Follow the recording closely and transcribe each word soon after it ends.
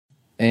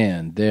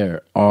And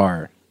there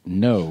are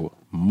no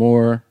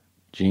more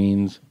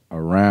jeans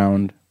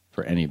around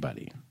for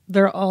anybody.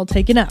 They're all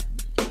taken up.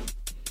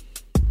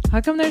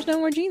 How come there's no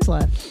more jeans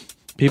left?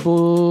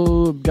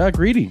 People got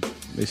greedy.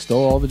 They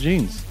stole all the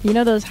jeans. You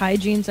know those high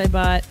jeans I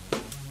bought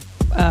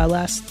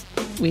last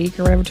week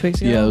or whatever, 2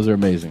 weeks ago? Yeah, those are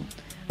amazing.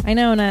 I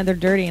know, and they're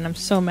dirty, and I'm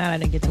so mad I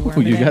didn't get to wear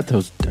them You today. got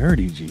those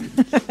dirty jeans.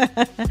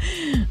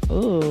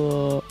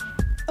 Oh,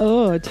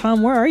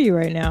 Tom, where are you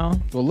right now?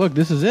 Well, look,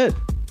 this is it.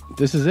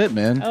 This is it,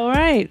 man. All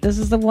right, this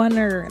is the one.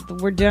 We're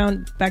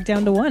back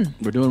down to one.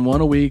 We're doing one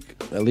a week,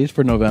 at least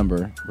for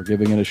November. We're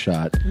giving it a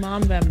shot.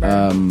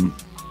 Momvember.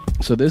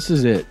 So this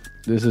is it.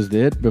 This is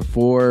it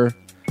before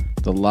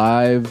the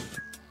live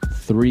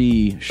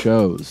 3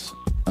 shows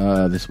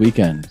this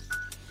weekend.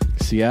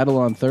 Seattle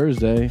on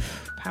Thursday.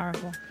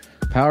 Powerful.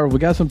 We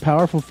got some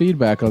powerful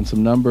feedback on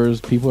some numbers.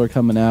 People are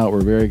coming out.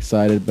 We're very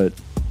excited, but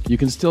you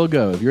can still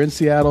go. If you're in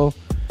Seattle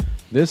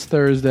this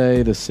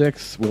Thursday, the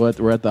 6th,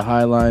 we're at the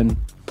High Line.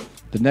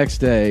 The next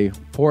day,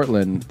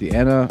 Portland, the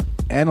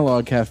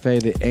Analog Cafe,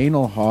 the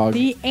Anal Hog.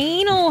 The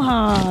Anal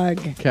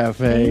Hog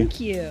Cafe. Thank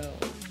you.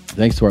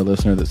 Thanks to our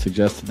listener that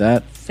suggested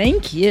that.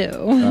 Thank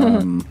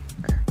you.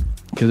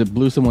 Because it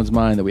blew someone's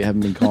mind that we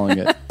haven't been calling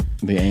it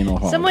the Anal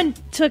Hog. Someone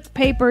took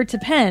paper to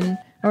pen,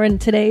 or in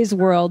today's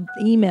world,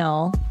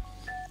 email,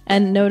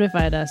 and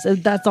notified us.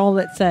 That's all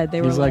it said.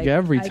 They were He's like,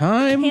 every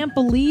time? I can't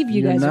believe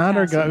you guys not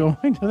are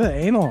going to the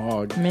Anal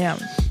Hog. Man.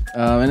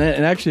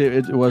 And actually,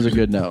 it was a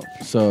good note.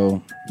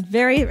 So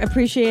very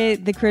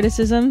appreciate the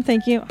criticism.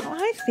 Thank you. Oh,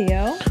 hi,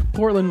 Theo.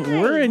 Portland,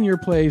 we're in your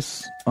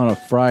place on a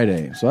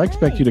Friday, so I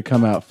expect you to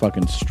come out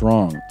fucking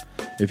strong.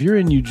 If you're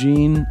in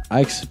Eugene,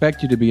 I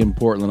expect you to be in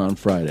Portland on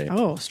Friday.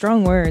 Oh,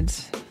 strong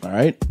words. All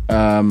right.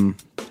 I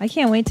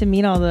can't wait to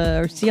meet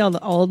see all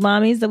the old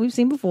mommies that we've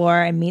seen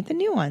before and meet the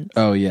new ones.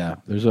 Oh yeah,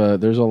 there's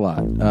a lot.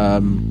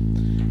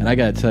 And I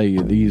gotta tell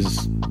you,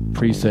 these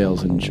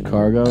pre-sales in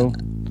Chicago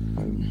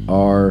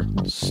are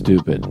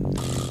stupid.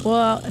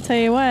 Well, I'll tell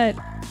you what,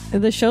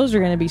 the shows are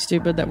going to be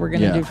stupid that we're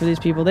going to do for these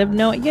people.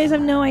 You guys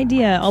have no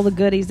idea all the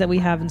goodies that we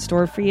have in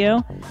store for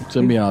you. It's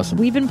gonna be awesome.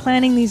 We've been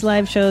planning these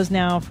live shows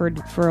now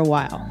for a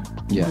while.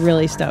 Yeah,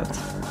 really stoked.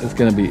 It's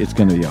gonna be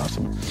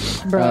awesome,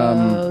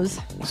 bros.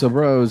 So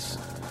bros,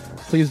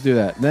 please do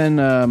that. Then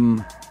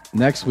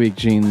next week,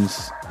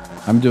 Jeans,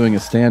 I'm doing a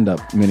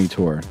stand-up mini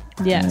tour.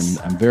 Yes,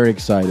 and I'm very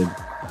excited.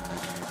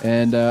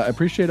 And I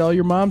appreciate all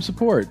your mom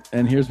support.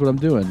 And here's what I'm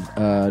doing.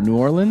 New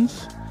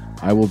Orleans,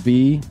 I will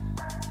be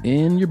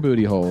in your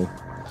booty hole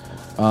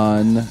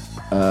on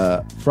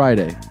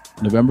Friday,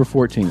 November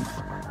 14th.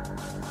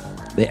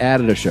 They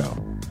added a show.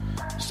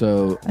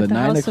 So the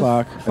 9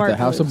 o'clock at the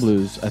House of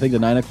Blues. I think the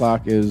 9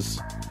 o'clock is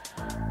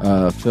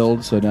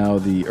filled. So now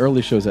the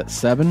early show's at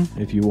 7.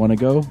 If you want to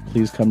go,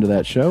 please come to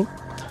that show.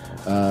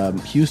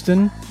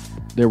 Houston,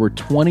 there were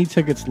 20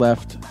 tickets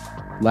left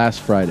last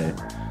Friday.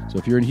 So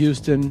if you're in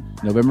Houston,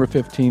 November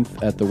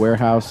 15th at the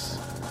Warehouse,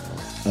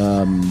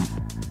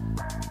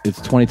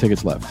 it's 20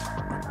 tickets left.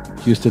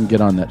 Houston,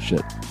 get on that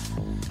shit.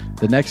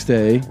 The next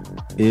day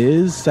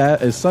is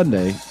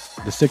Sunday,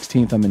 the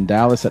 16th. I'm in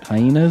Dallas at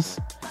Hyenas.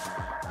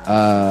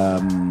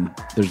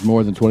 There's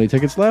more than 20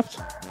 tickets left.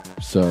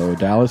 So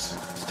Dallas,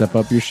 step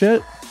up your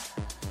shit.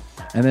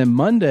 And then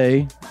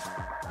Monday,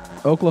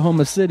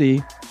 Oklahoma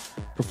City,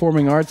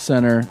 Performing Arts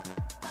Center.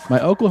 My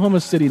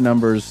Oklahoma City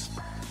numbers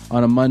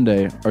on a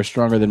Monday are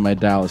stronger than my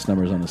Dallas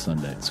numbers on a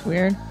Sunday. It's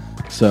weird.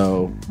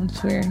 So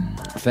that's weird.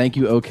 Thank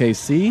you,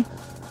 OKC.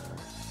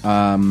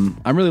 I'm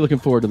really looking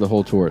forward to the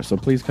whole tour. So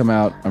please come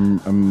out.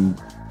 I'm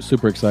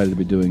super excited to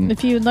be doing.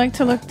 If you'd like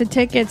to look the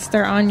tickets,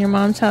 they're on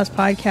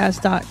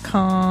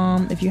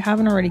yourmomshousepodcast.com. If you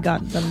haven't already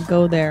got them,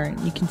 go there.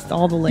 You can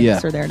all the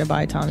links are there to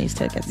buy Tommy's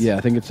tickets. Yeah,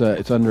 I think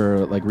it's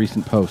under like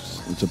recent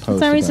posts. It's a post.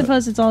 It's not recent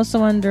posts. It's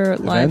also under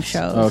events? live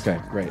shows. Oh, okay,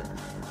 great.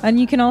 And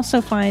you can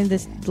also find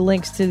the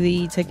links to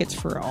the tickets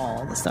for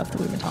all the stuff that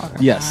we've been talking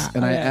about. Yes,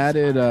 and I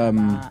added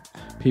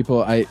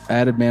people. I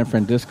added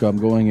Manfred Disco. I'm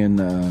going in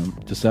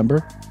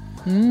December.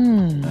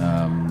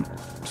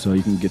 So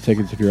you can get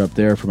tickets if you're up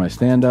there for my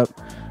stand-up.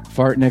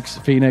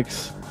 Fartnix,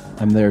 Phoenix,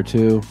 I'm there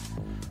too.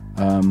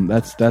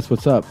 That's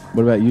what's up.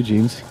 What about you,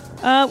 Jeans?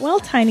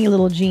 Well, tiny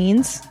little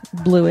jeans,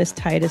 bluest,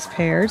 tightest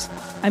pairs.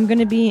 I'm going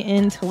to be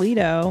in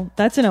Toledo.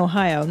 That's in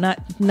Ohio,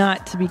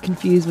 not to be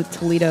confused with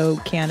Toledo,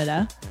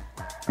 Canada.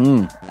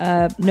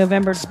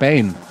 November,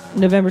 Spain.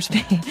 I'm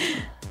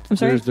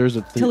sorry. There's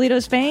a Toledo,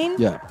 Spain.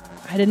 Yeah.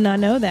 I did not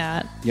know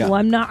that. Yeah.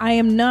 Well, I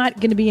am not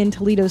going to be in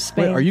Toledo,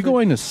 Spain. Wait, are you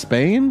going to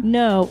Spain?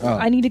 No. Oh.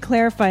 I need to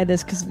clarify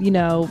this because,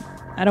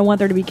 I don't want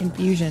there to be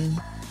confusion.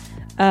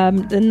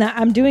 Then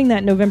I'm doing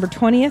that November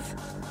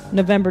 20th,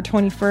 November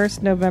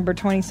 21st, November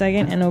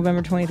 22nd, and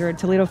November 23rd,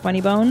 Toledo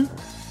Funny Bone.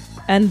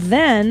 And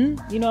then,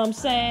 you know what I'm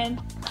saying?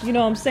 You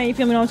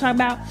feel me what I'm talking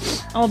about?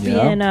 I'll be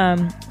in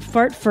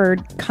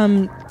Fartford,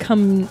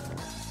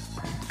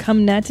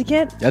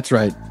 Connecticut. That's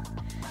right.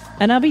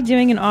 And I'll be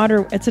doing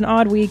it's an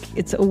odd week.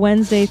 It's a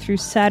Wednesday through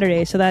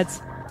Saturday. So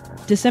that's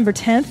December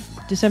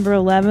 10th, December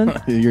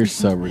 11th. You're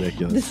so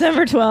ridiculous.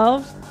 December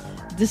 12th,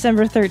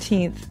 December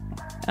 13th.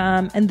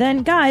 And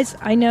then, guys,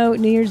 I know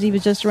New Year's Eve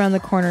is just around the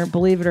corner.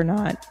 Believe it or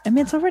not, I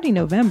mean it's already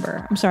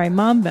November. I'm sorry,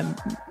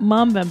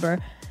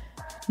 Mom-vember.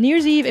 New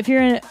Year's Eve, if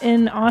you're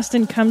in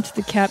Austin, come to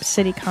the Cap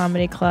City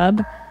Comedy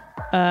Club.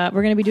 We're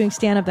going to be doing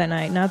stand-up that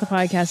night, not the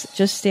podcast,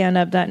 just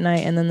stand-up that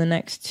night, and then the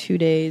next 2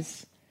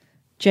 days,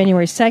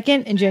 January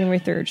 2nd and January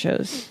 3rd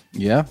shows.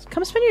 Yeah.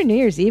 Come spend your New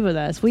Year's Eve with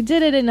us. We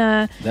did it in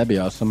That'd be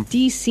awesome.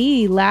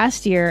 DC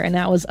last year, and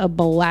that was a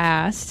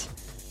blast.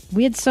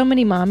 We had so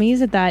many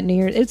mommies at that New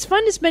Year's. It's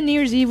fun to spend New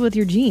Year's Eve with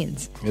your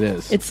jeans. It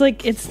is. It's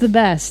the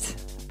best.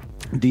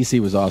 DC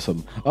was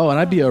awesome. Oh, and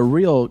I'd be a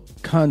real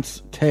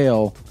cunt's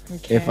tail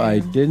if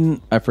I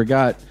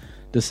forgot.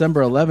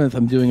 December 11th,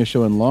 I'm doing a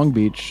show in Long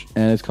Beach,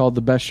 and it's called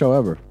The Best Show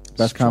Ever.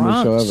 Best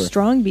comedy show ever.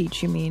 Strong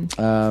Beach, you mean?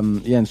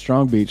 Yeah, in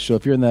Strong Beach. So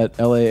if you're in that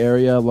LA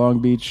area,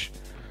 Long Beach.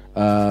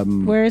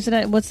 Where is it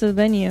at? What's the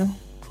venue?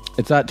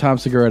 It's at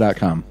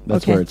tomsegura.com.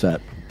 That's where it's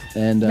at.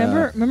 And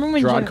remember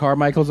when Gerard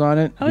Carmichael's on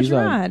it? Oh, He's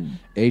Gerard. on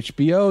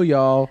HBO,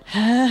 y'all.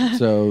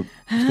 So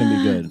it's going to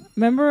be good.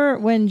 Remember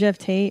when Jeff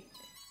Tate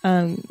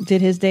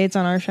did his dates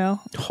on our show?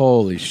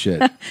 Holy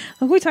shit.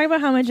 We talk about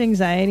how much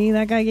anxiety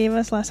that guy gave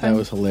us last time. That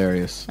was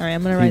hilarious. All right,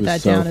 I'm going to write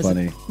that down. So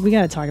funny. We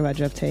got to talk about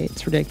Jeff Tate.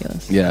 It's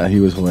ridiculous. Yeah, he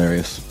was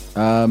hilarious.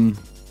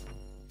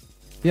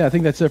 Yeah, I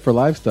think that's it for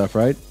live stuff,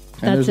 right?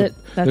 And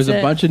there's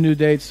a bunch of new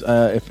dates.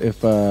 If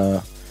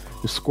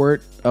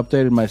Squirt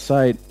updated my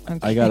site,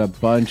 I got a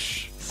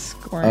bunch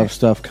of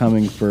stuff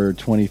coming for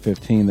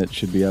 2015 that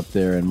should be up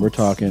there, and we're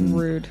talking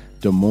rude.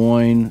 Des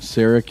Moines,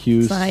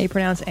 Syracuse. That's not how you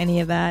pronounce any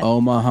of that.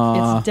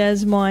 Omaha. It's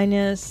Des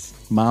Moines.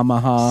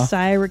 Mamaha.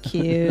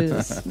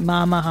 Syracuse.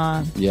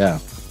 Mamaha. Yeah.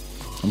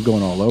 I'm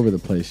going all over the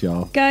place,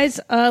 y'all. Guys,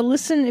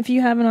 listen, if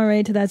you haven't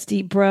already, to That's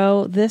Deep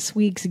Bro. This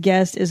week's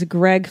guest is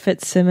Greg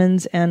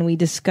Fitzsimmons, and we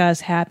discuss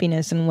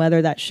happiness and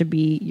whether that should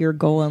be your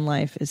goal in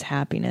life is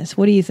happiness.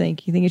 What do you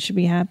think? You think it should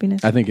be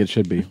happiness? I think it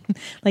should be.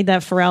 Like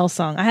that Pharrell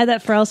song. I had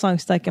that Pharrell song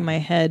stuck in my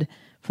head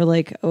for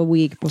like a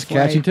week before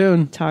catchy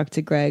tune. Talked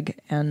to Greg.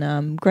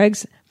 And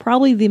Greg's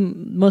probably the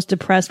most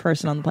depressed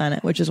person on the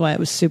planet, which is why it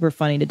was super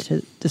funny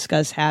to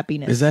discuss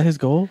happiness. Is that his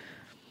goal?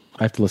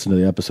 I have to listen to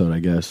the episode, I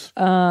guess.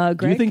 Greg,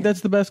 do you think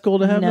that's the best goal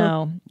to have? No.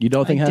 Though? You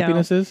don't think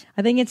happiness is?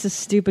 I think it's a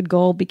stupid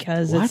goal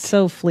because it's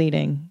so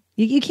fleeting.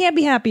 You can't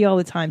be happy all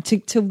the time.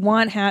 To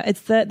want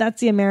that's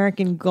the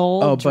American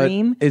goal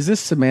dream. But is this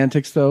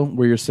semantics though,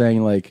 where you're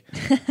saying like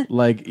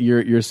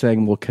you're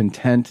saying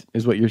content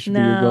is what should be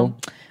your goal?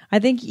 I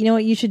think you know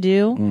what you should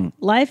do?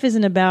 Life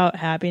isn't about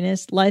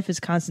happiness. Life is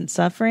constant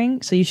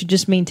suffering, so you should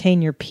just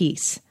maintain your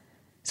peace.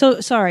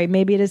 So sorry,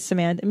 maybe it is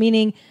semantic,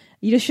 meaning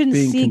you just shouldn't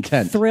seek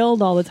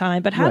thrilled all the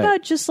time. But how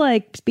about just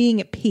like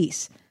being at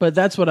peace? But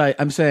that's what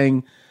I'm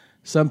saying.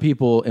 Some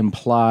people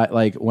imply,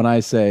 like when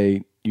I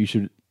say you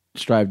should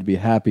strive to be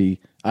happy,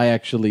 I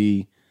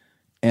actually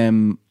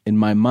am in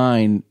my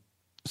mind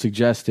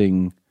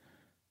suggesting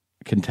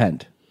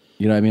content.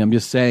 You know what I mean? I'm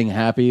just saying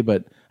happy,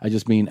 but I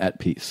just mean at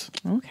peace.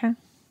 Okay.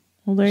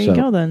 Well, there you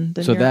go then.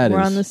 We're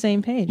on the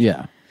same page.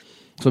 Yeah.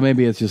 So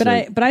maybe it's just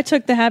but I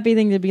took the happy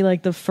thing to be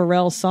like the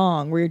Pharrell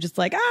song where you're just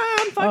like,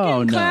 I'm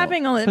fucking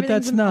clapping all but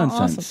that's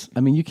nonsense. Awesome. I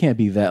mean, you can't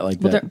be that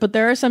like that. But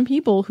there are some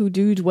people who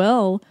do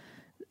dwell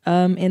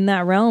in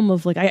that realm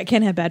of like, I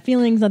can't have bad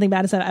feelings, nothing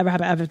bad has ever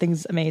happened,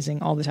 everything's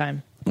amazing all the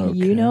time.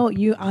 Okay.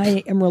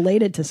 I am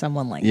related to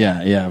someone like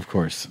that. Yeah, of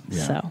course.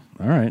 Yeah. So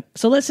all right.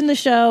 So listen to the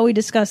show, we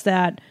discuss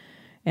that.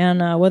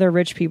 And whether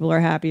rich people are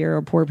happier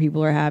or poor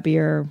people are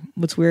happier.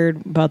 What's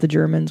weird about the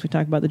Germans? We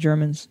talk about the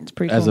Germans. It's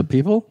pretty cool. As a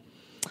people?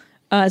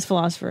 As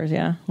philosophers,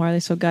 yeah. Why are they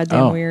so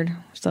goddamn weird?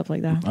 Stuff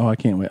like that. Oh, I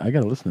can't wait. I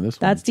got to listen to this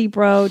one. That's Deep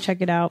Bro.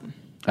 Check it out.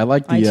 I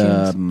like the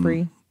iTunes,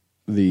 free.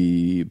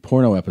 The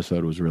porno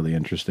episode was really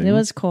interesting. It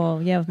was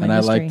cool. Yeah, with my and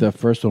history. I liked the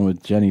first one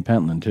with Jenny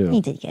Pentland,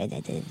 too.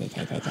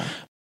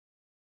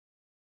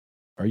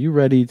 Are you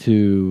ready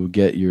to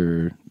get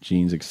your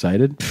jeans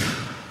excited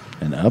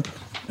and up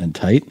and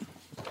tight?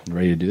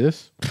 Ready to do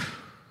this?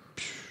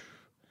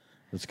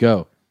 Let's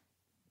go.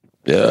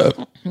 Yeah.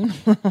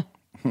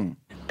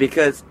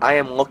 Because I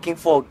am looking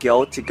for a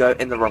girl to go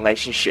in the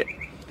relationship.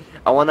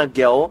 I want a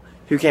girl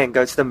who can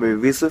go to the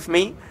movies with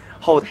me,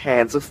 hold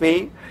hands with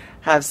me,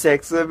 have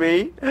sex with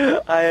me.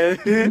 I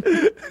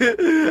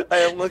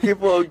am looking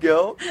for a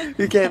girl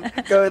who can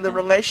go in the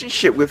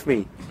relationship with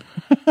me.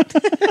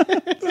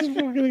 This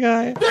fucking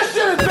guy. This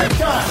shit is big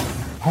time!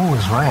 Who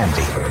is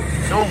Randy?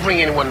 Don't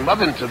bring anyone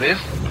mother into this.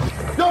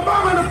 Your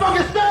mom in the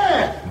fucking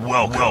stand!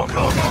 Welcome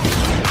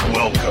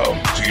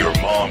to your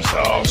mom's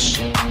house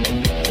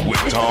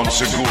with Tom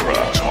Segura.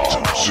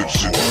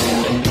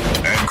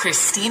 And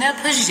Christina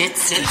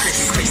Pajitsky.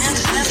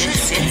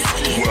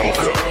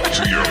 welcome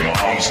to your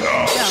mom's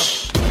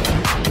house.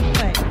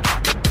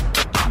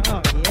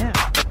 Oh, yeah.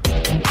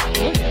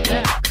 Look at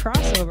that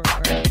crossover.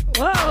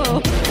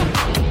 Whoa.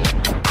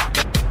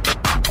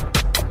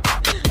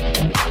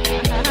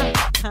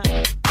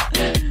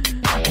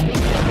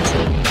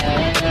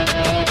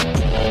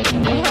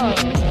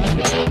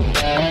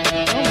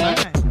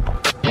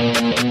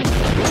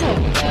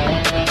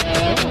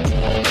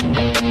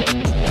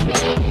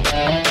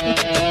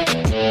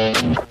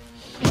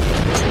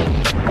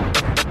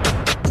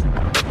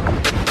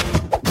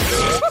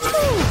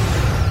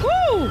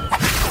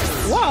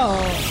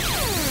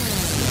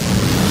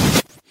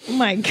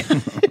 my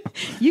God.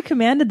 You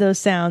commanded those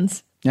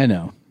sounds. I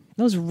know.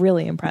 That was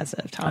really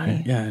impressive,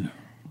 Tommy. Yeah, I know.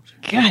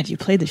 God, you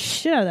played the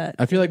shit out of that.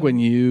 I feel like when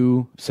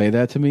you say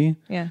that to me,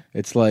 Yeah.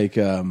 it's like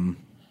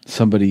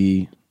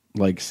somebody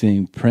like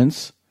seeing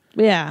Prince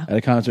Yeah. at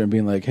a concert and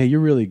being like, "Hey, you're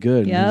really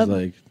good." Yep. And he's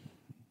like,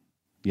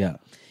 "Yeah,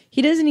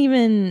 He doesn't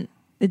even,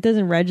 it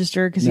doesn't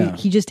register because No.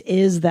 he just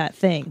is that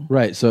thing.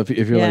 right." So if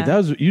you're Yeah. like, "That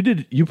was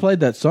you played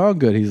that song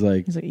good," he's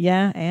like, He's like,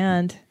 yeah,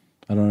 and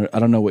I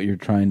don't know what you're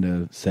trying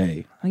to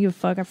say. I don't give a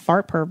fuck. I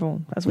fart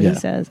purple. That's what Yeah. he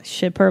says.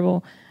 Shit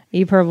purple.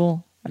 Eat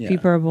purple. I pee Yeah.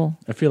 purple.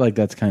 I feel like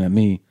that's kind of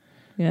me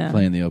Yeah.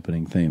 playing the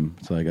opening theme.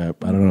 It's like I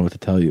don't know what to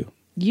tell you.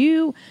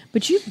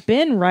 But you've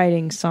been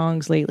writing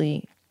songs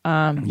lately.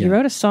 Yeah. You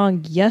wrote a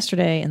song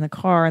yesterday in the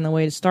car on the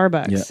way to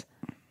Starbucks. Yeah.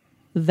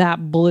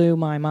 That blew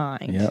my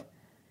mind. Yep.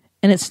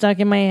 And it stuck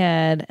in my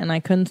head, and I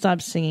couldn't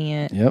stop singing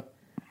it. Yep.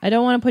 I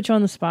don't want to put you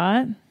on the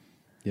spot.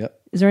 Yep.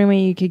 Is there any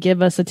way you could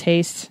give us a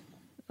taste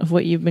of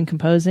what you've been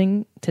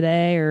composing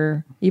today,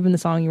 or even the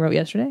song you wrote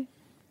yesterday?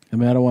 I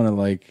mean, I don't want to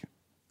like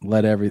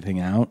let everything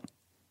out.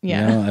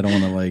 Yeah. You know? I don't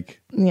want to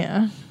like.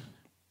 Yeah.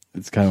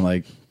 It's kind of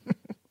like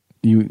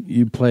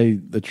you play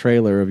the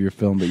trailer of your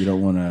film, but you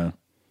don't want to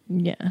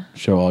Yeah.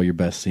 show all your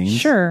best scenes.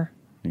 Sure.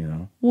 You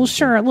know. Well,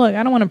 sure. Look,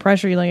 I don't want to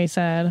pressure you, like I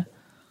said.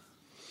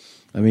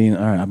 I mean,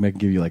 all right. I'm gonna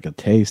give you like a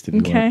taste. If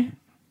you Okay. want.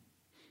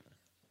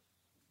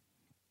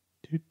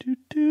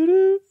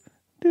 Do-do-do-do,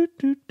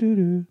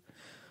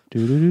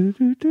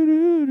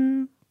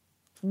 do-do-do-do-do-do-do.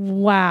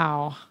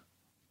 Wow.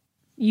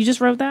 You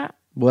just wrote that?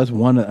 Well, that's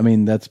one. I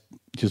mean, that's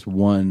just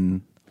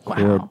one Wow.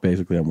 chord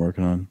basically I'm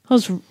working on. I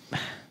was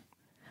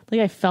like,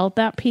 I felt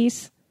that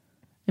piece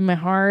in my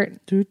heart.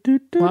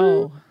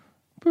 Whoa.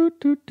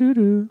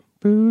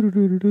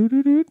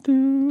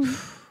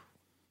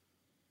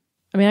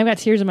 I mean, I've got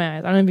tears in my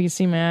eyes. I don't know if you can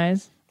see my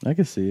eyes. I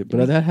can see it,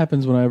 but that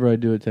happens whenever I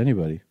do it to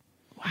anybody.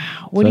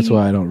 Wow. So that's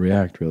why I don't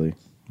react really.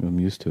 I'm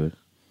used to it.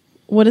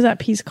 What is that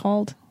piece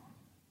called?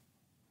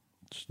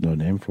 There's no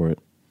name for it.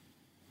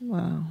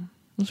 Wow.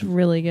 It was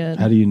really good.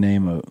 How do you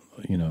name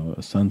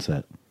a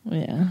sunset?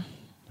 Yeah.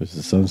 It's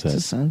a sunset.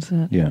 It's a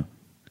sunset. Yeah.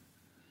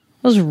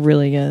 That was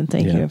really good.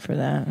 Thank Yeah. you for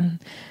that.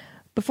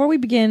 Before we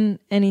begin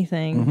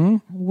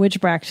anything, which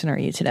Braxton are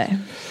you today?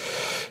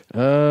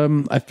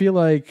 I feel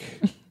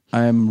like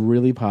I'm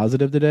really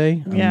positive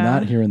today. I'm Yeah.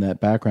 not hearing that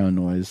background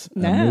noise.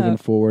 No. I'm moving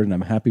forward and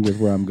I'm happy with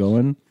where I'm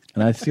going.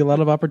 And I see a lot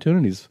of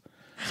opportunities.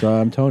 So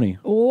I'm Tony.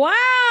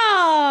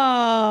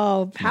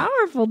 Wow.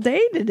 Powerful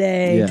day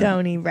today, Yeah.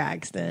 Tony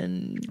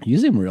Braxton. You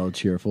seem real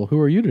cheerful. Who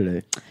are you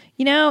today?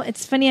 You know,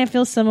 it's funny. I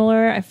feel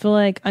similar. I feel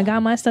like I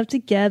got my stuff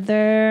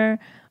together,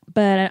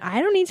 but I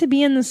don't need to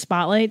be in the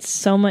spotlight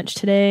so much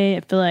today.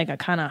 I feel like I'm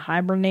kind of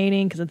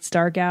hibernating because it's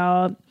dark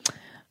out.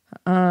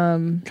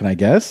 Can I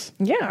guess?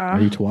 Yeah. Are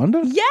you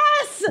Tawanda?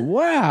 Yes!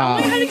 Wow.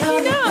 How did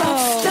you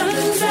know?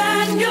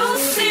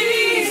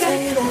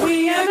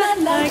 We are not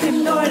like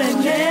an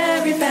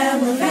ordinary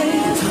family.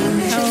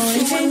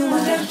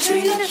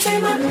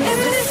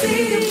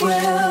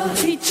 Will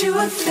teach you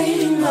a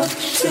thing or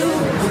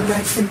two.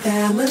 Braxton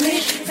family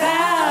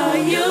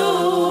values.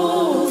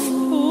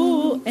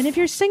 Ooh. And if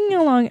you're singing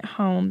along at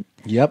home,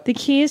 Yep. the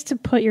key is to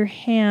put your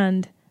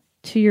hand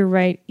to your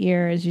right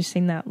ear as you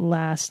sing that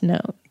last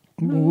note.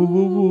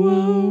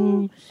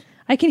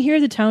 I can hear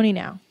the Tony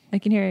now. I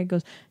can hear it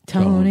goes,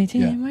 Tony,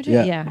 Yeah.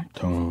 yeah. Yeah.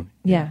 Tone.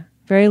 Yeah.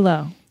 Very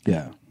low.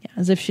 Yeah. Yeah.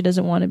 As if she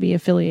doesn't want to be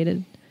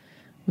affiliated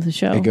with the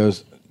show. It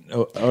goes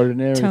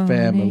ordinary Tony.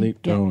 family.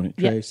 Yep. Tony.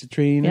 Yep. Tracy,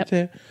 Trina,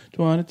 Yep.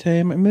 Twana,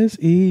 Tam, and Miss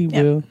E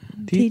will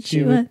Teach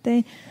you a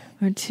thing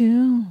or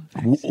two.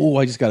 Oh,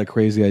 I just got a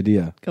crazy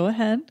idea. Go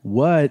ahead.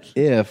 What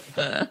if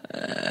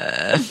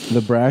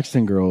the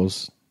Braxton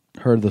girls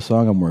heard the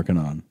song I'm working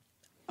on?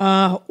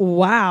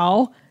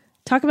 Wow.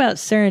 Talk about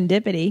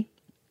serendipity.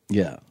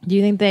 Yeah. Do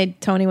you think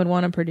Tony would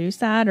want to produce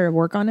that or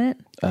work on it?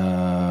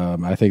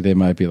 I think they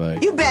might be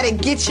like, You better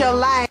get your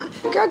life.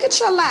 Girl, get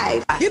your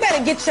life. You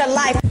better get your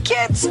life.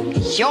 Get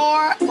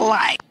your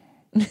life.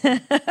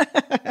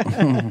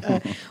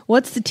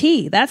 What's the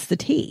T? That's the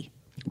T.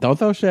 don't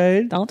throw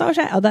shade. Don't throw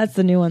shade. Oh, that's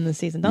the new one this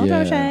season. Don't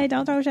Yeah. throw shade.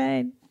 Don't throw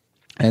shade.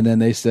 And then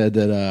they said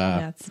that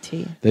That's the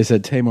T. they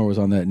said Tamar was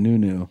on that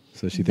new,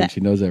 so she thinks she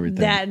knows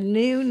everything. That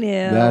new.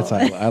 That's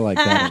I like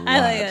that a lot. I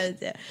like it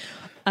too.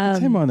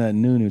 Tamar on that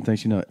new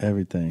thinks she knows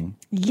everything.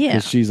 Yeah.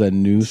 'Cause she's a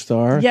new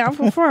star. Yeah,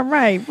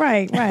 right.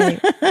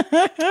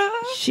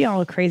 She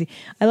all crazy.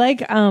 I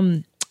like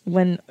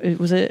when it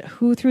was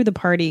who threw the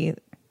party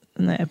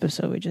in the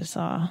episode we just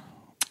saw.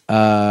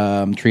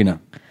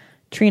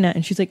 Trina,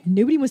 and she's like,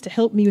 nobody wants to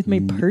help me with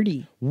my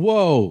party.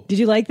 Whoa. Did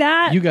you like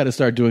that? You got to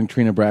start doing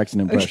Trina Braxton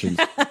impressions.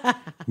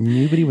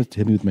 Nobody wants to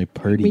help me with my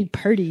party. My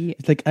party.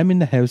 It's like I'm in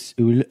the house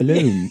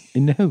alone.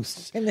 In the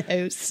house. In the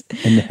house.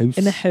 In the house.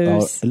 In the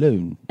house. All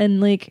alone.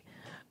 And like,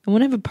 I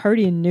want to have a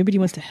party and nobody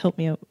wants to help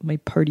me out with my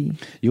party.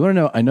 You want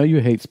to know? I know you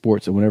hate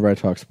sports, and whenever I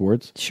talk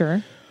sports, Sure.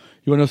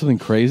 you want to know something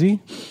crazy?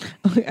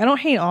 I don't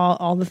hate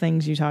all the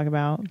things you talk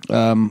about.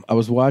 I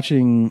was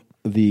watching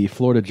the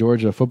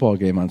Florida-Georgia football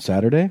game on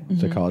Saturday.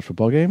 It's a college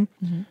football game.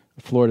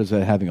 Florida's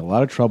having a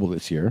lot of trouble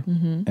this year,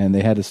 and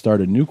they had to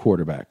start a new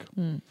quarterback,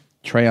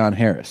 Trayon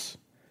Harris.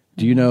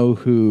 Do you know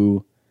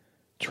who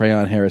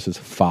Trayon Harris's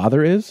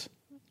father is?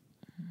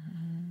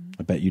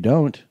 I bet you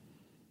don't.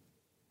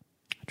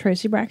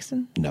 Tracy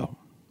Braxton? No.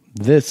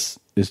 This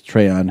is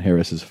Trayon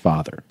Harris's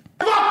father.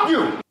 Fuck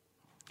you!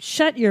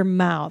 Shut your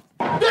mouth.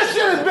 This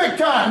shit is big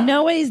time!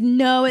 No,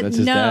 That's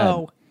his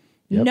no. dad.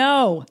 Yep.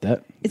 No.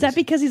 Is that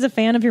because he's a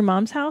fan of your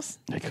mom's house?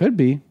 It could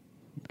be.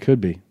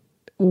 Could be.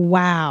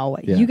 Wow.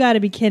 Yeah. You got to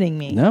be kidding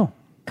me. No.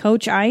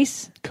 Coach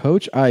Ice?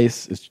 Coach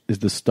Ice is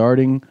the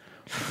starting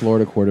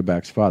Florida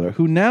quarterback's father,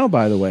 who now,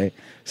 by the way,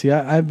 see,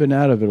 I've been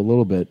out of it a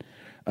little bit.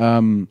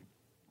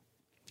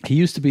 He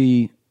used to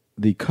be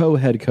the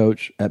co-head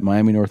coach at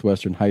Miami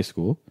Northwestern High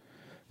School.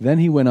 Then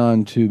he went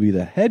on to be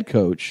the head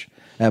coach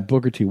at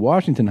Booker T.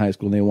 Washington High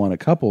School, and they won a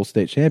couple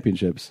state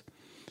championships.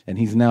 And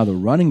he's now the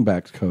running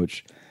backs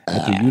coach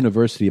at the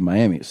University of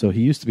Miami. So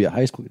he used to be a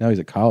high school, now he's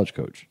a college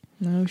coach,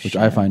 which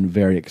I find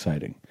very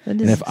exciting.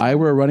 And if I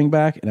were a running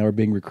back and I were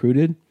being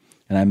recruited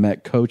and I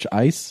met Coach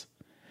Ice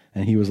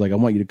and he was like, I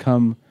want you to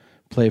come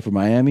play for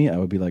Miami, I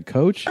would be like,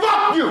 Coach,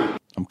 Fuck you!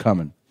 I'm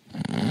coming.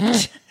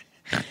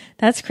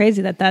 That's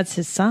crazy that's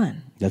his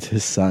son. That's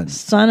his son.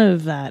 Son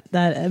of that.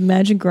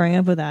 Imagine growing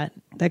up with that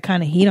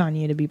kind of heat on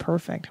you to be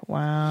perfect.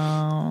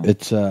 Wow.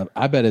 It's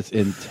I bet it's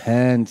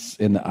intense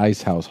in the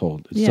Ice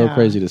household. It's so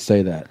crazy to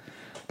say that.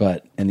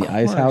 But in the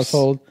Ice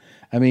household,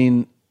 I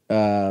mean,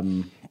 that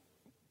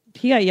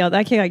kid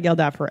got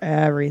yelled at for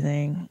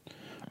everything.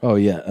 Oh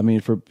yeah. I mean,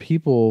 for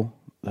people,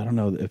 I don't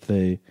know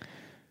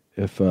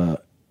if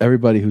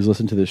everybody who's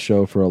listened to this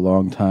show for a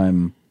long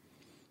time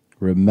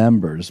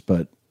remembers,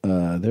 but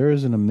there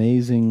is an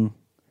amazing,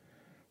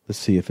 let's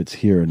see if it's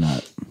here or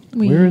not.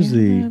 Where is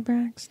the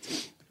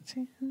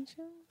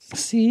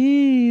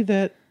see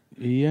that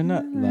you're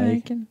not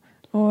like an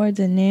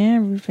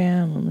ordinary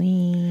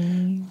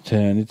family.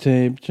 Tiny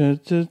tape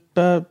just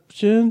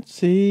option,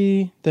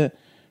 see that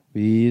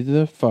we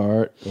the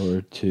fart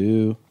or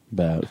two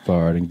about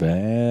farting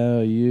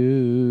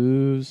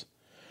values.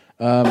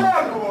 Tell me,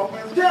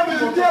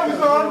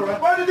 son.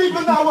 Why the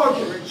defense not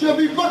working? She'll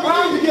be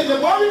fucking easy getting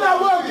it. Why we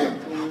not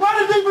working?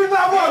 Why the defense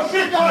not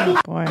working?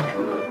 Boy.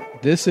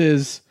 This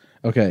is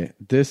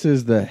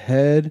the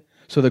head.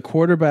 So the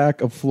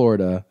quarterback of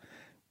Florida,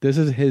 this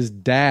is his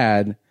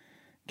dad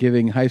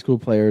giving high school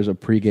players a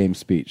pregame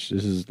speech.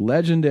 This is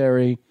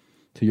legendary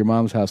to your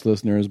mom's house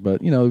listeners,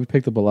 but we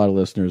picked up a lot of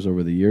listeners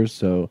over the years,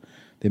 so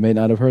they may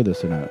not have heard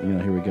this or not.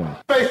 Here we go.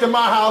 Face in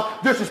my house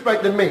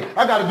disrespecting me.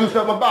 I got to do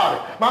something about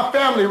it. My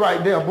family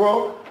right there,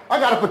 bro. I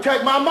got to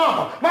protect my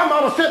mama. My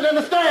mama's sitting in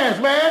the stands,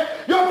 man.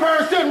 Your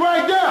parents sitting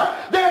right there.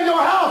 They're in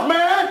your house,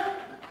 man.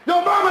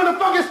 Your mama in the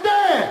fucking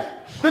stands.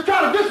 They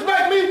try to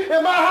disrespect me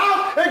in my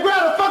house and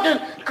grab a fucking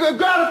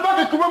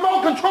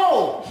remote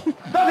control.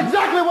 That's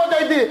exactly what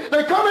they did.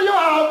 They come in your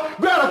house,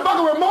 grab a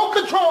fucking remote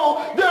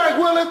control, Derek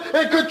Willis,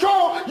 and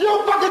control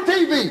your fucking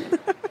TV.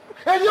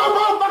 And your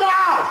motherfucking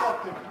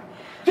house.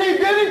 T.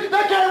 Diddy,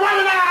 they can't run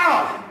in the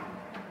house.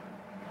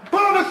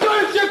 Put on the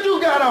same shit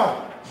you got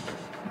on.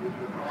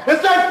 And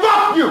say,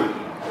 fuck you.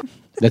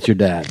 That's your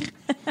dad.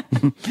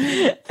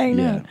 I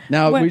know. Yeah.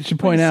 Now, we should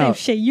point out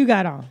shit you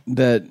got on.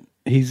 that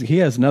he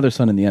has another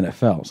son in the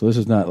NFL, so this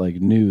is not like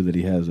new that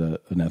he has an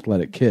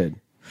athletic kid.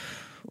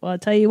 Well, I'll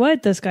tell you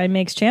what, this guy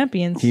makes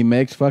champions. He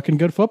makes fucking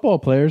good football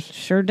players.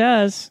 Sure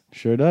does.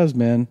 Sure does,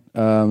 man.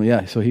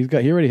 Yeah, so he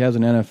already has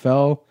an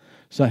NFL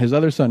son. His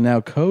other son now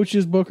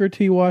coaches Booker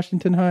T.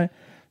 Washington High.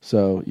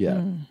 So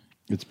yeah,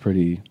 it's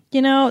pretty.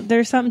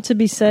 There's something to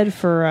be said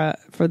for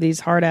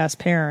these hard ass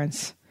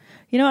parents.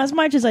 As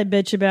much as I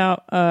bitch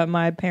about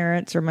my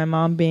parents or my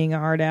mom being a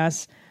hard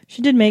ass,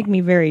 she did make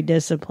me very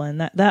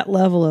disciplined. That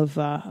level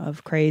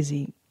of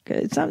crazy.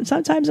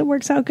 Sometimes it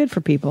works out good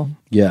for people.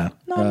 Yeah,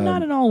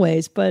 not in all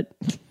ways, but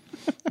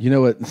you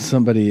know what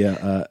somebody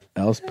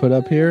else put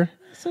up here?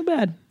 So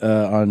bad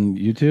on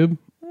YouTube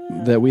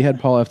that we had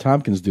Paul F.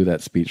 Tompkins do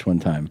that speech one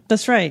time.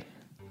 That's right.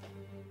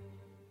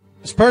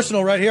 It's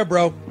personal right here,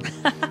 bro.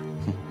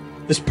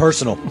 It's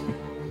personal.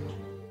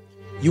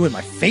 You in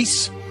my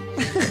face,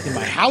 in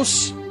my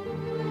house,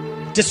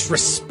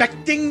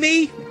 disrespecting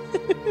me.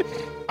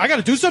 I got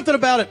to do something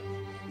about it.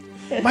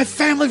 My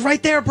family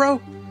right there,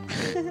 bro.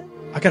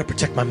 I got to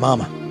protect my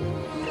mama.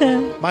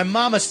 My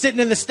mama's sitting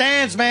in the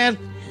stands, man.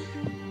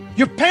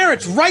 Your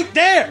parents right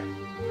there.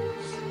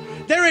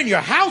 They're in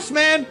your house,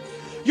 man.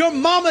 Your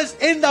mama's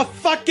in the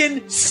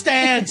fucking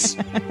stands.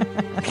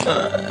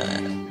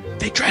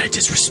 They try to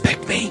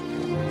disrespect me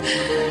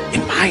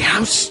in my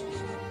house.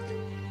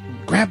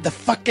 Grab the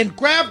fucking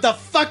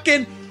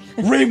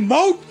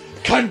remote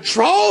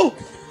control.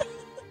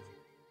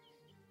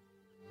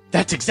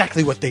 That's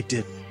exactly what they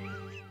did.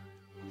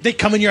 They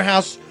come in your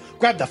house,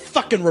 grab the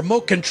fucking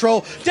remote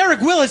control,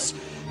 Derek Willis,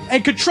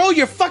 and control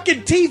your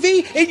fucking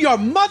TV in your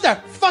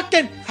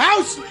motherfucking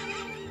house.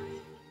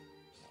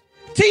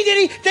 T.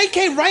 Diddy, they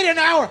came right in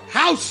our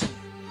house,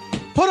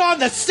 put on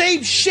the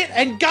same shit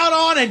and got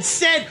on and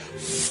said,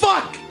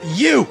 fuck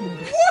you.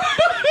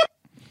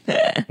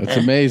 That's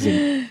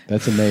amazing.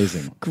 That's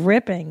amazing.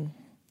 Gripping.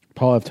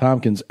 Paul F.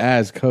 Tompkins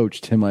as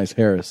Coach Tim Ice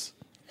Harris.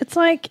 It's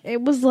like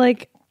it was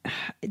like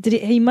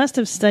he must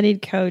have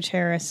studied Coach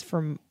Harris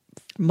for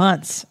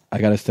months. I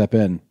got to step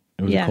in.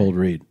 It was a cold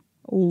read.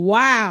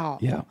 Wow.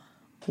 Yeah.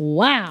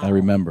 Wow. I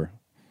remember.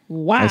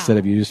 Wow. I said,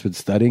 have you just been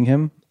studying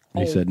him?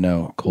 And he said,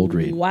 no, cold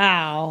read.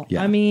 Wow.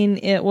 Yeah. I mean,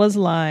 it was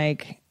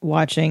like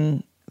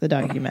watching the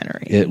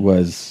documentary. It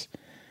was.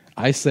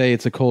 I say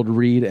it's a cold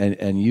read,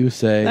 and you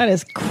say That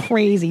is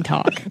crazy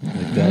talk.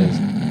 like, that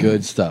is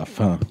good stuff,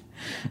 huh?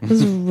 This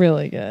is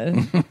really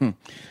good.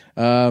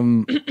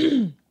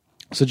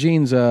 So,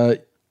 Jeans,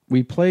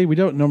 we played. We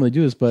don't normally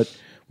do this, but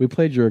we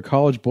played your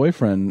college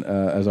boyfriend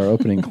as our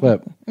opening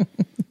clip.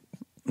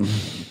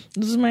 This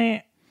is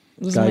my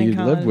Guy you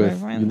college lived with.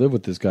 boyfriend. You lived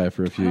with this guy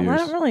for a few I years.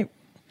 don't really.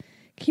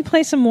 Can you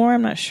play some more?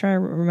 I'm not sure I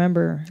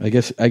remember. I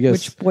guess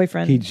Which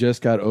boyfriend? He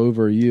just got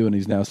over you, and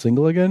he's now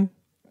single again.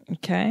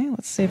 Okay,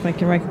 let's see if I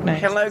can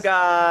recognize. Hello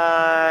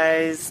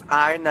guys,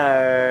 I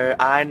know,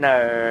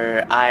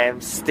 I am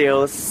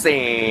still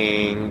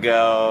single.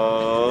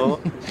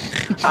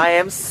 I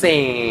am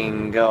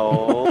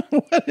single.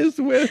 What is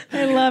with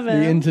I love the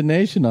him.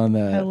 intonation on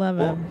that? I love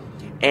him.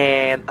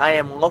 And I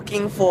am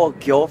looking for a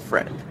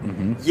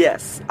girlfriend.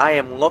 Yes, I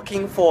am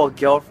looking for a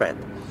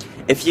girlfriend.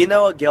 If you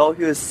know a girl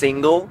who is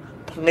single,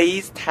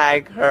 please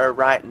tag her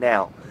right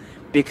now.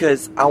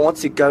 Because I want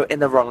to go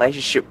in a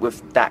relationship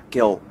with that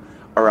girl.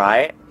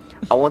 Alright?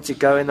 I want to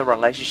go in a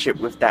relationship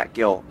with that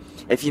girl.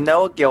 If you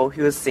know a girl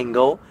who is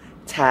single,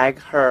 tag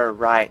her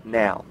right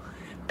now.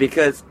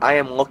 Because I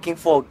am looking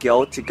for a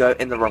girl to go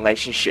in a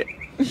relationship.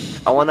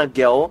 I want a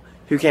girl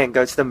who can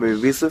go to the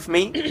movies with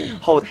me,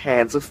 hold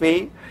hands with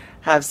me,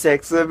 have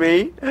sex with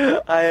me.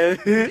 I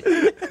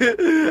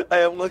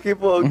am looking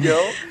for a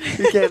girl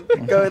who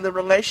can go in a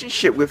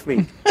relationship with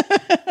me.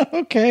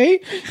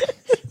 Okay.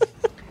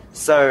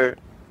 So,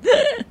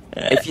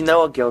 if you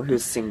know a girl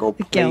who's single,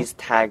 please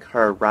tag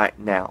her right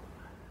now.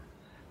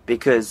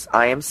 Because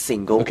I am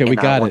single Okay, we and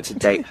I got want it. to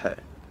date her.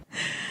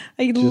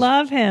 I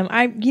love him.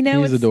 He's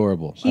it's-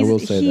 adorable. I will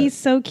say he's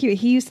that. so cute.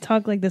 He used to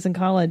talk like this in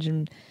college,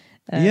 and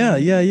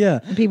Yeah.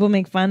 people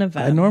make fun of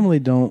him. I normally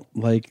don't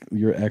like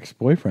your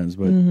ex-boyfriends,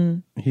 but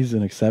Mhm. he's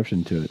an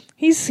exception to it.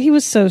 He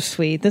was so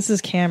sweet. This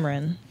is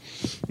Cameron,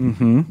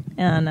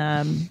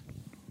 and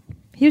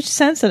he was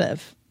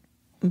sensitive,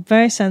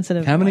 very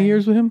sensitive. How many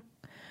years with him?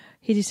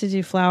 He used to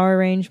do flower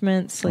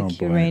arrangements, like Oh, he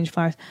boy. arranged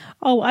flowers.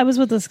 Oh, I was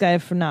with this guy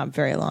for not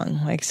very long,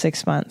 like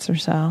 6 months or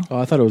so. Oh,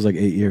 I thought it was like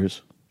 8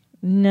 years.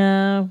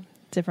 No,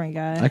 different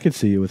guy. I could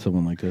see you with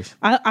someone like this.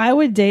 I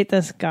would date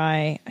this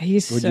guy.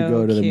 He's Would so you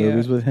go to the cute.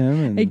 movies with him?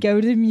 And I'd go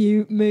to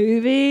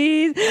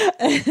movies.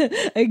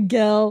 a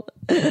girl,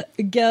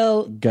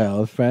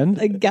 girlfriend?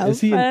 A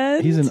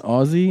girlfriend. He's an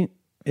Aussie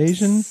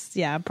Asian,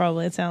 yeah,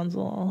 probably. It sounds a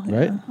little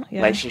right? Yeah.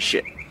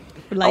 Relationship.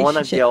 I want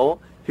a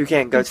girl who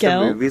can go to the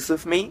girl. movies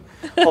with me,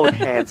 hold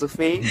hands with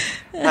me,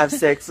 have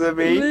sex with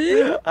me.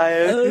 I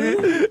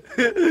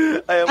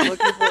am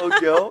looking for a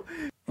girl.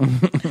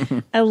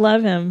 I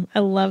love him. I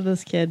love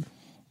this kid.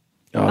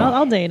 Oh.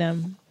 I'll date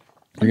him.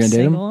 You're gonna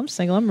date him? I'm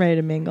single. I'm ready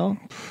to mingle.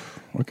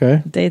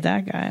 Okay. Date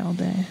that guy all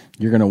day.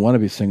 You're gonna want to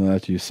be single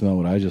after you smell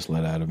what I just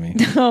let out of me.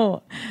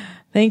 Oh,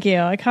 thank you.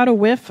 I caught a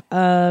whiff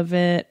of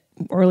it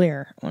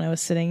earlier when I was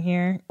sitting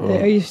here.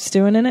 Are you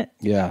stewing in it?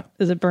 Yeah,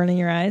 Is it burning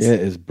your eyes? it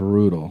is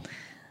brutal.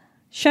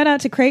 Shout out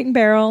to Crate and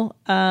Barrel.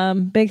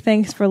 Big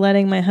thanks for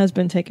letting my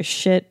husband take a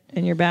shit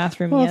in your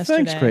bathroom Well,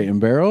 yesterday. thanks, Crate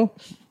and Barrel.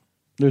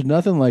 There's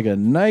nothing like a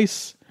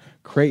nice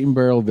Crate and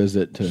Barrel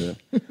visit to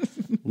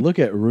look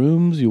at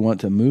rooms you want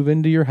to move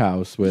into your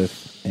house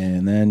with,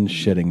 and then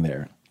shitting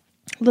there.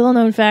 Little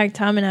known fact: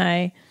 Tom and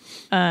I,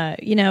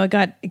 it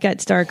got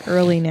dark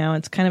early now.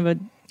 It's kind of a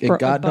It got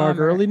dark bummer.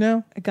 early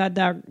now. It got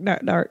dark.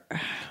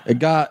 It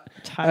got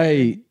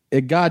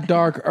it got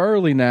dark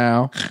early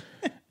now.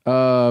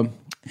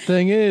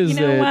 Thing is, You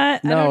know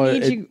that, what? No,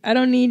 I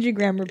don't need you,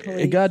 grammar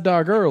police. it got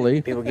dark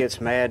early. People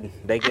gets mad,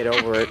 they get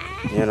over it.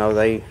 You know,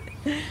 they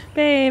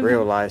Babe,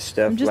 realize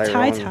stuff I'm just later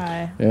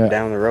tie-tie. on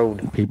down the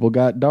road. People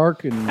got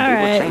dark, and All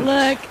right,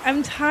 look,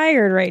 I'm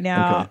tired right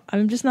now. Okay.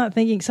 I'm just not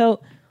thinking.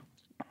 So,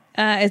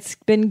 it's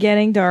been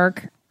getting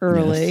dark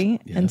early,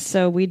 and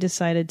so we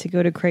decided to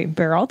go to Crate and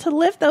Barrel to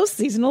lift those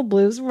seasonal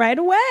blues right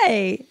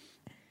away.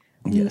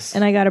 Yes,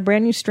 And I got a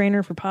brand new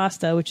strainer for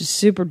pasta, which is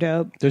super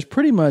dope. there's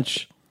pretty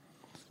much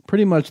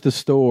the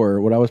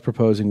store. What I was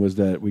proposing was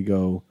that we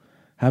go.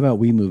 How about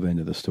we move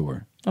into the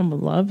store I would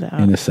love that.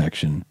 in a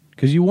section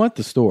because you want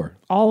the store.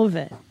 All of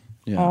it.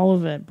 Yeah. All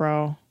of it,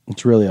 bro.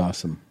 It's really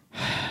awesome.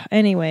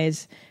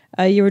 Anyways,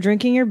 you were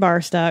drinking your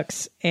bar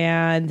stocks,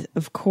 and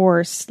of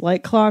course,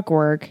 like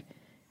clockwork,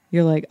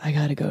 you're like, I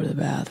gotta go to the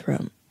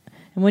bathroom.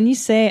 And when you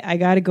say I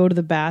gotta go to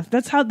the bath,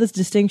 that's how this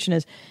distinction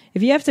is.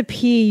 If you have to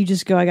pee, you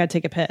just go, I gotta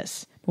take a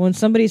piss. But when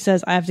somebody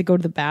says I have to go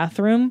to the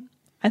bathroom,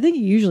 I think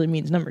it usually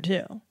means number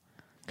two.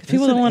 Because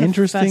people That's don't an want to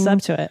interesting- fess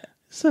up to it.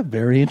 It's a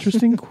very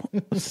interesting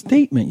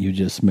statement you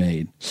just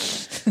made.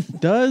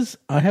 Does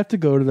I have to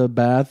go to the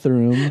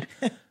bathroom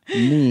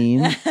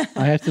mean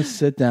I have to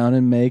sit down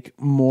and make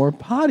more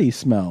potty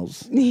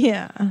smells.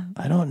 Yeah.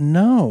 I don't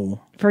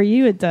know. For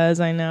you, it does.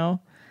 I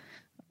know.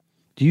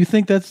 Do you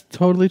think that's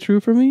totally true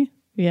for me?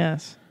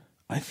 Yes.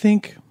 I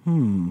think, I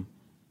don't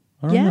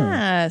know.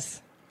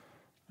 Yes.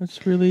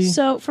 That's really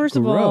So, first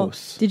of all,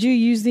 gross. did you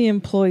use the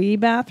employee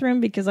bathroom?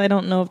 Because I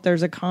don't know if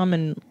there's a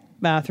common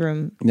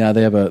bathroom Yeah,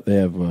 they have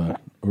a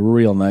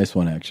real nice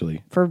one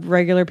actually. for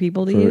regular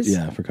people to use.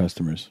 Yeah, for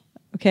customers.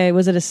 Okay.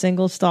 Was it a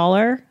single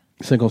staller?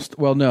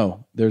 Well,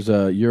 no. There's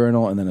a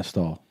urinal and then a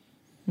stall.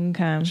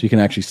 Okay. So you can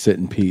actually sit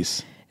in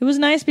peace. It was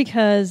nice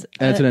because.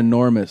 And it's an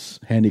enormous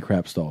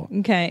handicap stall.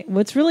 Okay.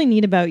 What's really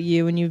neat about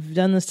you, and you've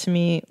done this to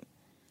me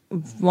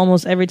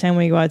almost every time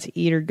we go out to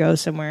eat or go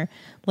somewhere,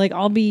 like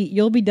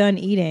you'll be done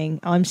eating,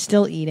 I'm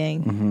still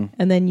eating,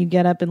 and then you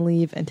get up and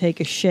leave and take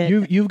a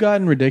shit. You've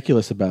gotten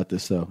ridiculous about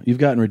this, though. You've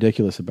gotten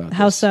ridiculous about this.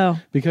 How so?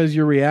 Because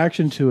your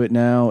reaction to it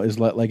now is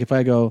like if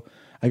I go,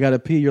 I gotta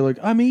pee, you're like,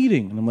 I'm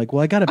eating. And I'm like,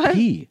 well, I gotta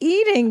pee.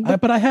 Eating,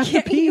 but I have to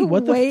can't pee. you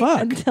What the wait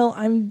fuck? until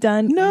I'm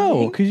done No,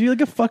 eating? because you're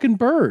like a fucking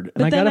bird.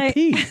 And I then gotta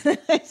pee.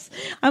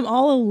 I'm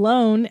all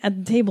alone at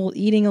the table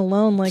eating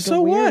alone like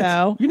So a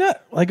weirdo. what? You're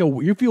not like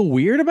you feel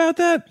weird about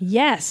that?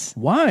 Yes.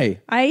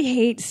 Why? I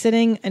hate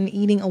sitting and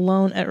eating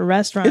alone at a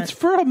restaurant. It's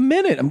for a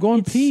minute. I'm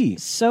going pee.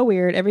 So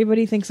weird.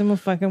 Everybody thinks I'm a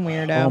fucking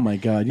weirdo. Oh my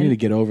God. You need to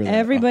get over that.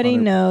 Everybody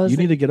 100 knows. You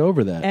need to get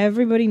over that.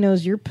 Everybody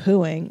knows you're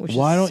pooing, which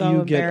Why is don't so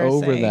you get over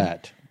embarrassing.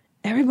 that?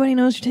 Everybody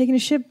knows you're taking a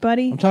shit,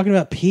 buddy. I'm talking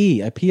about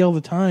pee. I pee all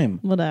the time.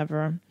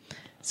 Whatever.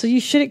 So you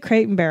shit at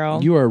Crate and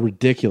Barrel. You are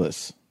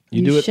ridiculous.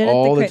 You do it shit at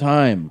all the Crate-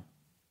 time.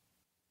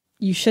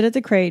 You shit at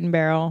the Crate and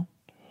Barrel.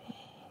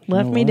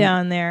 Left know me what?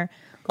 down there.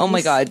 Oh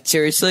my God,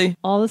 seriously?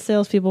 All the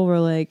salespeople were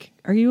like,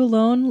 "Are you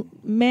alone,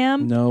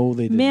 ma'am? No,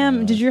 they did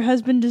Ma'am, not. did your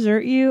husband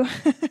desert you?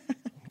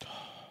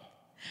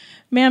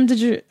 Ma'am, did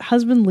your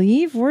husband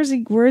leave? Where has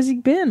he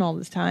been all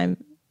this time?"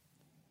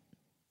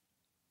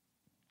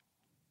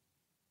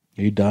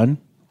 Are you done?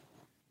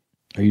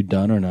 Are you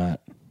done or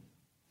not?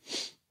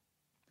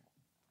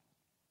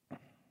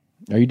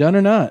 Are you done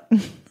or not?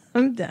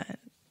 I'm done.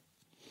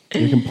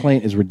 Your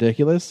complaint is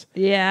ridiculous.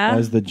 Yeah.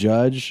 As the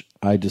judge,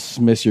 I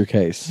dismiss your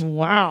case.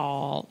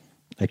 Wow.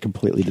 I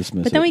completely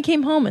dismiss But then it. we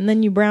came home and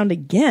then you browned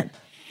again,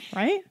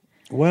 right?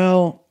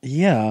 Well,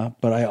 yeah,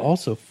 but I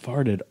also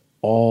farted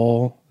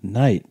all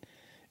night.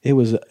 It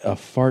was a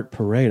fart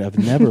parade. I've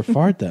never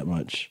farted that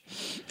much.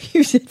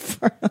 You did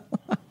fart a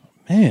lot.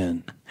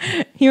 Man.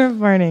 You were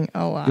farting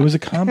a lot. It was a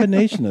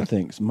combination of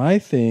things. My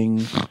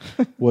thing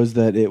was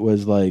that it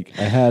was like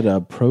I had a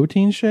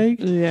protein shake.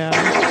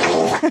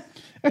 Yeah.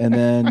 And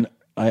then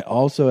I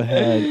also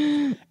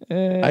had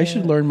I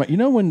should learn my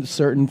when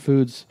certain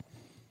foods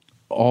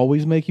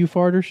always make you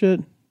fart or shit?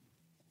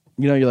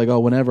 You're like, oh,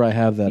 whenever I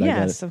have that, I got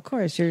it. Yes, of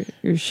course. Your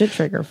shit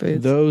trigger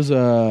foods. Those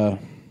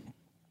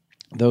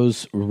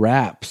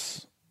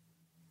wraps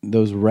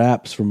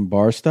from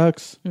Bar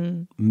Stucks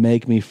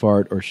make me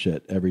fart or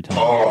shit every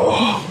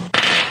time.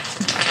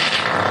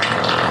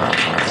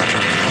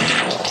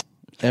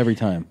 Every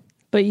time.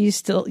 But you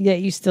still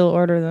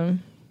order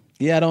them.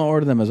 Yeah, I don't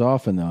order them as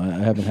often though. I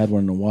haven't had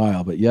one in a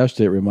while. But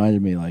yesterday it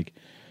reminded me like,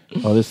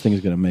 oh, this thing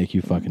is gonna make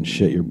you fucking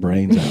shit your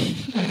brains out.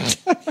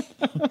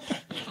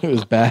 It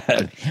was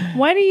bad.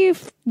 Why do you?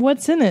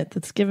 What's in it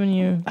that's giving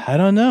you? I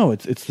don't know.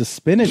 It's the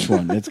spinach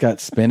one. It's got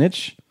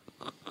spinach.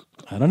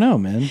 I don't know,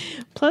 man.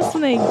 Plus,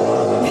 when they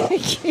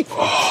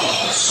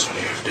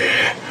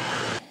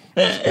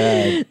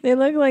they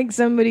look like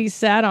somebody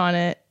sat on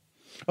it.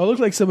 Oh, it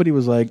looked like somebody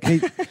was like, "Hey,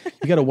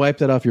 you got to wipe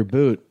that off your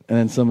boot," and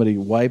then somebody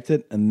wiped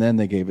it, and then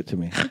they gave it to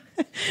me.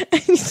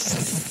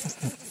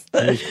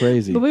 It was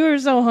crazy. But we were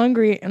so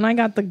hungry, and I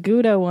got the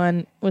Gouda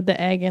one with the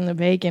egg and the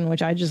bacon,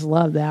 which I just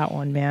love that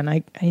one, man.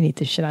 I need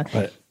to shit on.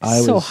 But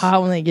It's so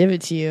hot when they give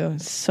it to you.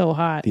 It's so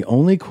hot. The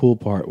only cool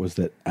part was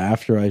that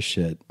after I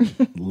shit,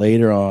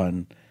 later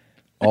on,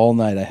 all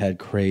night I had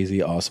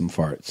crazy awesome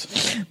farts.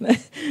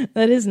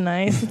 That is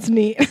nice. It's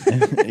neat.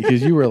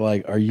 Because you were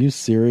like, "Are you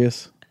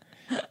serious?"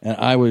 And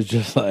I was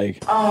just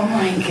like, Oh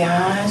my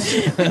gosh.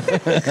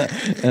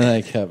 and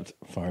I kept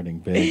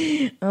farting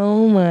big.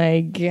 Oh my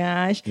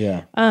gosh.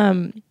 Yeah.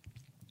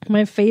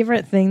 My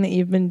favorite thing that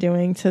you've been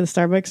doing to the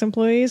Starbucks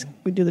employees,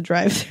 we do the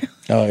drive-thru.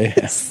 Oh yeah.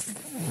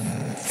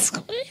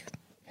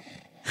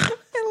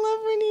 I love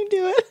when you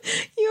do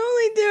it. You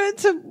only do it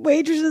to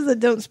waitresses that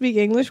don't speak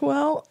English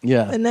well.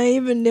 Yeah. And now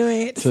you've been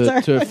doing it to To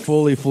Starbucks.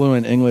 fully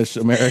fluent English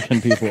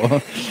American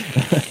people.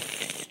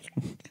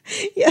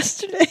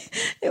 Yesterday,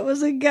 it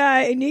was a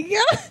guy, and you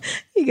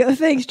go,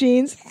 thanks,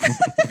 jeans.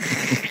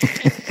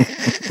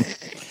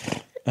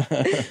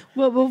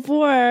 But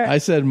before I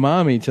said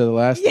mommy to the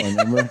last one.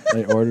 Remember?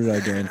 I ordered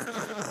again.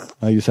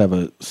 I just have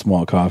a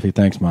small coffee.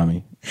 Thanks,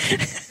 mommy.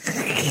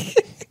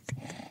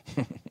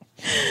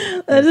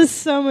 that is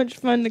so much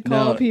fun to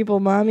call No, people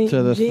mommy.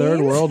 To the jeans.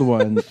 third world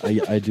one,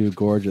 I do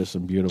gorgeous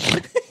and beautiful.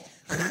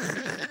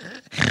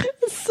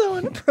 It's so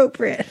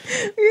inappropriate.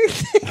 Your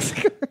thing's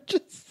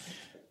gorgeous.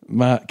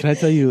 Can I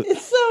tell you?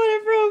 It's so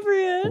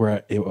inappropriate.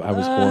 where I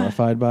was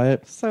horrified by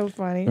it. So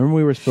funny. Remember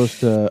we were supposed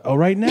to,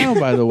 right now,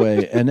 by the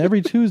way, and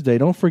every Tuesday,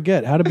 don't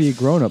forget How to Be a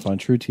Grown-Up on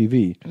True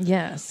TV.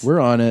 Yes. We're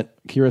on it.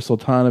 Kira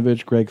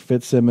Sultanovich, Greg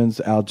Fitzsimmons,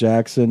 Al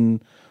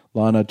Jackson,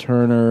 Lana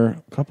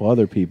Turner, a couple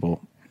other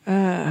people.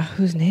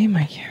 Whose name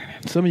I can't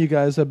remember. Some of you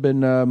guys have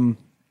been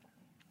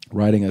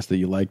writing us that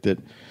you liked it.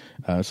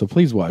 So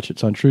please watch it.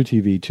 It's on True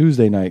TV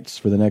Tuesday nights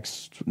for the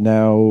next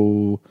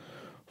now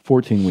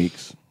 14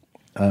 weeks.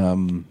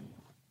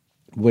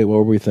 Wait, what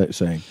were we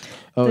saying?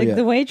 Oh, yeah.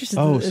 The Waitresses.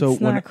 Oh, it's so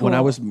not cool. when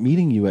I was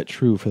meeting you at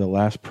True for the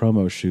last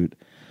promo shoot,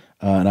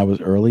 and I was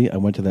early, I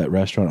went to that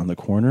restaurant on the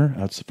corner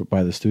outside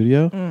by the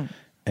studio,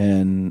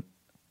 and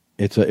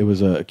it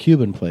was a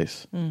Cuban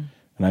place. And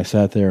I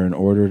sat there and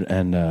ordered,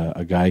 and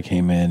a guy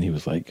came in. He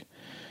was like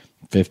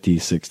 50,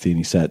 60, and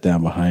he sat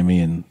down behind me,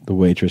 and the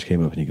waitress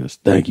came up and he goes,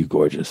 "Thank you,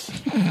 gorgeous."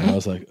 And I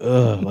was like,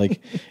 ugh,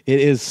 like it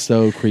is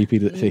so creepy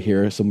to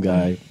hear some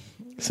guy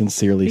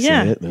sincerely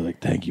say it. They're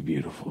like, "Thank you,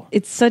 beautiful."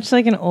 It's such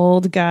like an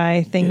old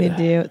guy thing to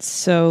do. It's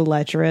so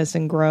lecherous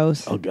and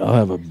gross. I'll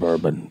have a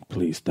bourbon,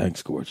 please.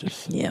 Thanks,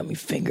 gorgeous. Yeah, let me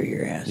finger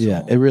your ass.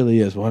 Yeah, it really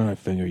is. Why don't I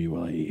finger you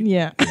while I eat?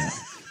 Yeah.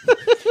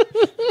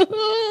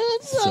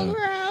 So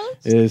gross.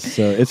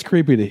 It's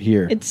creepy to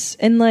hear.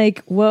 And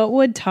like, what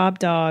would Top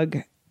Dog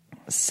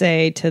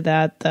say to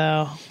that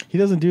though? He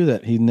doesn't do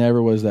that. He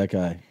never was that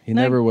guy. He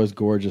never was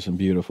gorgeous and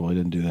beautiful. He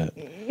didn't do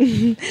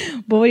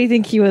that. But what do you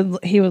think he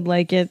would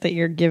like it that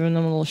you're giving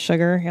him a little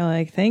sugar? You're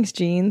like, thanks,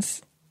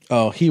 Jeans.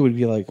 Oh, he would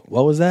be like,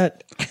 "What was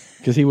that?"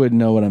 Because he wouldn't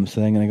know what I'm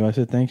saying, and I go, "I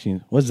said thanks,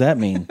 Jeans." What does that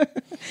mean?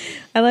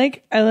 I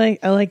like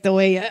the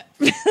way you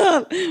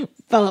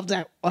fill up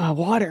that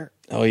water.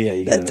 Oh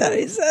yeah, That's how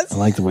he says. I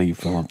like the way you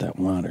fill up that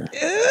water.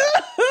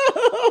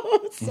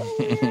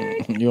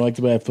 You like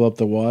the way I fill up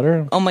the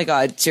water? Oh my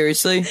God,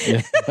 seriously?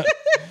 Yeah.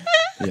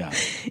 Yeah.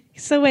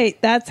 So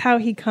wait, that's how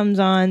he comes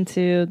on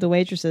to the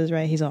Waitresses,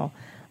 right? He's all,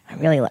 I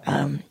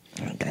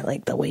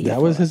like the way you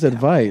That was his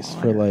advice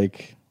for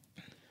like,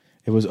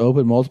 it was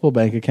open multiple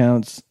bank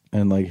accounts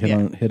and like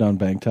hit on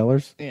bank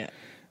tellers. Yeah.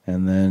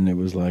 And then it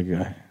was like,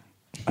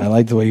 I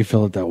like the way you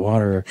fill up that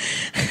water.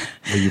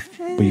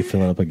 Will you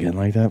fill it up again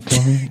like that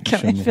for me?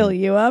 Can I fill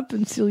you up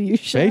until you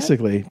shut?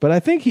 Basically. But I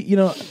think,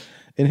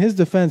 in his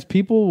defense,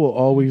 people will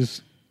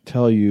always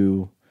tell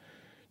you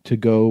to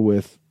go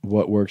with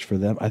what works for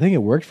them. I think it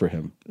worked for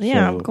him.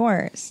 Yeah, So of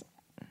course.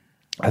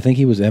 I think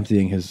he was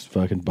emptying his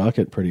fucking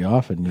bucket pretty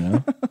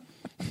often,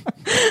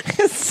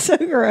 It's so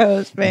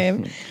gross,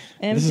 babe.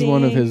 This is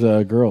one of his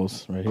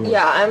girls right here.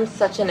 Yeah, I'm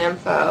such an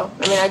info.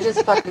 I mean, I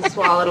just fucking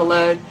swallowed a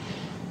load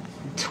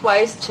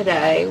twice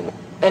today,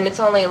 and it's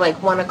only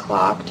like 1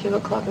 o'clock, 2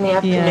 o'clock in the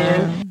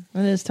afternoon.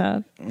 Yeah, it is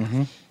tough.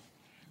 Mm-hmm.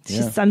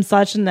 I'm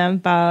such an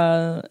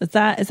info. Is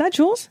that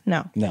Jules?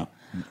 No.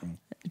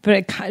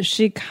 But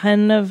she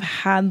kind of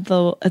had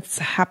it's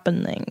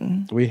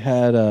happening. We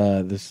had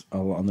this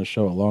on the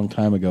show a long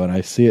time ago, and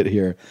I see it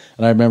here.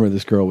 And I remember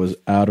this girl was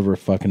out of her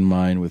fucking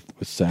mind with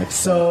sex.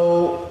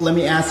 So let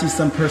me ask you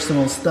some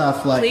personal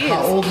stuff. Like, Please.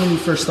 How old when you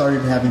first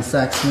started having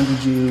sex? When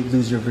did you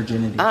lose your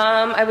virginity?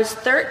 I was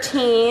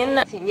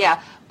 13.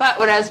 Yeah, but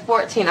when I was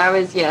 14, I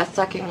was,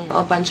 sucking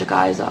a bunch of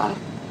guys off.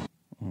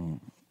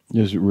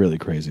 There's really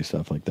crazy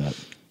stuff like that.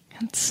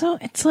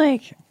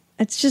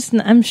 It's just,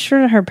 I'm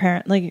sure her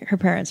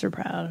parents are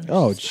proud.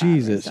 Oh,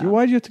 Jesus.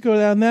 Why'd you have to go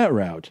down that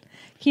route?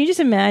 Can you just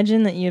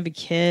imagine that you have a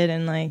kid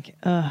and like,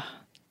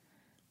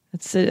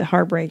 it's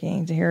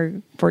heartbreaking to hear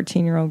a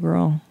 14-year-old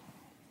girl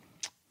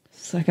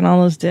sucking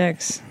all those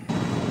dicks.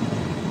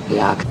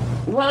 Yeah.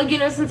 Well,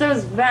 since I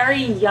was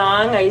very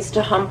young, I used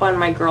to hump on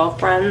my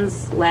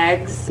girlfriend's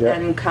legs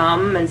and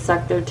cum and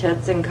suck their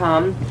tits and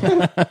cum.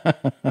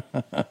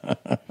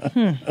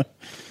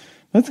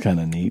 That's kind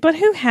of neat. But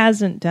who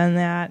hasn't done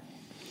that?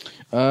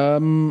 I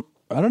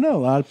don't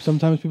know.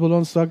 Sometimes people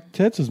don't suck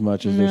tits as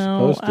much as they're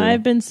supposed to.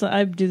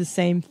 I do the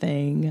same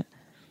thing.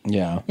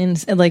 Yeah. In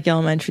like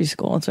elementary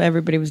school, so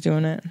everybody was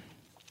doing it.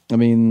 I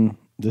mean,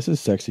 this is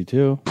sexy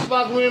too.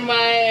 Fuck with my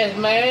ass,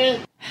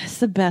 man. It's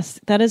the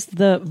best. That is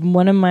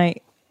one of my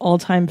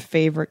all-time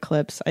favorite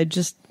clips.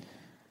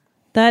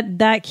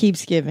 That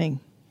keeps giving.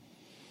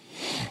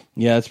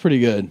 Yeah, it's pretty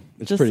good.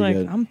 It's just pretty like,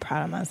 good. I'm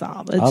proud of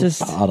myself. I'm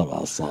proud of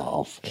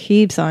myself.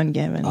 Keeps on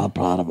giving. I'm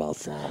proud of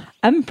myself.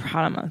 I'm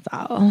proud of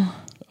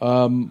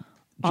myself.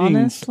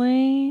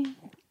 Honestly,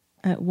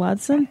 it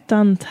wasn't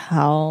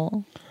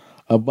until.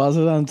 It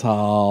wasn't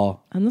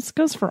until. And this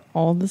goes for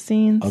all the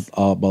scenes.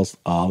 Almost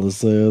all the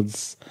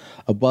scenes.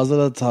 It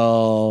wasn't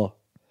until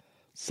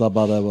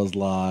somebody was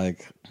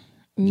like,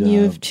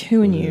 you have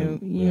two in you.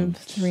 You have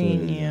three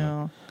in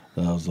you.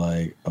 And I was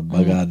like, oh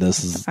my God,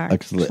 this is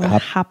actually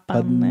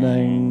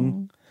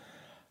happening.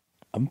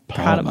 I'm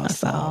proud of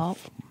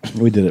myself.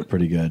 We did it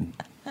pretty good.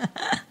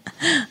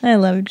 I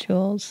love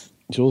Jules.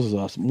 Jules is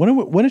awesome.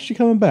 When is she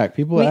coming back?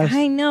 People ask.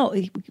 I know.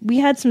 We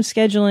had some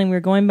scheduling. We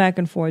were going back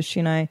and forth, she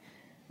and I.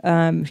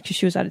 Because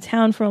she was out of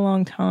town for a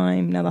long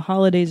time. Now the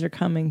holidays are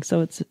coming,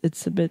 so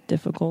it's a bit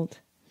difficult.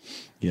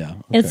 Yeah.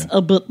 Okay. It's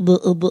a bit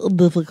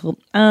difficult.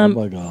 Oh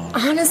my God.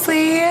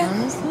 Honestly,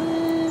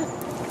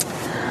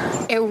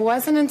 It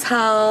wasn't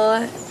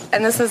until,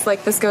 and this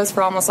goes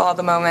for almost all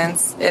the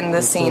moments in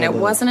the scene, it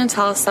wasn't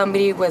until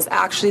somebody was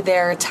actually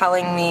there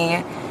telling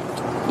me,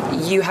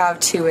 you have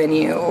 2 in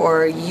you,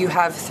 or you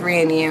have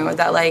 3 in you,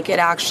 that like it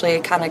actually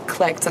kind of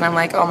clicked, and I'm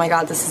like, oh my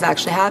god, this is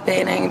actually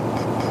happening.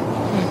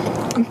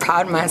 I'm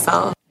proud of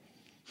myself.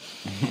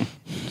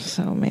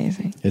 So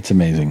amazing. It's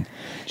amazing.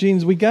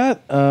 Jeans, we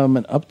got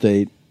an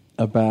update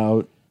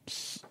about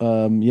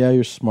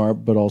you're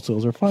smart, but all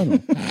sales are final.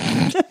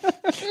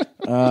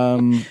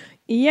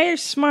 Yeah, you're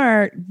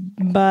smart,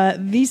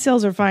 but these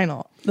sales are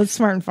final. That's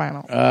Smart and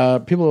Final.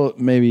 People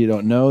maybe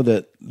don't know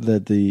that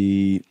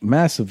the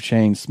massive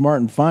chain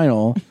Smart and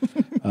Final,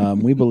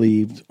 we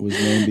believed was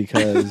named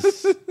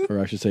because, or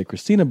I should say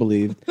Christina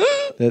believed,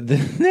 that the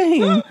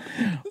name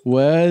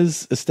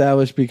was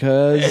established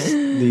because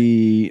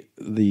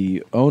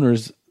the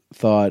owners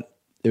thought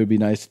it would be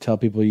nice to tell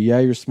people, yeah,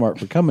 you're smart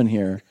for coming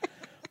here,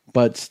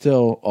 but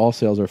still all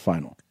sales are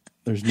final.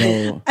 There's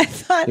no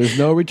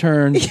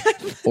returns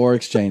or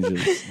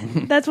exchanges.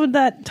 That's what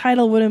that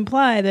title would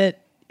imply,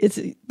 that it's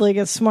like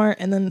a smart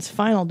and then it's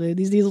final, dude.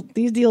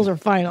 These deals are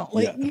final.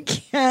 Like you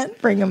can't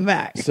bring them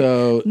back.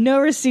 So no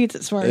receipts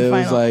at Smart and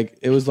Final.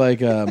 It was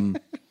like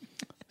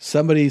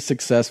somebody's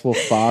successful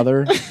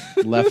father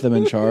left them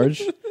in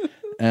charge,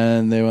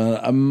 and they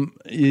went,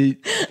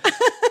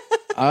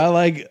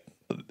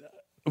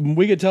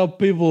 we could tell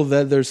people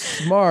that they're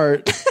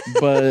smart,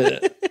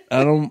 but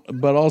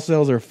but all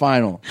sales are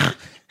final.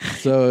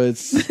 So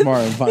it's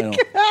Smart and Final.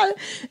 God,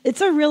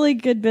 it's a really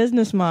good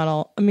business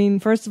model. I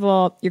mean, first of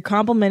all, you're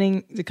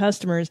complimenting the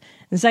customers,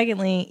 and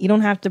secondly, you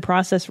don't have to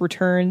process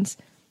returns.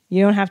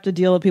 You don't have to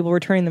deal with people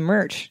returning the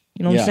merch.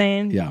 You know what I'm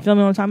saying? Yeah. Feel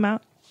me what I'm talking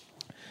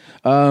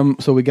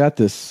about? So we got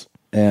this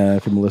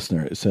from a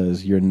listener. It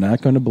says, "You're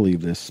not going to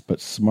believe this,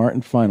 but Smart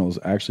and Final is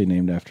actually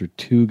named after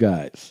 2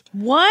 guys.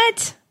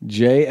 What?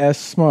 J.S.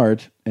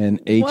 Smart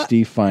and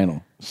H.D.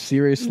 Final.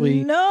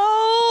 Seriously?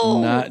 No.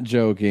 Not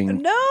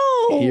joking. No.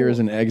 Here is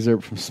an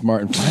excerpt from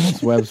Smart and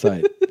Final's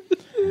website.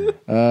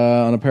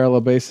 On a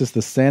parallel basis,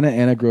 the Santa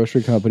Ana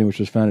Grocery Company, which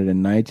was founded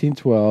in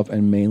 1912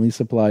 and mainly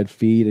supplied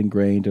feed and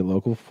grain to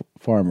local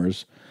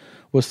farmers,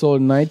 was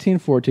sold in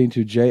 1914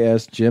 to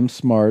J.S. Jim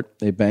Smart,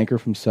 a banker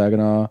from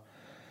Saginaw,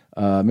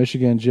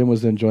 Michigan. Jim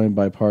was then joined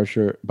by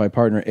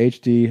partner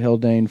H.D.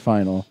 Haldane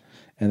Final,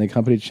 and the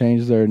company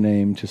changed their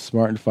name to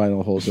Smart and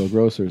Final Wholesale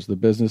Grocers. The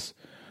business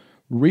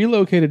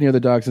relocated near the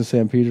docks in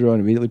San Pedro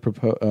and immediately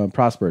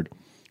prospered.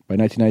 By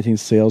 1919,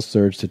 sales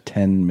surged to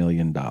 $10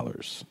 million.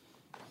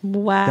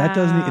 Wow. That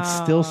doesn't. It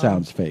still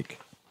sounds fake.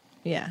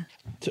 Yeah.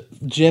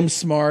 Jim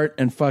Smart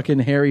and fucking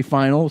Harry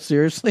Final.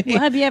 Seriously. Well,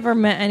 have you ever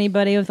met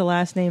anybody with the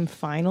last name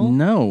Final?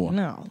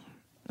 No.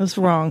 That's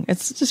wrong.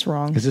 It's just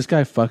wrong. Is this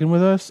guy fucking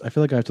with us? I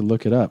feel like I have to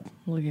look it up.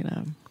 Look it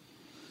up.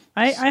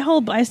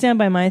 I stand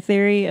by my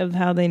theory of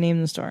how they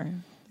named the store.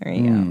 There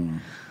you go.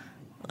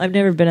 I've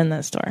never been in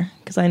that store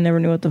because I never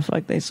knew what the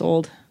fuck they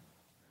sold.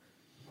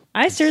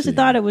 I seriously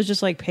thought it was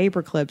just like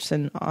paper clips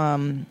and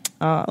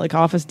like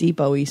Office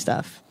Depot-y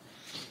stuff.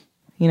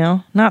 You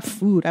know, not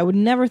food. I would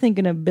never think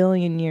in a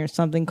billion years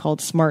something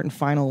called Smart and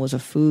Final was a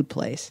food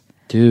place.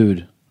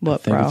 Dude, what, I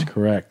think bro? that's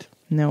correct.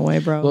 No way,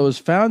 bro. Well, it was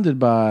founded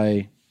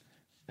by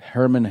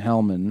Herman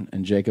Hellman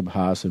and Jacob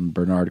Haas and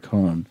Bernard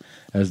Cohn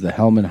as the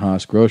Hellman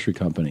Haas Grocery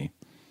Company,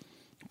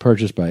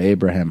 purchased by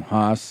Abraham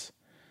Haas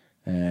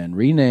and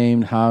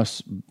renamed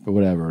Haas,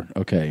 whatever.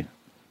 Okay.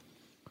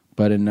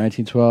 But in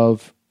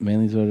 1912,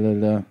 mainly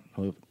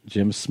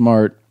Jim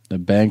Smart, a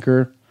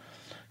banker,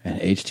 and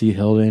H.T.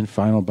 Haldane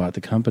Final bought the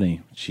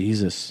company.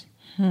 Jesus.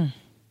 There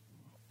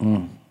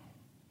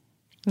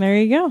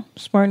you go.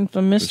 Smart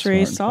and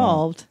mystery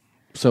solved.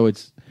 So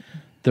it's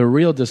the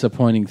real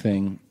disappointing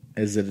thing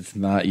is that it's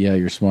not,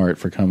 you're smart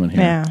for coming here.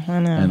 Yeah, I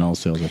know. And all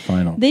sales are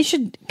final. They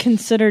should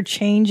consider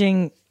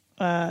changing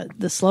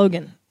the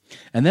slogan.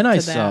 And then I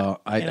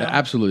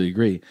absolutely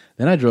agree.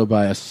 Then I drove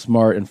by a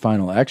Smart and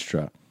Final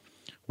Extra,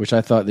 which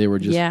I thought they were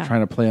just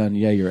trying to play on,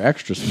 you're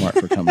extra smart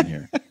for coming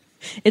here.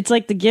 It's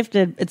like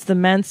it's the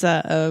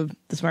Mensa of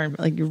the Smart,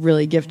 like you're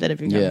really gifted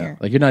if you come here.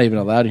 Like you're not even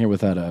allowed in here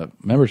without a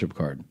membership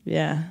card.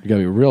 Yeah. You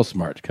gotta be real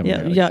smart to come here,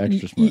 like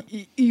extra smart.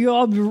 You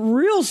gotta be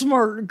real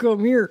smart to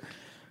come here.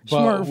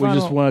 But we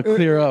just want to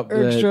clear up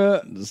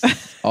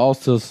that all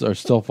are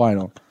still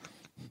final.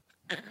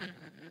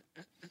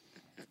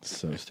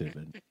 So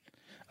stupid.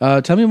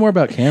 Tell me more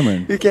about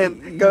Cameron. You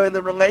can go in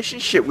the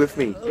relationship with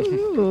me.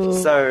 Ooh.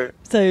 So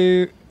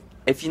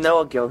if you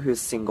know a girl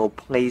who's single,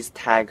 please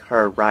tag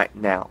her right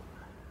now.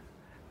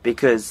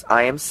 Because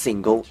I am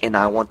single and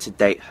I want to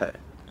date her.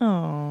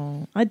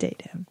 Oh, I'd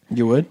date him.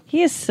 You would?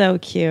 He is so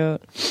cute.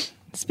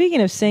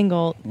 Speaking of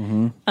single,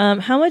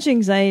 how much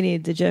anxiety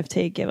did Jeff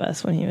Tate give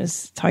us when he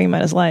was talking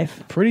about his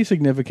life? Pretty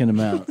significant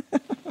amount.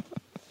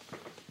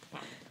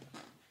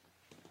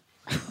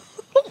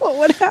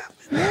 What happened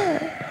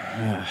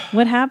there?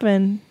 What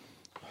happened?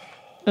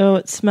 Oh,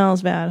 it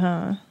smells bad,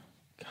 huh?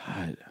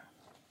 God.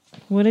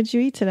 What did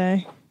you eat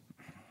today?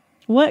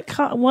 What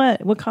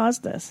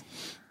caused this?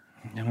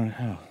 I don't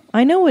know.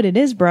 I know what it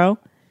is, bro.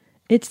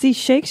 It's these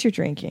shakes you're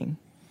drinking.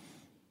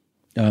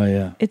 Oh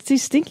yeah. It's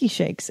these stinky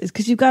shakes. It's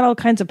because you've got all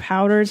kinds of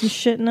powders and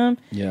shit in them.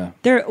 Yeah.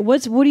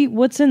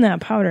 What's in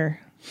that powder?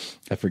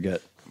 I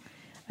forget.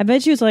 I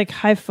bet you it's like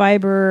high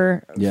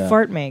fiber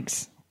fart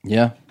makes.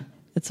 Yeah.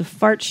 It's a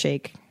fart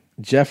shake.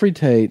 Jeffrey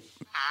Tate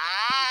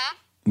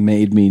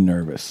made me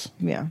nervous.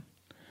 Yeah.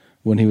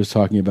 When he was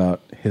talking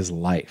about his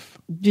life.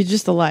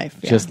 Just the life.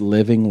 Yeah. Just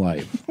living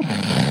life.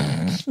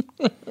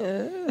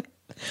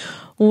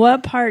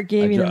 What part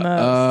gave you the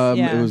most?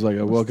 It was like,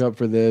 I woke up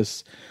for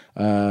this.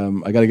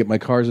 I got to get my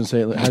cars in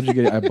St. Louis. How'd you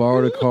get it? I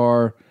borrowed a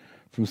car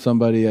from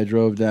somebody. I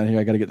drove down here.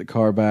 I got to get the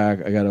car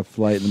back. I got a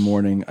flight in the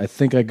morning. I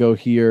think I go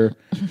here.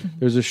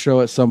 There's a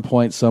show at some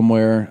point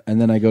somewhere,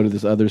 and then I go to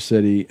this other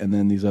city, and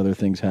then these other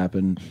things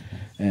happen,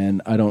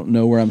 and I don't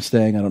know where I'm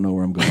staying. I don't know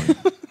where I'm going.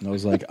 And I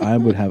was like, I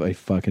would have a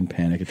fucking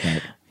panic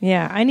attack.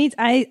 Yeah,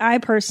 I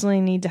personally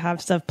need to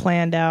have stuff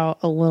planned out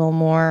a little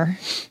more.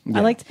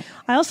 Yeah.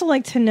 I also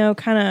like to know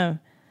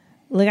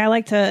I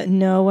like to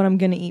know what I'm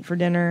going to eat for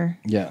dinner.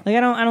 Yeah. Like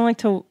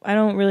I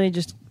don't really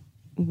just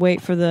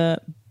wait for the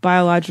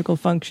biological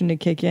function to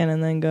kick in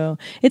and then go.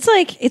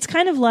 It's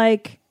kind of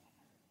like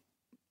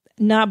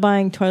not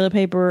buying toilet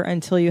paper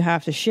until you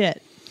have to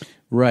shit.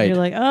 Right. You're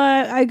like, oh,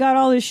 I got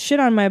all this shit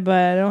on my butt.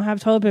 I don't have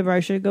toilet paper. I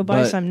should go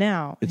buy some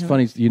now. It's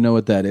funny. You know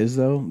what that is,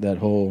 though? That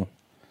whole,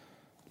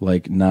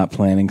 like, not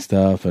planning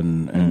stuff,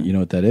 and you know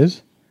what that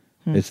is?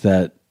 It's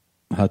that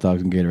hot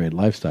dogs and Gatorade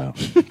lifestyle.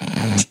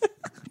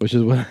 Which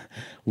is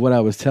what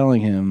I was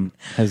telling him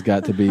has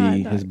got to be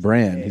his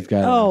brand. He's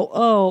got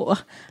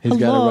he's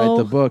got to write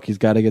the book. He's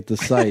got to get the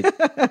site.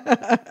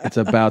 It's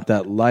about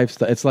that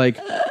lifestyle. It's like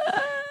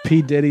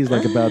P. Diddy's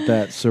like about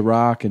that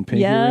Ciroc and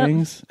pinky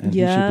rings, and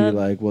he should be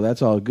like, well,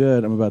 that's all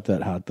good. I'm about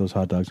those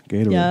hot dogs and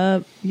Gatorade.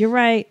 Yep, you're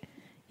right.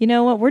 You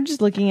know what? We're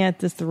just looking at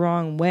this the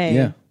wrong way.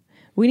 Yeah,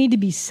 we need to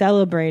be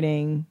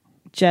celebrating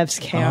Jeff's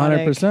chaotic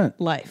 100%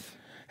 life.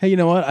 Hey, you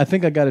know what? I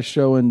think I got a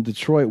show in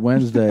Detroit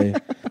Wednesday,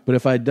 but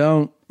if I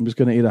don't, I'm just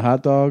going to eat a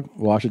hot dog,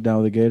 wash it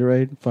down with a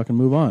Gatorade, fucking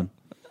move on.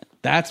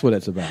 That's what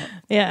it's about.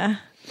 Yeah.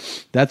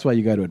 That's why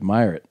you got to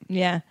admire it.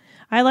 Yeah.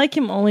 I like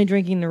him only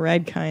drinking the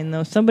red kind,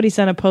 though. Somebody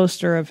sent a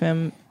poster of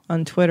him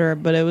on Twitter,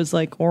 but it was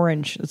like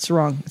orange. It's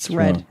wrong. It's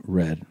red. Wrong.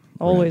 Red.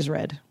 Always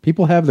red.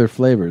 People have their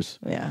flavors.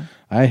 Yeah.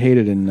 I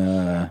hated in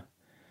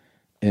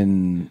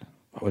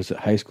what was it,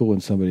 high school, when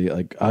somebody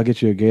like, I'll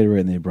get you a Gatorade,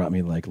 and they brought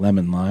me like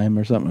lemon lime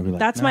or something. I'd be like,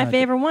 That's my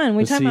favorite one.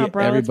 We talking about,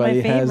 bro. That's my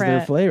everybody favorite. has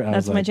their flavor. I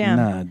That's was my like, jam.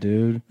 Nah,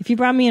 dude. If you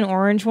brought me an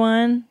orange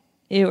one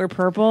or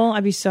purple,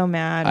 I'd be so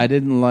mad. I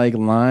didn't like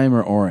lime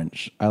or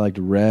orange. I liked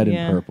red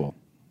Yeah. and purple.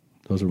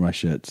 Those were my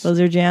shits. Those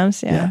are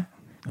jams? Yeah.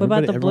 What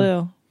about the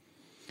blue?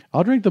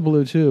 I'll drink the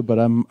blue too, but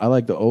I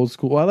like the old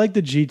school. I like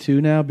the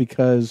G2 now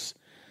because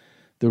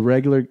a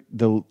regular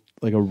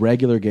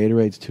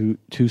Gatorade's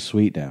too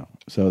sweet now.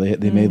 So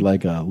they made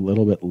like a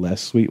little bit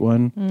less sweet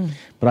one.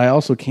 But I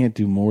also can't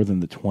do more than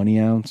the 20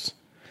 ounce,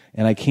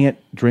 and I can't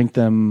drink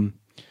them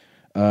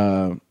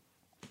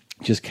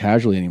just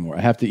casually anymore.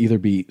 I have to either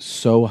be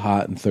so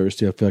hot and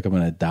thirsty I feel like I'm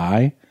going to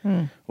die,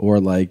 or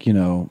like, you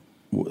know,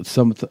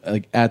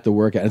 like at the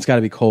workout. It's got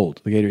to be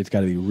cold. The Gatorade's got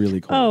to be really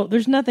cold. Oh,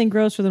 there's nothing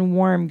grosser than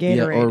warm Gatorade.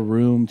 Yeah, or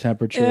room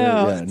temperature. Ew,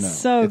 yeah, it's no.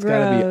 so it's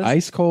got to be gross.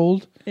 ice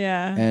cold.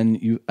 Yeah.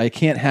 And I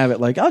can't have it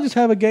like, I'll just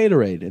have a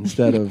Gatorade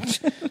instead of,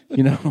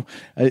 you know,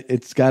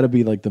 it's got to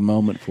be like the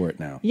moment for it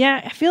now.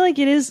 Yeah, I feel like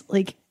it is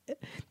like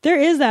there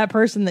is that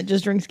person that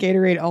just drinks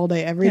Gatorade all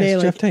day, every day.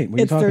 It's Like Jeff Tate. What are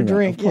you it's their talking about?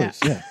 drink. Of course,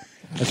 yeah.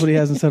 That's what he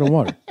has instead of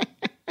water.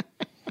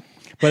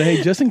 But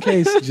hey, just in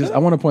case, I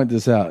want to point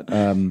this out.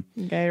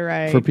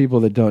 Gatorade. For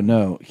people that don't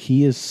know,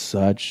 he is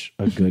such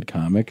a good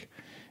comic.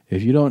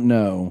 If you don't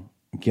know,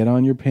 get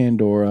on your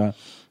Pandora,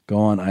 go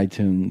on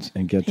iTunes,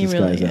 and get this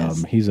really guy's is.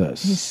 album. He's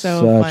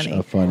so such funny.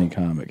 a funny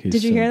comic. He's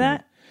Did you so hear good.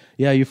 that?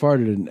 Yeah, you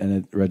farted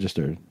and it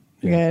registered.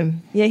 Good.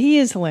 Yeah, he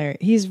is hilarious.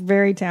 He's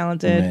very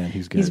talented. Man,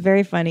 he's good. He's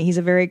very funny. He's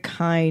a very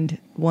kind,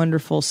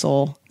 wonderful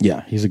soul.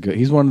 Yeah,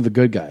 he's one of the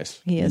good guys.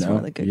 He is you know? one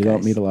of the good You guys.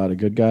 don't meet a lot of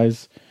good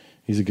guys.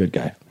 He's a good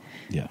guy.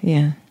 Yeah.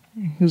 Yeah.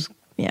 He's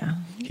you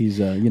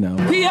know.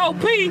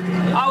 P.O.P.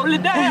 all the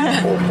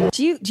time.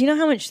 Do you know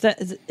how much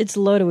that is? It's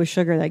loaded with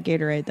sugar, that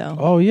Gatorade, though.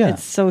 Oh, yeah.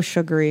 It's so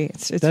sugary.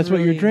 It's That's what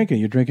you're drinking.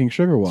 You're drinking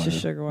sugar water.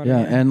 just sugar water, Yeah,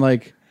 yeah. and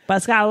like, But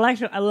it's got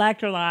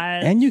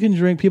electrolytes. and you can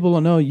drink. People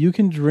don't know you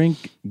can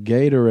drink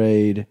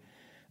Gatorade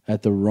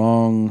at the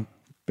wrong,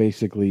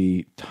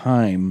 basically,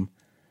 time,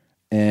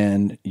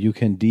 and you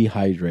can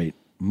dehydrate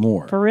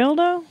more. For real,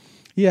 though?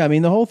 Yeah, I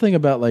mean the whole thing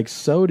about like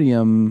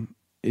sodium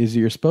is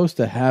you're supposed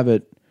to have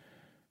it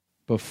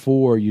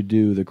before you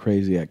do the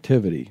crazy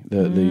activity,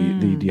 the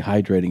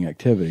dehydrating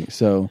activity.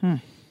 So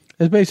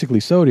it's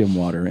basically sodium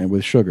water and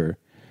with sugar.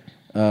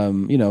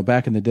 You know,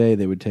 back in the day,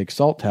 they would take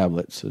salt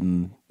tablets,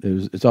 and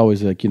it's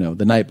always like, you know,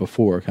 the night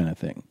before kind of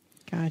thing.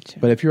 Gotcha.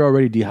 But if you're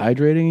already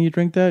dehydrating and you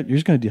drink that, you're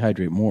just going to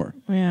dehydrate more.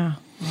 Yeah.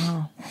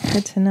 Wow.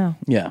 Good to know.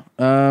 Yeah.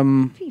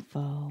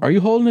 Are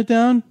you holding it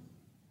down?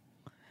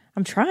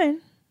 I'm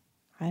trying.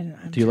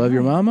 Do you love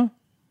your mama?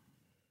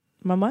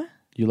 Mama?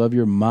 You love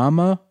your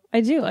mama? I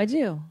do.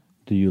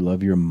 Do you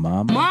love your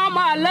mama? Mama,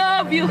 I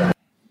love you.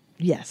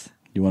 Yes.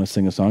 You want to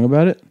sing a song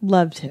about it?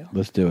 Love to.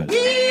 Let's do it.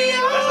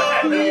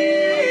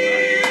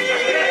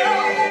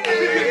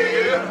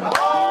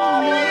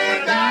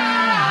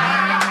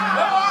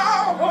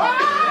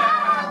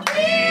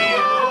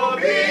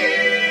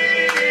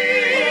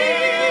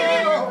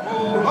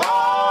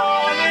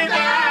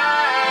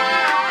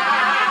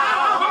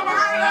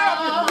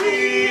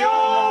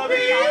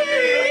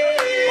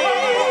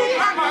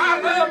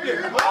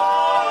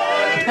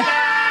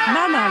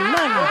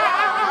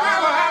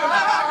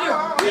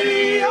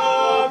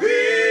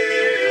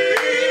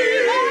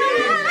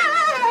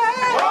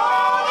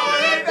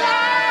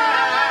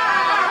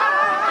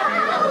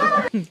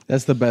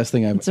 That's the best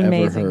thing I've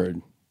ever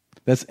heard.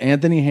 That's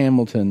Anthony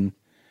Hamilton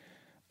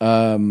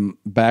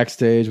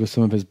backstage with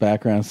some of his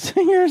background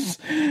singers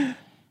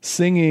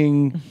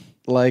singing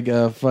like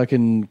a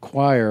fucking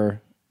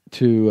choir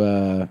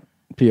to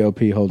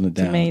P.O.P. holding it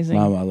down. Amazing.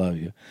 Mama, I love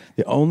you.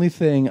 The only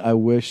thing I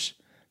wish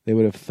they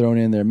would have thrown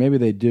in there, maybe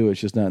they do,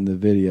 it's just not in the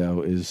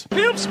video, is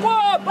Pimp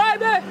Squad,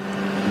 baby!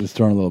 just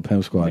throwing a little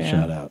Pimp Squad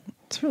shout out.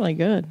 It's really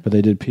good. But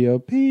they did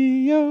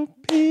P.O.P. Yeah.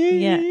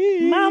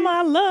 Mama,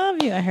 I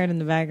love you. I heard in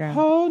the background.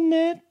 Holding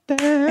it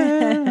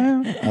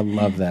down. I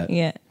love that.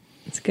 Yeah.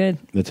 It's good.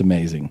 That's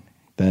amazing.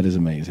 That is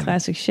amazing.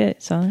 Classic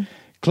shit, son.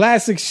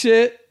 Classic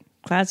shit.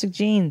 Classic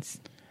jeans.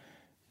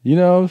 You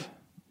know,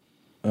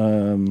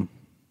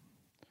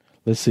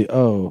 let's see.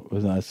 Oh, it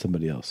was not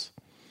somebody else.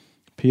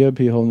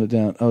 P.O.P. holding it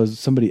down. Oh,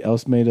 somebody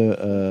else made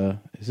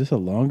is this a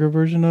longer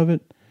version of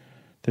it?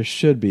 There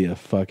should be a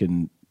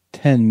fucking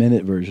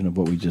 10-minute version of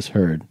what we just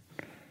heard.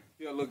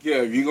 Yeah, look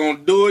here. If you're going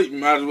to do it, you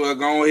might as well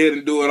go ahead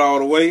and do it all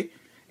the way.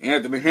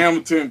 Anthony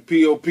Hamilton,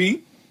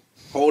 P.O.P.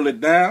 Hold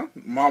it down.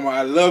 Mama,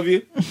 I love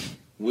you.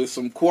 With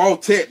some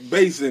quartet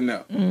bass in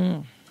there.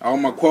 All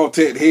my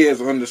quartet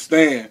heads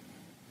understand,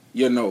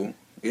 you know,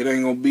 it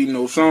ain't going to be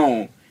no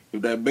song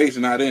if that bass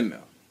not in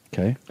there.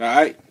 Okay. All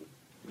right?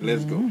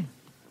 Let's go.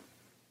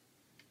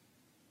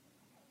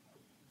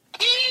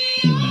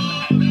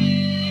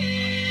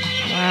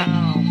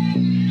 Wow.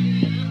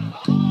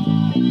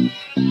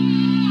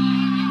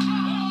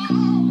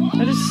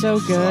 That is so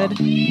good.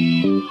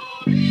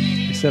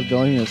 Except the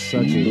only thing that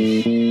sucks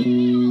is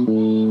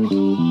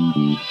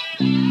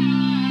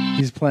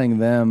he's playing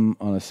them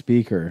on a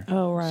speaker.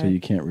 Oh, right. So you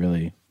can't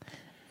really.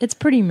 It's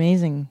pretty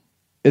amazing.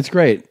 It's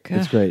great. God.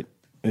 It's great.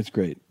 It's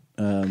great.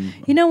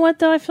 You know what,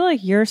 though? I feel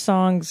like your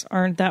songs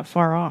aren't that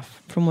far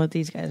off from what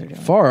these guys are doing.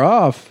 Far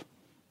off?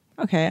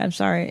 Okay, I'm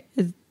sorry.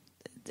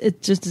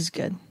 It's just as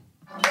good.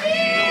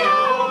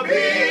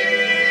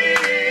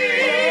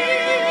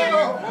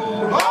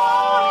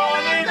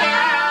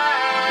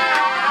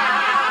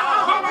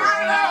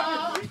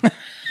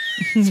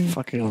 It's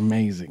fucking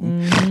amazing.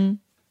 Mm-hmm.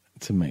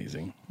 It's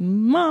amazing.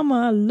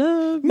 Mama, I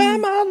love you.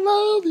 Mama, I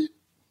love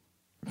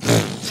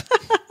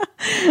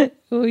you.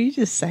 Oh, you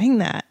just sang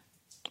that.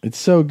 It's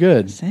so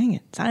good. Sang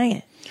it. Sang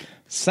it.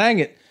 Sang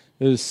it.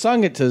 There's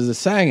sung it to the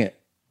sang it.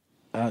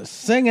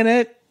 Singing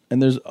it.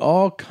 And there's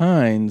all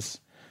kinds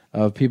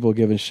of people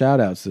giving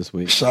shout outs this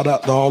week. Shout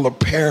out to all the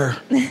pair.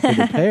 To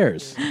the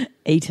pairs.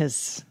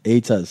 Atas.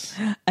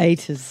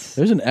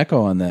 There's an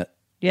echo on that.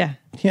 Yeah.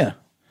 Yeah.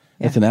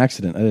 That's an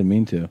accident. I didn't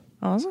mean to.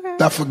 Oh, it's okay.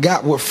 I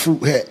forgot what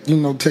fruit hat,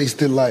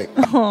 tasted like.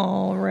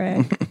 Oh,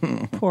 Rick.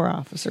 Poor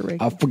Officer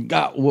Rick. I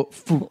forgot what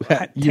fruit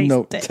hat,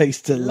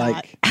 tasted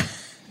like.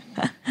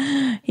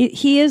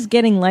 He is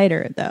getting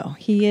lighter, though.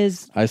 He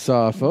is. I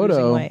saw a photo.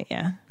 Losing weight,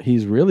 yeah.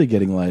 He's really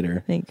getting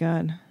lighter. Thank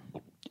God.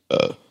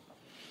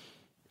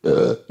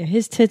 Yeah,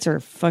 his tits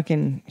are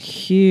fucking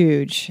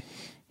huge.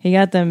 He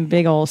got them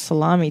big old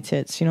salami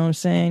tits. You know what I'm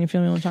saying? You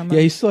feel me? What I'm talking about?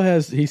 Yeah, he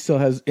still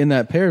has in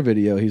that pair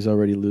video. He's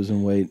already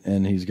losing weight,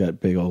 and he's got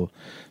big old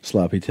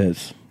sloppy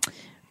tits.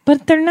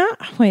 But they're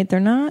not. Wait,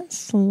 they're not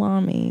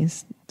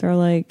salamis. They're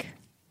like.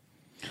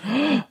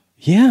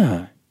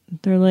 Yeah.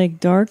 They're like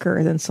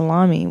darker than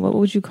salami. What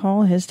would you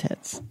call his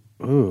tits?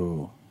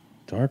 Ooh,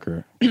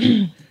 darker.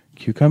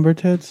 Cucumber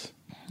tits?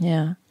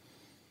 Yeah.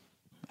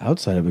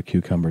 Outside of a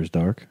cucumber is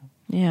dark.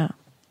 Yeah.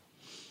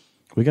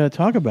 We got to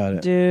talk about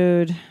it.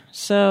 Dude.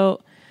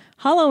 So,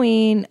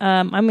 Halloween,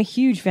 I'm a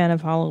huge fan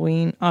of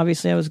Halloween.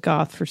 Obviously, I was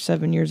goth for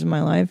 7 years of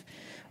my life.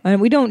 And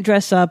we don't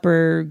dress up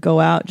or go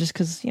out just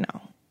because,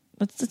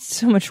 it's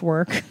so much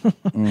work.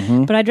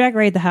 Mm-hmm. But I drag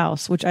raid the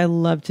house, which I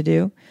love to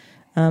do.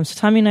 So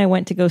Tommy and I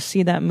went to go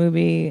see that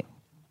movie,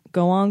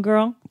 Go On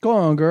Girl. Go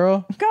On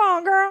Girl. Go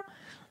On Girl.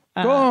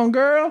 Go On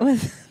Girl.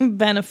 With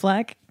Ben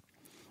Affleck.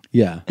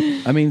 Yeah.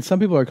 I mean, some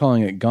people are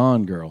calling it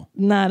Gone Girl.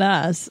 Not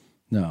us.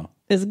 No.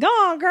 It's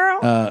Gone Girl.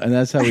 And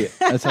that's how we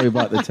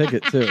bought the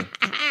ticket too.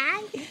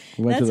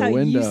 We went That's to the how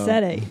window. you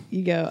said it.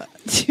 You go,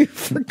 two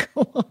for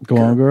Go On Go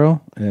On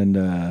Girl.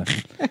 And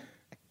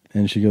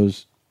she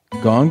goes,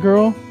 Gone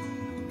Girl?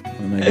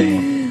 And I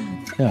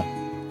go, yeah.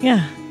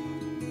 Yeah.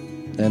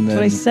 And That's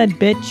what I said,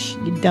 bitch.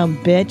 You dumb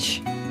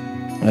bitch.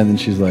 And then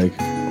she's like,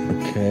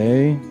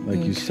 okay,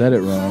 like you said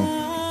it wrong.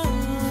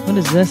 What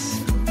is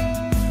this?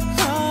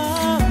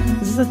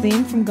 Is this a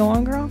theme from Go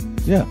On Girl?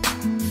 Yeah.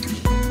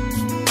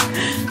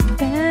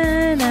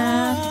 Ben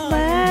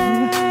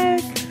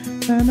Affleck.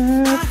 Ben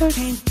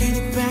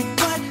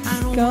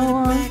Affleck. Go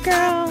on,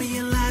 girl.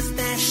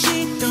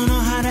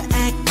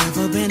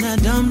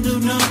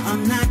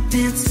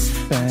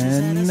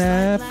 Ben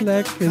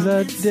Affleck is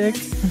a dick.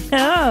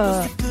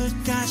 Oh.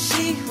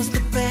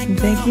 You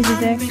think he's a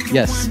dick?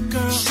 Yes.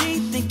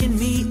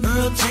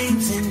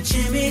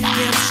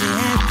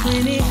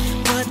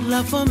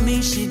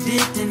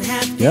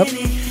 Yep.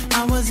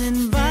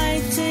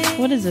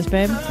 What is this,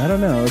 babe? I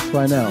don't know. Let's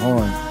find out.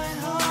 Hold on.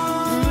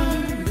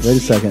 Wait a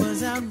second.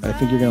 I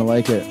think you're going to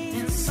like it.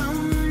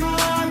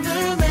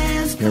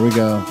 Here we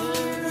go.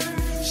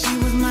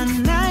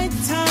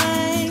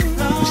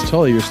 It's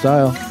totally your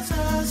style.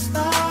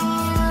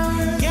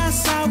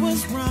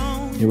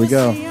 Here we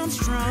go.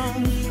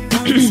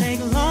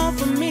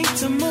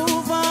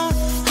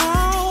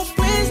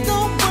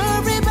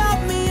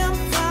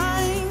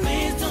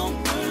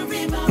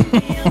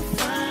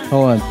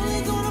 Hold on.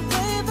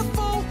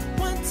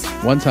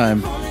 One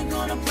time.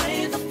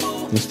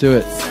 Let's do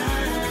it.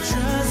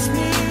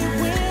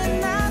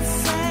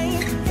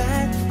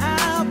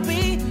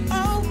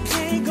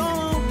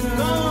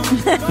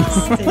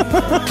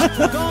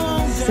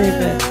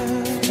 Stupid.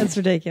 That's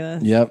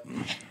ridiculous. Yep.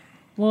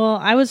 Well,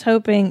 I was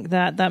hoping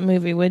that that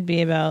movie would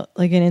be about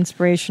like an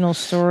inspirational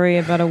story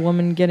about a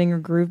woman getting her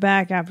groove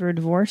back after a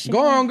divorce.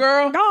 Go on,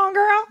 girl. Go on,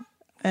 girl.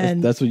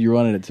 And That's what you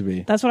wanted it to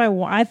be. that's what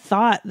I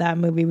thought that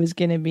movie was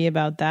going to be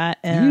about that.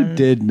 And You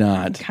did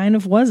not. kind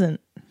of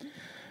wasn't.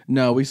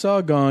 No, we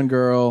saw Gone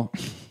Girl.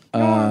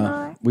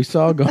 We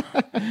saw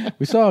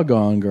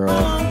Gone Girl.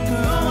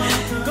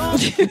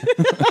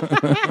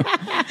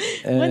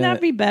 Wouldn't that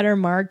be better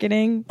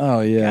marketing?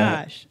 Oh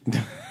yeah. Gosh.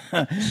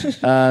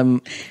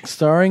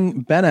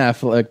 Starring Ben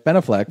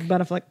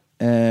Affleck,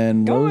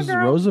 and Go on, girl.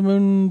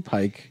 Rosamund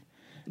Pike,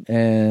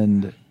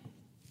 and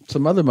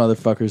some other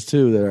motherfuckers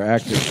too that are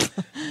actors.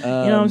 You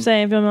know what I'm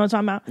saying? You know what I'm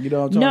talking about? You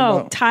know what I'm talking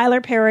about?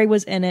 Tyler Perry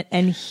was in it,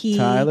 and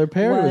Tyler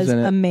Perry was in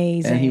it,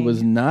 amazing. and he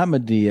was not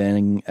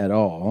Medeaing at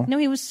all. No,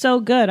 he was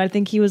so good. I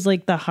think he was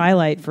like the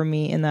highlight for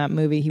me in that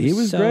movie. He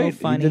was so great.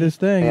 funny. He did his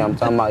thing. Yeah, I'm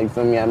talking about, you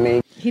feel me? I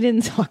mean, He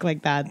didn't talk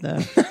like that though.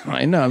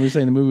 I know. I'm just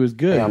saying the movie was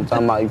good. yeah, I'm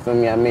talking about, you feel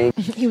me? I mean,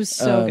 He was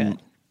so good.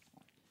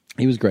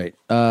 He was great.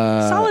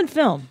 Solid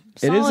film.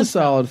 It is a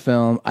solid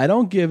film. I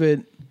don't give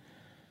it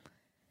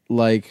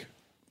like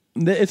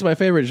it's my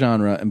favorite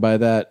genre, and by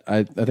that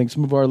I think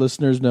some of our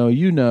listeners know.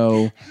 You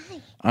know,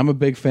 I'm a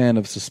big fan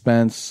of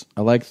suspense.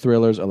 I like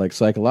thrillers. I like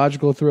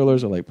psychological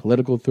thrillers. I like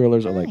political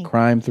thrillers. I like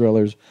crime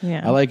thrillers.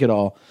 Yeah. I like it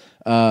all.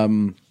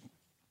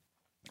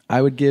 I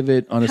would give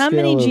it on a How scale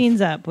many of,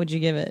 genes up would you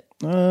give it?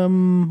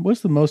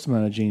 What's the most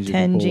amount of genes? You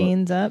can 10 pull up?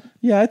 genes up?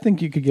 Yeah, I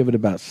think you could give it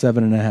about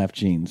 7.5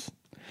 genes.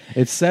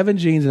 It's 7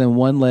 genes and then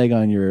one leg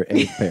on your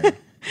 8th pair.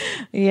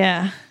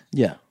 Yeah.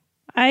 Yeah.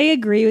 I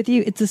agree with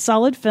you. It's a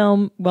solid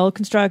film, well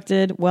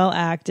constructed, well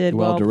acted,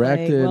 Well well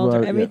directed,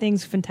 played, yeah.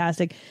 everything's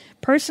fantastic.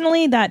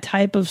 Personally, that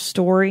type of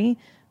story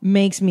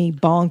makes me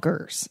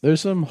bonkers.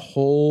 There's some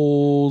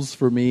holes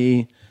for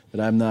me that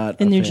I'm not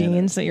In a your fan of.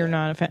 genes that you're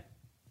not a fan.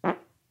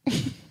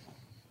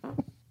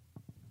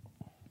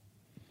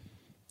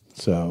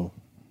 So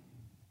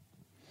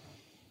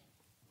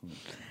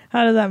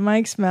How does that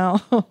mic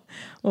smell?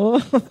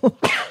 Oh,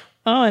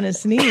 and a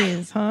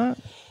sneeze, huh?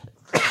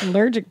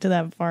 Allergic to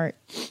that fart.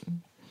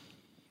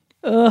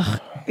 Ugh.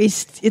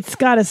 It's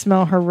got to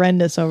smell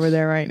horrendous over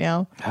there right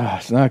now.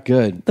 it's not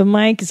good. The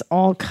mic is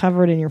all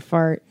covered in your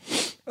fart.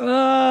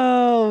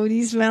 Oh, do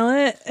you smell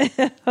it?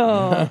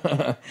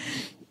 Oh,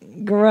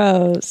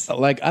 gross.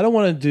 Like I don't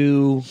want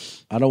to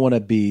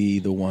be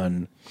the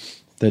one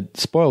that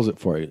spoils it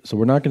for you. So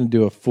we're not going to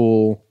do a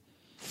full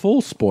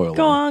spoiler.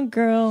 Go on,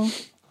 girl.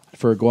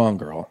 For Go On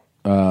Girl.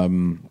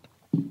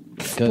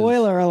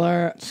 Spoiler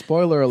alert.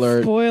 Spoiler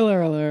alert. Spoiler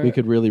alert. We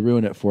could really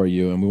ruin it for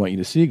you, and we want you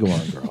to see Go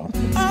On Girl.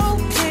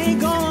 Okay,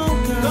 go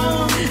on,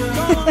 girl.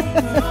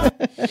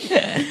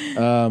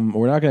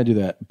 We're not going to do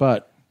that,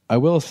 but I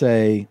will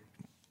say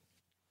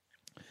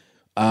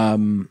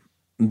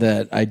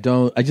that I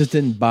just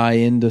didn't buy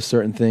into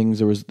certain things.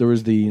 There was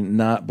the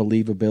not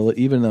believability,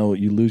 even though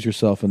you lose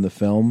yourself in the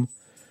film,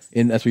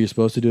 and that's what you're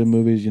supposed to do in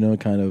movies,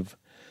 kind of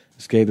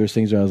escape. There's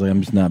things where I was like,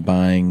 I'm just not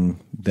buying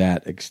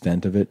that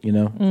extent of it,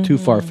 too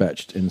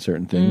far-fetched in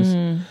certain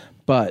things.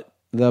 But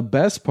the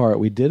best part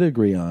we did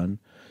agree on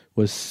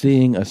was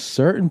seeing a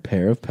certain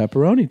pair of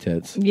pepperoni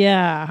tits.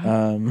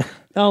 Yeah.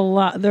 A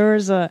lot.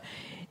 It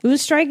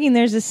was striking.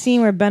 There's a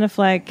scene where Ben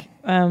Affleck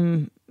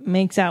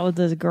makes out with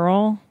this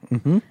girl.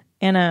 Mm-hmm.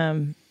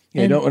 And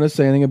you don't want to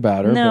say anything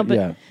about her. No, but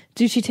yeah.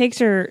 Dude, she takes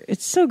her.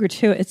 It's so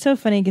gratuitous. It's so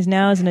funny because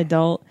now as an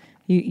adult,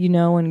 you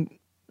know when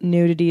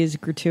nudity is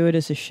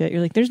gratuitous as shit. You're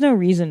like, there's no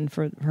reason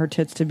for her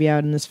tits to be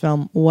out in this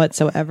film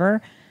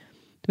whatsoever.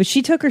 But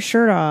she took her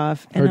shirt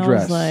off, and Her I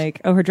dress. was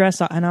like, her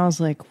dress off, and I was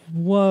like,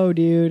 whoa,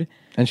 dude.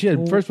 And she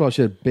had, first of all,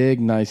 she had big,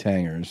 nice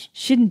hangers.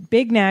 She had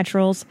big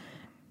naturals,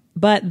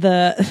 but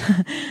the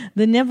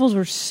nipples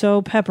were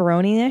so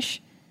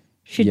pepperoni-ish.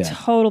 She had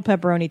total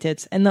pepperoni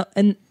tits, and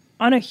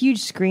on a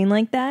huge screen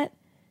like that,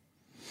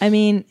 I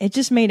mean, it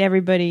just made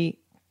everybody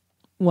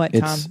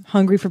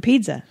hungry for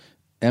pizza.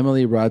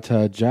 Emily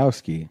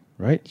Ratajkowski,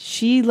 right?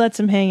 She lets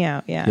him hang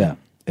out. Yeah. Yeah.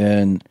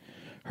 And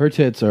her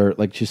tits are,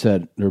 like she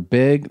said, they're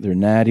big, they're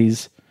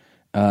natties,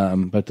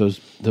 but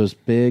those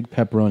big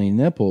pepperoni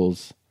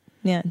nipples.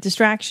 Yeah,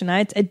 distraction.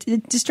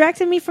 It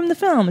distracted me from the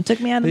film. It took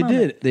me out of the moment.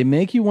 They did. They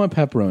make you want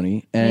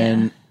pepperoni,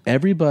 and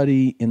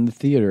everybody in the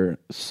theater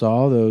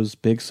saw those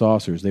big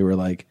saucers. They were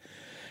like,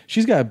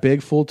 she's got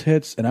big, full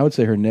tits, and I would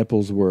say her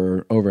nipples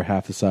were over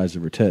half the size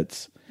of her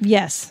tits.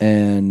 Yes.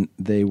 And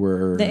they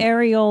were... The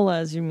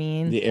areolas, you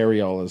mean? The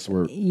areolas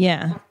were...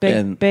 Yeah,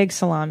 big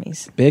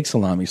salamis. Big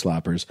salami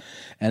sloppers.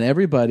 And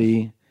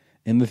everybody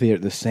in the theater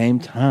at the same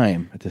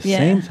time,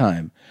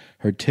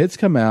 her tits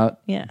come out.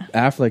 Yeah.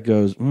 Affleck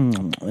goes,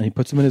 and he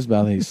puts them in his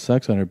mouth, and he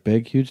sucks on her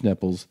big, huge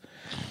nipples.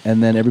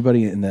 And then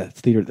everybody in the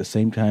theater at the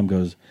same time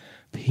goes,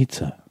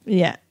 pizza.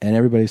 Yeah. And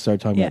everybody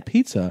started talking about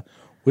pizza.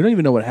 We don't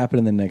even know what happened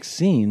in the next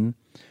scene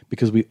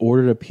because we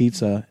ordered a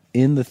pizza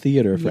in the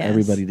theater for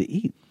everybody to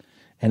eat.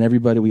 And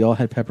we all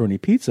had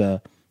pepperoni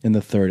pizza in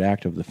the third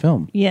act of the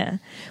film. Yeah.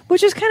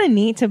 Which is kind of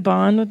neat to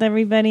bond with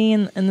everybody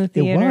in the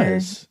theater. It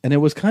was. And it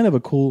was kind of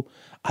a cool,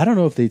 I don't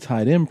know if they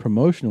tied in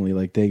promotionally,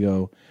 like they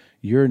go,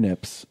 your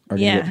nips are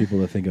going to get people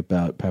to think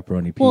about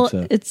pepperoni pizza.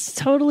 Well, it's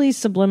totally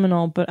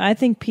subliminal, but I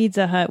think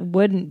Pizza Hut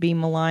wouldn't be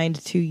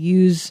maligned to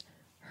use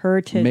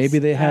her tits. Maybe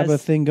they have a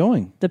thing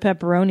going. The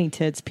pepperoni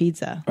tits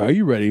pizza. Are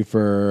you ready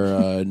for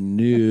a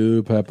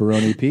new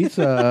pepperoni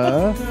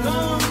pizza?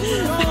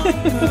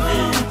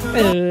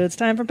 It's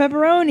time for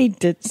pepperoni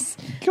tits.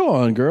 Go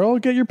on, girl.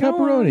 Get your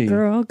pepperoni.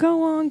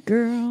 Go on,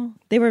 girl.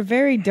 They were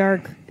very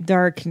dark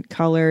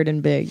colored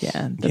and big.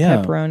 Yeah, the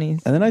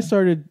pepperonis. And then I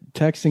started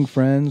texting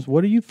friends.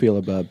 What do you feel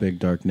about big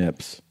dark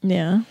nips?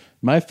 Yeah.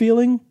 My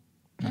feeling?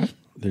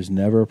 There's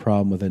never a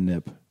problem with a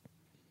nip.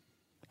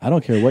 I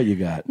don't care what you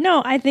got.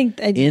 No, I think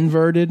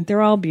inverted.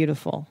 They're all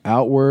beautiful.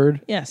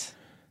 Outward. Yes.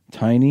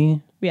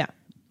 Tiny. Yeah.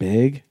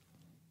 Big.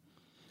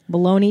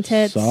 Baloney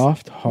tits.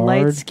 Soft, hard.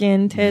 Light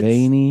skin tits.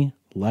 Veiny,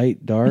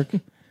 light, dark.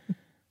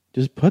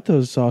 Just put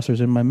those saucers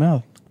in my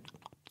mouth.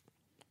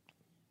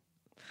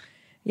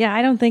 Yeah,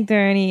 I don't think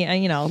there are any,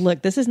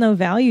 look, this is no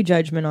value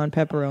judgment on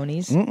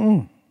pepperonis.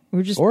 Mm-mm.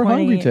 We're just or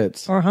hungry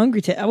tits. Or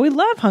hungry tits. We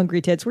love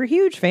hungry tits. We're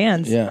huge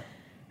fans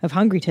of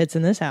hungry tits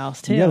in this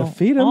house, too. You gotta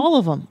feed them. All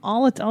of them.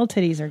 All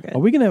titties are good. Are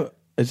we going to,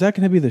 is that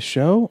going to be the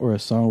show or a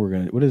song we're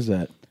going to, what is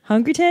that?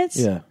 Hungry tits?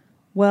 Yeah.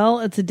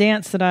 Well, it's a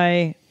dance that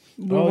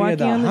we're walking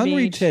the on the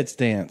hungry beach. tits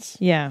dance.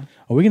 Yeah.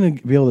 Are we going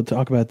to be able to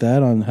talk about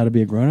that on How to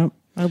Be a Grown Up?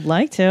 I'd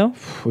like to.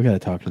 We got to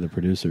talk to the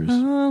producers.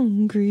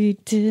 Hungry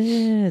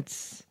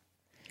tits.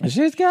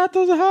 She's got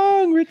those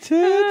hungry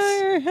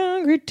tits.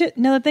 Hungry tits.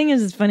 No, the thing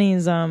is, it's funny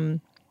is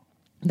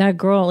that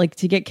girl, like,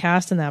 to get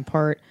cast in that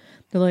part,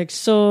 they're like,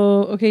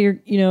 so okay,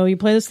 you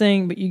play this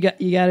thing, but you got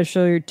to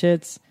show your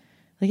tits.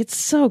 Like, it's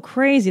so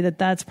crazy that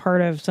that's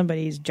part of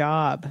somebody's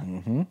job.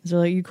 Mm-hmm. So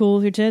like, you cool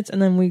with your tits?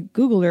 And then we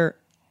Googled her.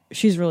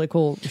 She's really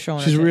cool showing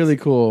her She's tits. really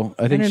cool.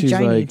 I think And she's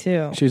Jenny, like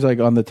too. she's like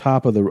on the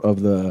top of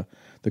the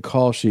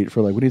call sheet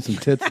for like, we need some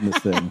tits in this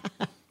thing.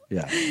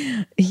 Yeah.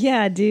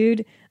 Yeah,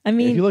 dude. I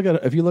mean,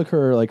 if you look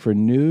her like for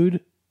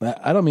nude,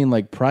 I don't mean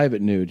like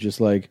private nude, just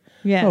like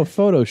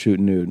photo shoot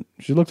nude.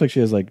 She looks like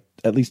she has like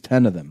at least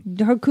 10 of them.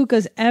 her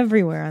kuka's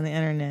everywhere on the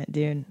internet,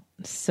 dude.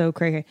 So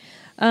crazy.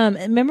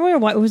 Remember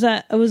when it was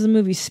the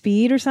movie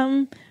Speed or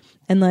something?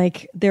 And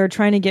like they were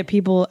trying to get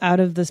people out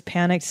of this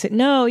panic. Out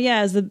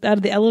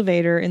of the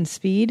elevator in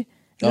Speed.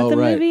 Is that the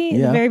movie?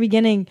 In the very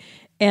beginning.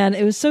 And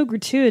it was so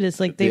gratuitous.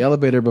 Like the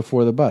elevator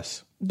before the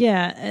bus.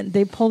 Yeah, and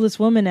they pull this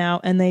woman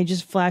out and they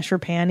just flash her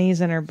panties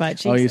and her butt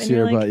cheeks. Oh, you and see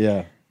her butt,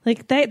 yeah.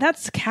 Like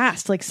that's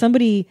cast. Like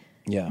somebody,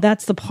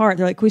 that's the part.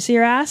 They're like, can we see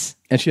your ass?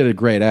 And she had a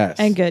great ass.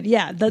 And good,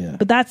 yeah.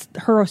 But that's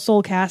her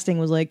sole casting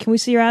was like, can we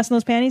see your ass in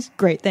those panties?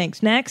 Great,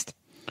 thanks. Next.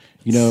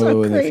 You know,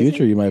 So in the crazy.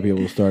 future, you might be able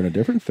to star in a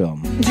different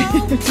film.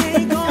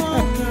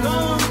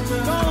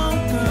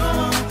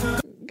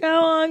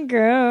 Go on,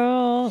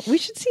 girl. We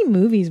should see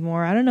movies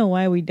more. I don't know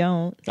why we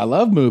don't. I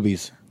love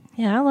movies.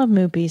 Yeah, I love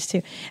movies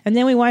too. And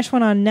then we watched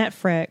one on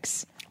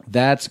Netflix.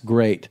 That's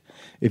great.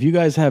 If you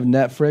guys have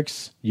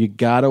Netflix, you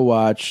gotta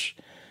watch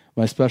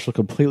my special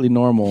Completely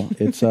Normal.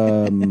 It's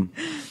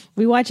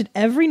We watch it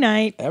every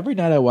night. Every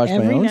night I watch my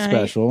Every own night.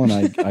 special,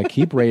 and I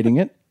keep rating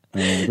it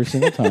every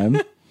single time.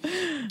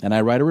 And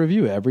I write a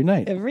review every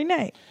night. Every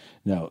night.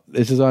 No,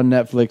 this is on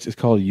Netflix. It's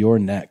called You're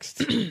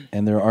Next.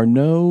 And there are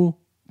no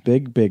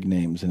big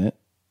names in it.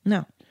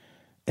 No.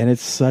 And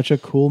it's such a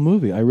cool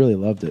movie. I really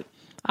loved it.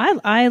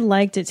 I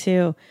liked it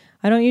too.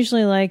 I don't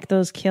usually like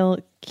those kill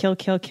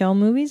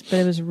movies, but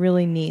it was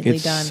really neatly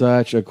It's done.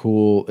 such a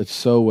cool, it's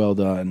so well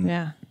done.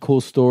 Yeah.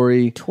 Cool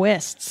story.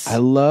 Twists. I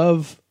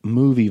love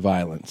movie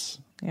violence.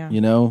 Yeah.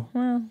 You know?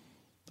 Well,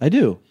 I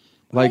do.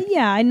 Like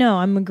yeah, I know.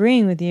 I'm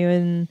agreeing with you.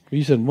 And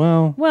you said,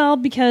 well,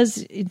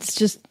 because it's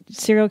just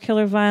serial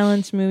killer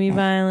violence, movie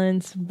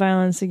violence,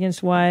 violence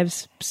against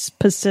wives,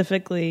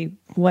 specifically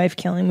wife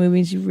killing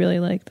movies. You really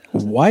like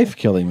those. wife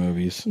killing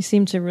movies. You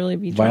seem to really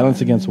be Violence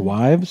drawn. against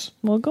wives?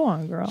 Well, go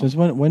on, girl. Since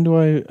when do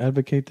I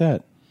advocate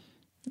that?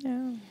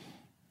 Yeah.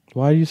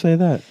 Why do you say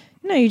that?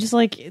 No, you just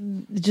like it.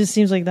 Just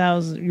seems like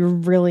you're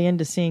really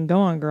into seeing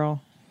Go On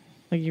Girl.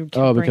 Like you.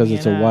 Oh, because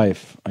it's a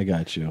wife. I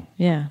got you.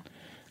 Yeah.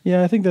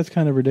 Yeah, I think that's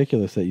kind of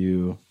ridiculous that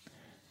you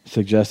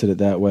suggested it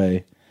that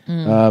way.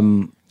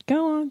 Go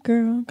on,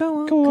 girl.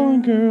 Go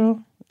on,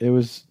 girl. It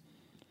was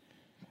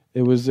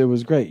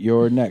great.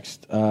 You're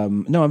next.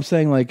 No, I'm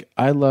saying like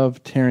I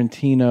love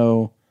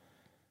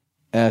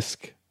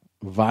Tarantino-esque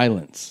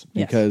violence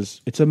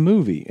because it's a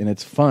movie and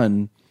it's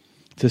fun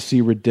to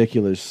see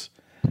ridiculous,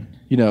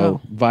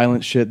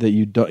 violent shit that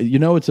you don't.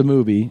 It's a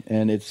movie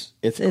and it's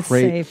great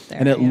safe there,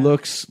 and it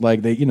looks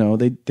like they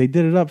did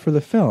it up for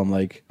the film,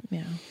 like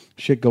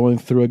shit going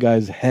through a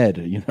guy's head.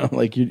 I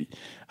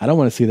don't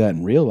want to see that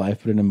in real life,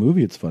 but in a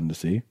movie, it's fun to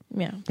see.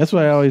 Yeah, that's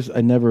why I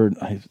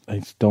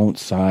don't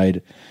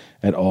side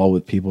at all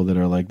with people that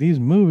are like, these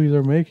movies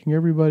are making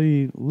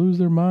everybody lose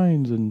their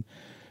minds and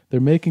they're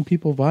making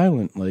people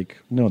violent. Like,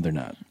 no, they're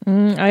not.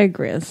 I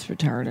agree. It's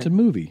retarded. It's a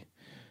movie.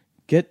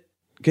 Get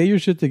your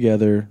shit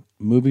together.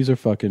 Movies are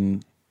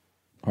fucking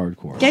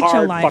hardcore. Get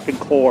your life. Fucking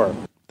core.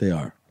 They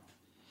are.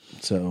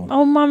 So.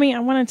 Oh, Mommy, I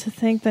wanted to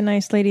thank the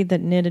nice lady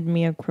that knitted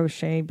me a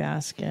crochet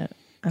basket.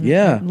 I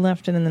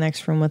left it in the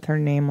next room with her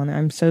name on it.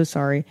 I'm so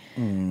sorry.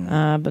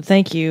 But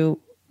thank you,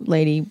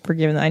 lady, for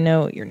giving that. I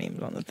know your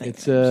name's on the thing.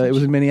 It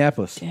was in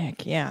Minneapolis.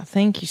 Dick. Yeah,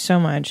 thank you so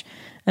much.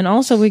 And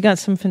also, we got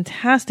some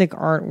fantastic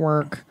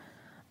artwork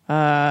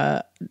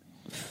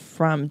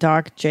from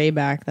Doc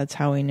J-Back. That's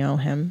how we know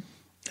him.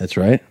 That's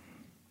right.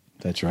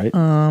 That's right.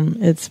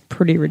 It's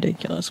pretty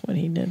ridiculous what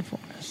he did for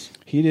us.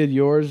 He did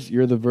yours.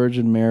 You're the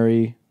Virgin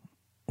Mary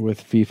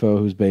with FIFO,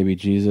 who's baby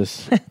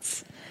Jesus.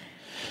 That's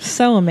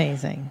so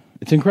amazing.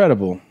 It's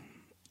incredible.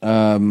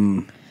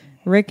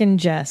 Rick and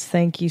Jess,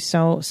 thank you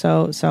so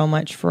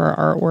much for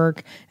our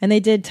artwork. And they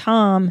did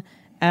Tom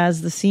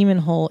as the Seaman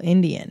Hole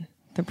Indian,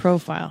 the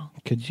profile.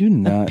 Could you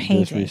not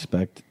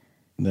disrespect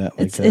that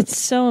like that? It's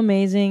so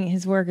amazing.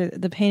 His work,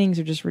 the paintings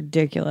are just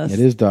ridiculous. It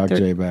is Doc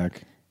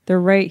J-Back. They're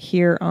right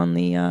here on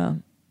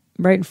the,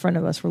 right in front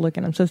of us. We're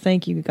looking at them. So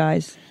thank you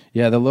guys.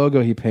 Yeah, the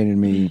logo he painted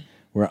me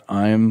where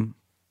I'm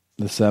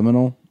the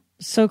Seminole.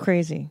 So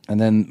crazy. And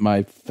then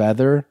my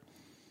feather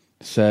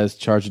says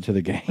charge it to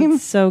the game.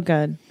 It's so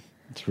good.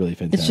 It's really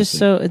fantastic.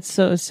 It's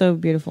just so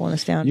beautiful and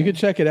astounding. You can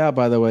check it out,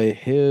 by the way.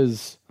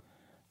 His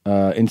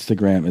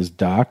Instagram is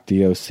Doc,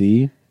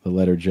 D-O-C, the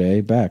letter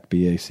J, back,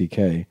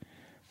 B-A-C-K.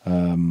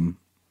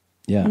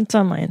 Yeah. It's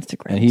on my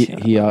Instagram. And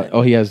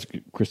he has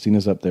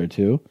Christina's up there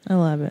too. I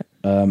love it.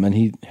 And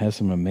he has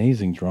some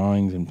amazing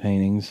drawings and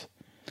paintings.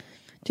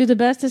 Dude, the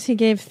best is he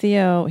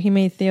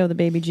made Theo the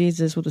baby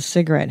Jesus with a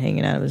cigarette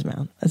hanging out of his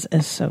mouth.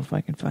 It's so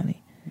fucking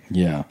funny.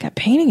 Yeah. God,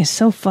 painting is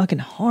so fucking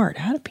hard.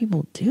 How do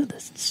people do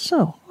this? It's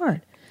so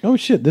hard. Oh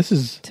shit, this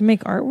is to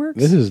make artworks?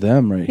 This is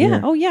them right here. Yeah,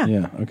 oh yeah.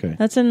 Yeah, okay.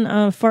 That's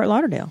in Fort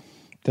Lauderdale.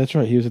 That's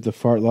right. He was at the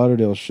Fort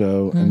Lauderdale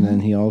show, and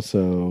then he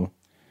also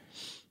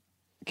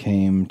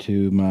came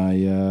to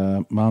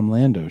my Mom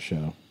Lando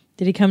show.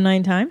 Did he come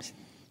 9 times?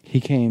 He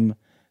came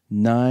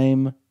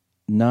nine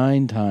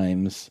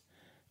times.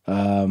 He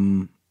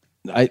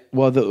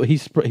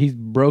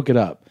broke it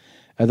up.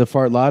 At the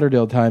Fort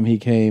Lauderdale time, he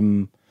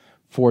came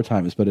 4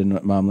 times, but in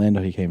Mom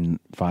Lando, he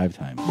came 5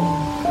 times.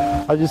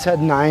 I just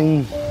had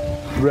 9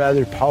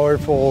 rather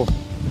powerful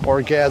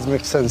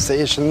orgasmic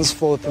sensations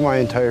flow through my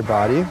entire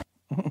body.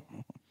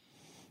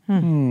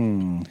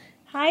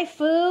 Hi,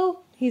 Foo.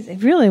 He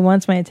really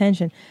wants my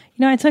attention.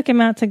 I took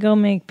him out to go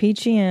make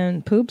peachy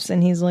and poops,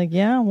 and he's like,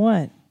 yeah,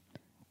 what?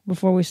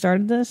 Before we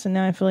started this, and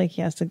now I feel like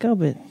he has to go,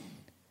 but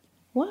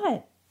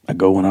what? I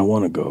go when I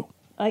want to go.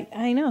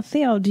 I know.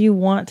 Theo, do you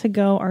want to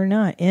go or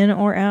not? In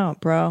or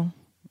out, bro?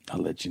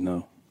 I'll let you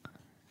know.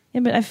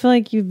 Yeah, but I feel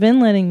like you've been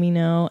letting me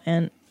know,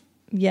 and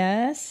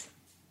yes?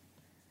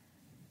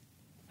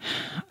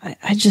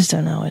 I just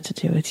don't know what to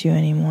do with you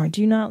anymore.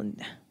 Do you not...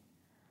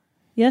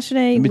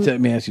 Yesterday...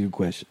 Let me ask you a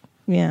question.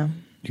 Yeah.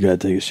 You gotta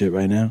take a shit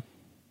right now?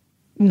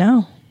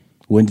 No.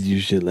 When did you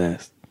shit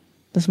last?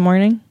 This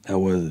morning. How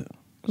was it?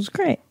 It was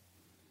great.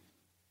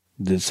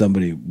 Did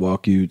somebody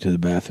walk you to the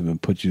bathroom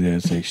and put you there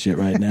and say shit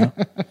right now?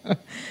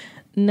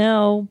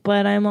 No,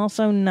 but I'm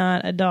also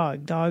not a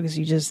dog. Dogs,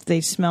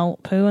 they smell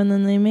poo and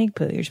then they make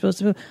poo. You're supposed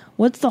to poo.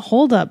 What's the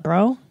holdup,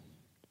 bro?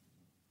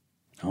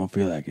 I don't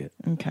feel like it.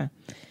 Okay.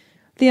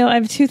 Theo, I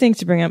have 2 things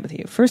to bring up with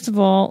you. First of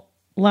all,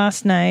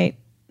 last night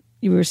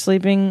you were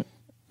sleeping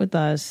with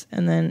us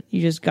and then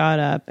you just got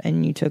up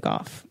and you took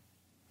off.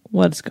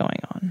 What's going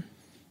on?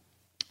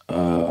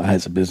 I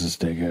had some business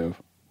to take care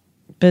of.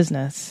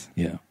 Business?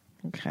 Yeah.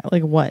 Okay.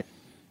 Like what?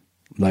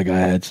 Like I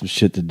had some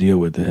shit to deal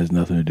with that has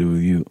nothing to do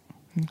with you.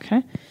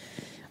 Okay.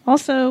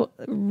 Also,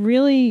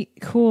 really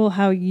cool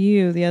how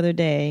you, the other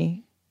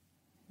day,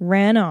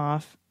 ran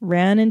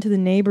into the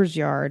neighbor's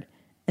yard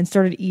and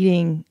started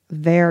eating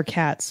their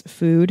cat's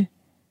food.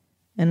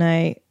 And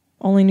I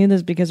only knew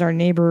this because our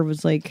neighbor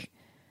was like,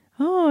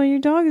 oh, your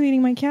dog is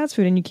eating my cat's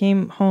food. And you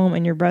came home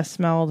and your breath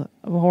smelled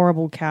of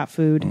horrible cat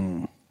food.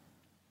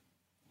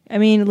 I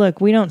mean, look,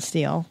 we don't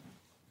steal.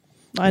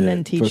 I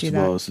didn't teach you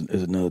that. First of all,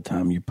 it's another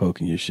time you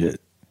poking your shit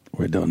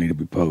where it don't need to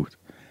be poked.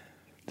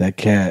 that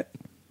cat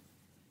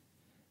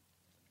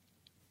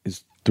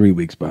is 3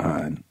 weeks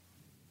behind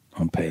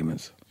on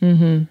payments.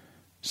 Mm-hmm.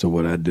 So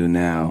what I do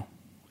now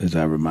is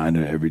I remind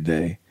her every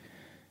day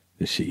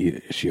that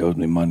she owes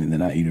me money, and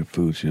then I eat her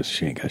food.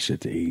 She ain't got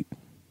shit to eat.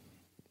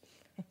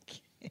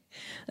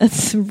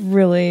 That's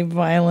really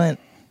violent.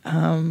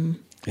 It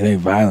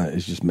ain't violent.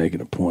 It's just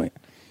making a point.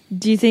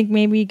 Do you think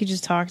maybe you could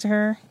just talk to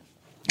her?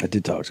 I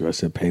did talk to her. I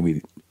said, pay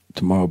me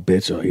tomorrow,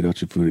 bitch. I'll eat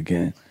out your food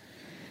again.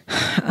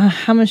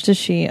 How much does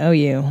she owe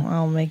you?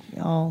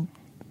 I'll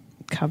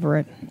cover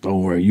it.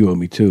 Don't worry. You owe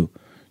me too.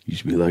 You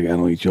should be like, I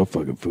don't eat your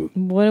fucking food.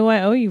 What do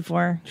I owe you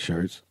for?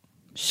 Shirts.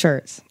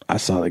 Shirts. I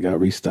saw they got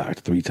restocked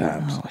 3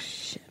 times. Oh,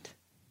 shit.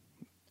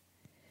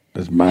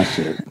 That's my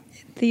shit.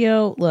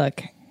 Theo,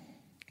 look.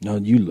 No,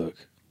 you look.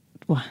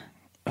 What?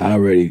 I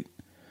already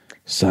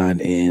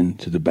signed in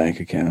to the bank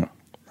account,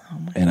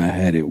 and I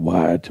had it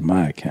wired to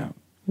my account.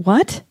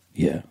 What?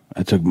 Yeah,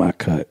 I took my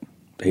cut,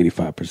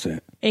 85%.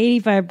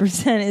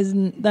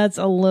 85% that's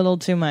a little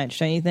too much,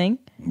 don't you think?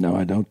 No,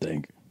 I don't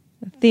think.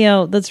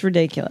 Theo, that's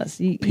ridiculous.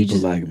 People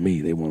like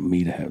me, they want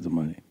me to have the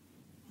money.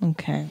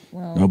 Okay.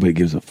 Well, nobody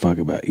gives a fuck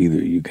about either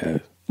of you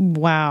guys.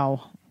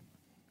 Wow.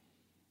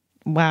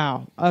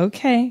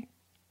 Okay.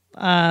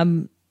 Well,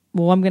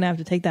 I'm going to have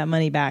to take that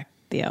money back,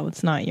 Theo.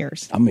 It's not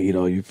yours. I'm going to eat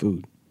all your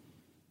food.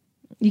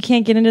 You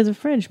can't get into the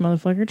fridge,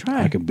 motherfucker.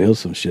 Try. I can build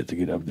some shit to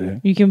get up there.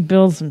 You can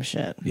build some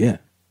shit. Yeah.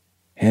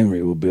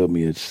 Henry will build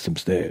me some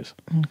stairs.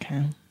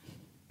 Okay.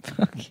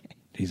 Okay.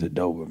 He's a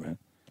Doberman.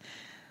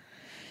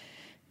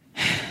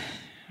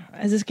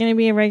 Is this going to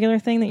be a regular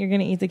thing that you're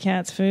going to eat the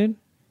cat's food?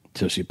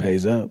 Till she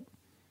pays up.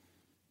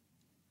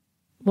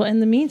 Well, in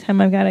the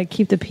meantime, I've got to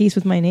keep the peace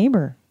with my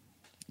neighbor.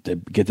 They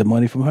get the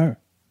money from her.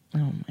 Oh,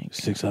 my God.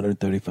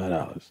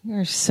 $635.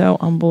 You're so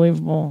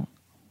unbelievable.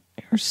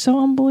 You're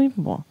so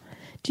unbelievable.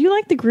 Do you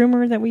like the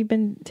groomer that we've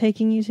been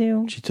taking you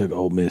to? She took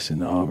Ole Miss in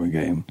the Auburn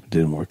game.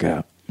 Didn't work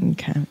out.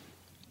 Okay.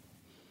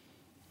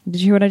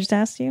 Did you hear what I just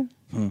asked you?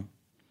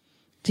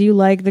 Do you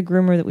like the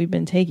groomer that we've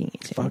been taking you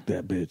to? Fuck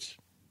that bitch.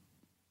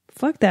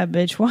 Fuck that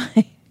bitch. Why?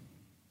 I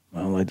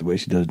don't like the way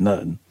she does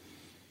nothing.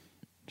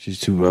 She's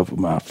too rough with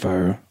my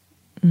fur.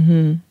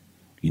 Mm-hmm.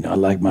 You know, I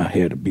like my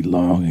hair to be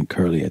long and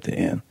curly at the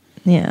end.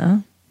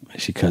 Yeah.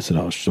 And she cuts it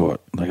all short,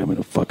 like I'm in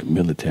the fucking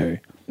military.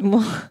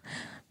 Well,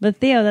 but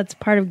Theo, that's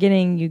part of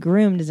getting you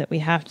groomed is that we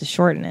have to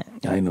shorten it.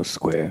 I ain't no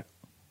square.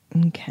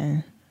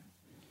 Okay.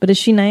 But is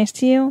she nice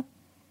to you?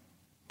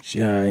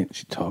 She ain't.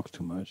 She talks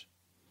too much.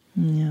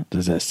 Yeah.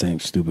 Does that same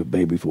stupid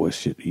baby voice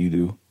shit that you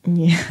do.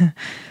 Yeah.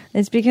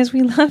 It's because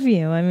we love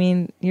you. I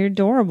mean, you're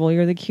adorable.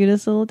 You're the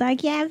cutest little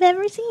dog I've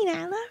ever seen.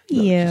 I love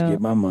you. Just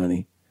get my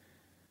money.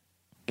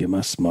 Get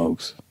my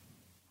smokes.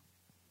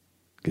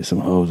 Get some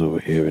hoes over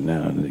here and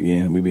now and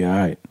again. We be all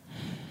right.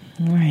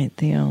 All right,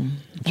 Theo.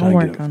 I'll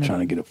work on it. Trying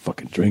to get a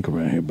fucking drink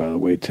around here, by the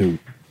way, too.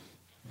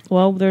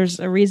 Well, there's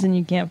a reason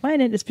you can't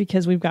find it. It's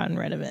because we've gotten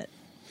rid of it.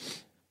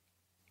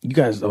 You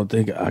guys don't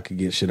think I could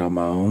get shit on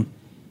my own?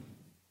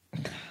 Oh,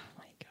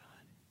 my God.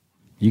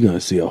 You're going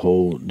to see a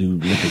whole new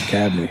liquor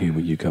cabinet here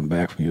when you come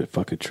back from your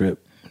fucking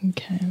trip.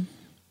 Okay.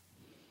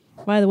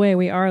 By the way,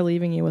 we are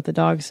leaving you with a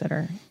dog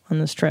sitter on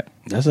this trip.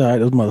 That's all right.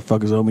 Those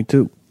motherfuckers owe me,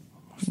 too.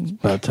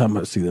 By the time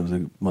I see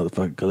them,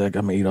 motherfucker collect,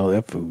 I'm going to eat all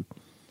that food.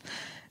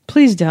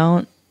 Please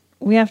don't.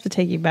 We have to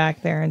take you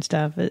back there and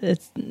stuff.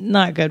 It's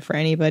not good for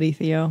anybody,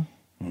 Theo.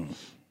 You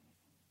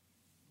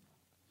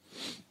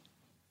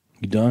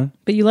done?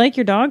 But you like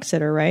your dog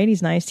sitter, right?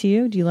 He's nice to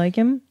you. Do you like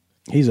him?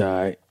 He's all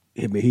right.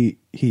 He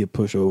a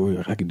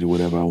pushover. I can do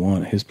whatever I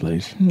want at his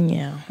place.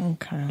 Yeah,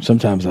 okay.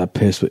 Sometimes I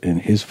piss in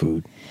his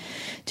food.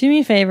 Do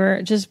me a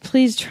favor. Just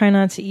please try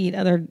not to eat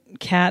other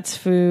cats'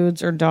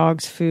 foods or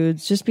dogs'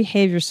 foods. Just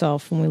behave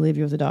yourself when we leave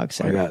you with the dog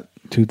sitter. I got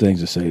 2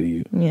 things to say to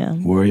you. Yeah.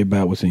 Worry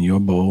about what's in your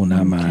bowl,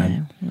 not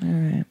mine. All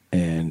right.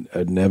 And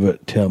never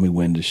tell me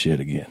when to shit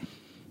again.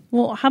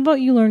 Well, how about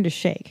you learn to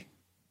shake?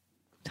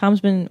 Tom's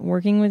been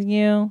working with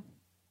you,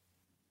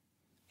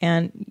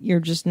 and you're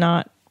just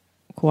not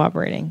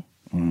cooperating.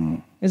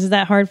 Is it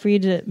that hard for you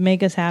to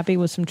make us happy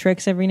with some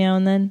tricks every now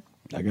and then?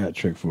 I got a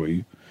trick for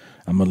you.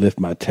 I'm going to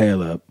lift my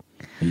tail up,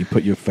 and you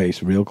put your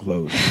face real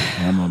close,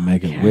 and I'm going to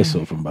make it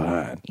whistle from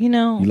behind. You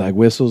know. You like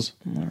whistles?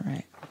 All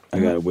right. I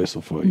got a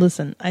whistle for you.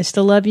 Listen, I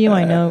still love you.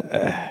 I know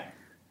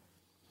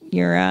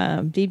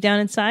you're deep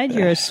down inside.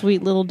 You're a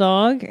sweet little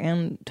dog,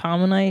 and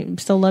Tom and I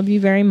still love you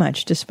very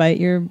much, despite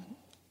your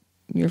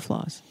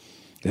flaws.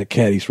 That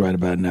catty's right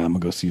about now. I'm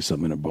going to go see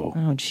something in a bowl.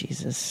 Oh,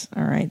 Jesus.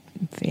 All right,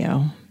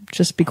 Theo.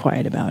 Just be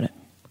quiet about it.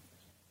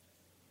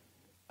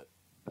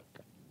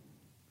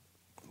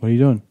 What are you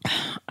doing?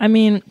 I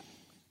mean,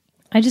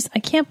 I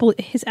can't believe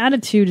his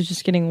attitude is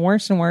just getting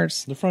worse and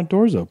worse. The front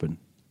door's open.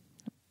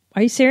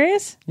 Are you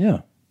serious?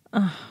 Yeah.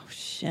 Oh,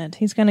 shit.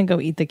 He's going to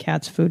go eat the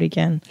cat's food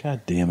again.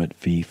 God damn it,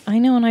 Fief. I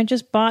know, and I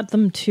just bought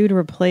them 2 to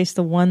replace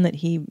the one that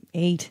he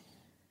ate.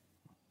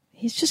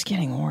 He's just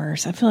getting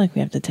worse. I feel like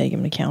we have to take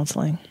him to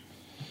counseling.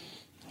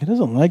 He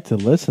doesn't like to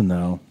listen,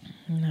 though.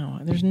 No,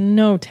 there's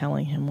no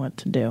telling him what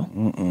to do.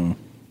 Mm-mm.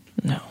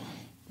 No.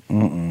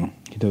 Mm-mm.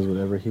 He does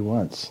whatever he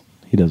wants.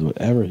 He does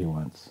whatever he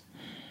wants.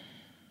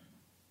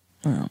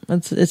 Oh,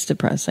 it's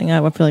depressing.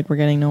 I feel like we're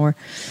getting nowhere.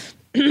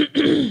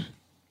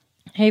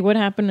 Hey, what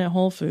happened at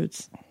Whole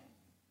Foods?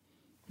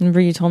 Remember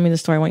you told me the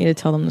story. I want you to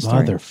tell them the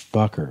story.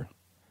 Motherfucker.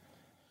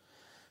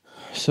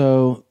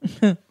 So,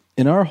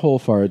 in our Whole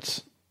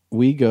Farts,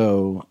 we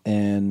go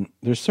and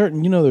there's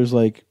certain, there's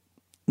like,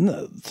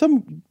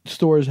 some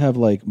stores have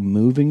like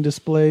moving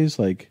displays,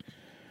 like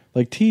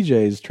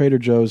TJ's, Trader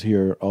Joe's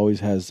here always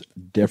has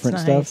different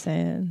That's not stuff. how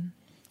you say it.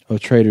 Oh,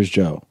 Trader's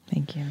Joe.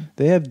 Thank you.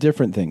 They have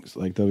different things.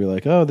 Like they'll be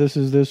like, oh, this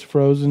is this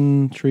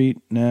frozen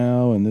treat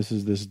now, and this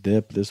is this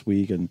dip this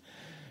week, and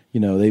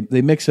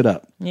they mix it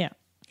up. Yeah.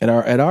 At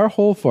our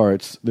Whole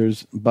Farts,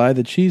 there's by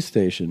the cheese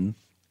station.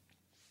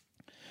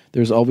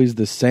 There's always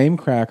the same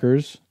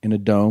crackers in a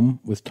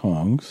dome with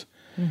tongs,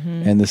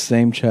 and the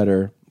same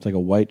cheddar. It's like a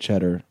white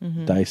cheddar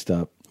diced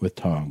up with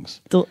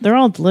tongs. They're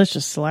all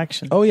delicious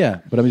selections. Oh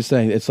yeah, but I'm just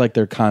saying it's like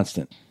they're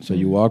constant. So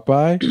you walk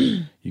by,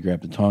 you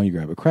grab the tong, you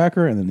grab a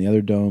cracker, and then the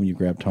other dome you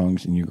grab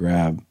tongs and you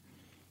grab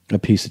a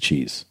piece of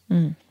cheese.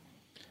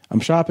 I'm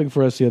shopping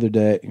for us the other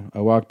day. I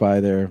walk by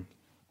there.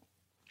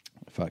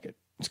 Fuck it,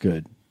 it's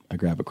good. I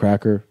grab a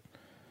cracker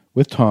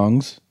with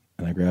tongs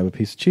and I grab a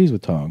piece of cheese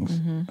with tongs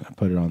and I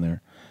put it on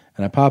there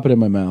and I pop it in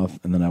my mouth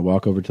and then I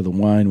walk over to the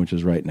wine which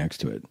is right next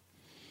to it.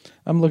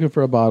 I'm looking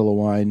for a bottle of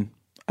wine.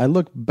 I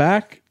look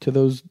back to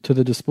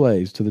the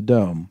displays, to the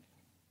dome.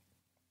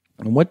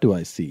 And what do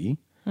I see?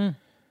 There's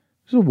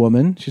a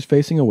woman. She's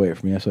facing away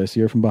from me. So I see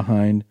her from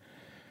behind.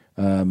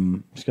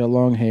 She's got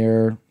long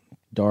hair,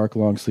 dark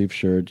long sleeve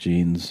shirt,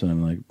 jeans. And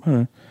I'm like,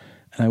 huh.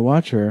 And I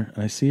watch her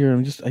and I see her and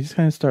I just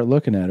kind of start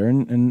looking at her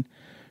and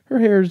her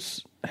hair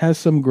has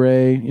some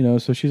gray,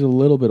 so she's a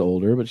little bit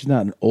older, but she's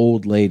not an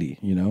old lady,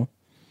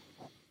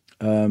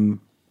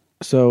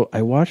 So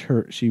I watch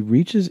her. She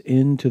reaches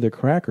into the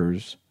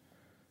crackers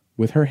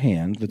with her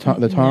hand. The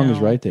tong is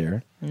right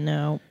there.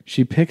 No.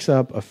 She picks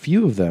up a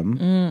few of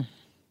them,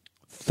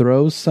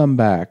 throws some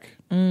back.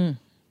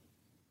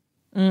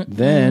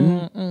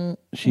 Then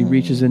she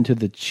reaches into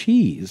the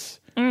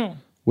cheese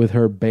with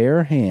her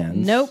bare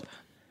hands. Nope.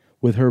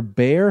 With her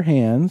bare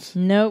hands.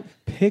 Nope.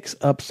 Picks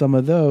up some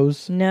of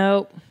those.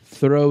 Nope.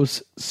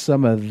 Throws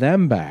some of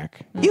them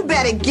back. You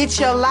better get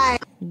your life.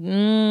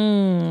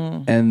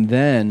 And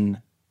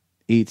then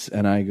eats,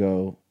 and I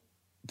go,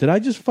 did I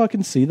just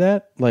fucking see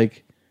that?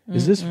 Like,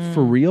 is this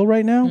for real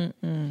right now?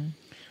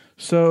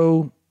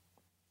 So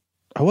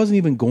I wasn't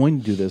even going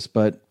to do this,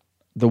 but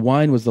the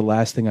wine was the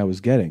last thing I was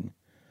getting.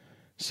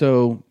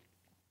 So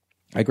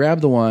I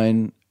grab the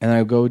wine and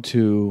I go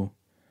to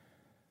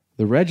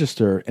the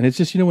register, and it's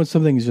just, when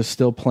something is just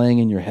still playing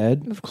in your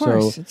head. Of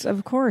course. So It's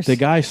of course. the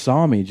guy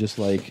saw me just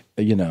like,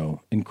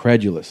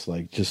 incredulous,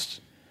 like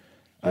just,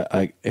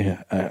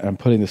 I'm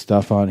putting the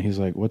stuff on. He's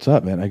like, what's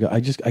up, man? I go,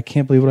 I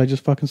can't believe what I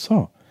just fucking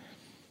saw.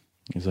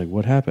 He's like,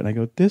 what happened? I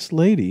go, this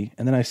lady.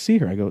 And then I see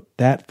her. I go,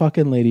 that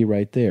fucking lady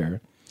right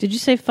there. Did you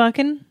say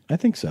fucking? I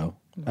think so.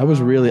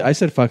 I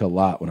said fuck a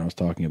lot when I was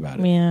talking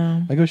about it.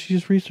 Yeah. I go, she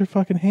just reached her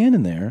fucking hand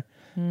in there,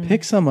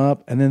 picked some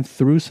up, and then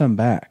threw some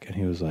back. And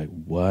he was like,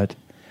 what?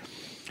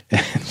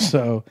 And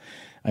so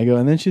I go,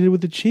 and then she did with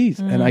the cheese.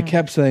 And I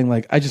kept saying,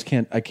 like, I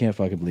can't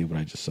fucking believe what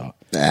I just saw.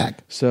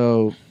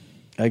 So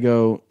I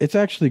go, it's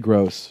actually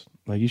gross.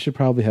 Like, you should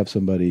probably have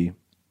somebody,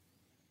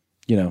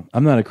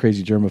 I'm not a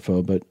crazy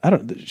germaphobe, but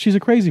she's a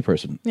crazy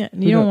person. Yeah,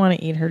 you don't want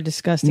to eat her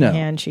disgusting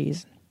hand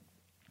cheese.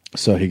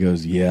 So he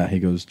goes, yeah. He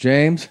goes,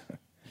 James.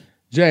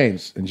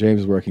 And James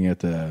is working at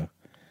the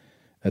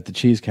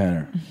cheese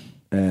counter.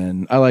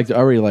 And I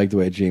already like the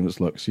way James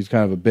looks. He's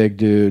kind of a big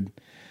dude.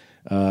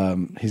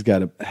 He's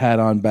got a hat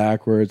on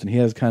backwards, and he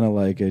has kind of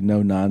like a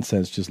no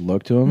nonsense just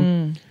look to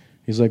him.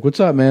 He's like, "What's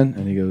up, man?"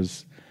 And he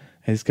goes,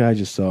 "Hey, this guy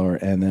just saw her."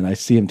 And then I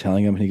see him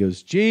telling him, and he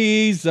goes,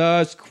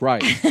 "Jesus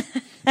Christ!"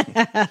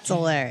 That's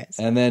hilarious.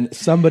 And then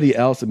somebody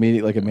else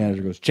immediately, like a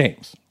manager, goes,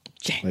 "James,"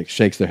 like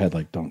shakes their head,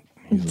 like, "Don't."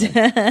 He's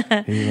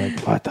like,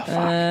 "What the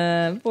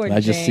fuck?" Poor and I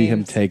just see him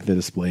James. take the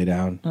display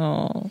down.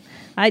 Oh,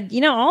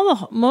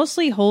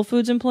 mostly Whole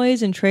Foods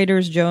employees and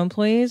Trader Joe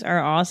employees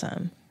are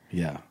awesome.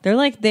 Yeah,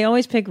 they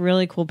always pick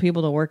really cool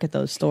people to work at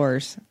those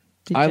stores.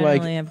 They I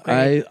generally have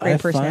great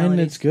find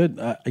personalities. it's good.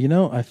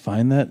 I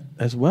find that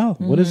as well.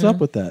 What is up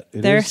with that?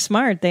 They're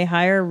smart. They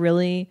hire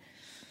really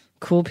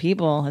cool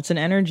people. It's an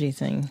energy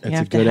thing. It's You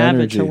have a to good have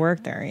energy. it to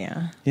work there.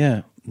 Yeah.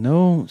 Yeah,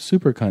 no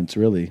super cunts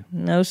really.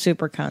 No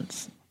super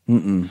cunts.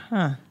 Mm-mm.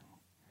 Huh.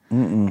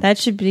 Mm-mm. That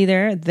should be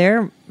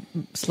their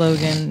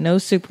slogan. No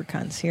super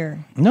cunts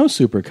here. No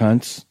super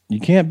cunts. You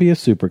can't be a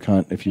super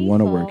cunt if you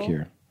want to work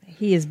here.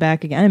 He is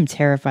back again. I'm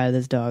terrified of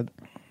this dog.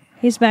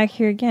 He's back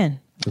here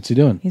again. What's he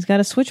doing? He's got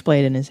a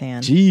switchblade in his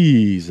hand.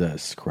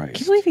 Jesus Christ.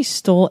 Can you believe he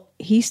stole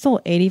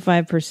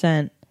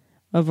 85%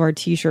 of our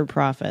t-shirt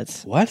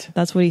profits? What?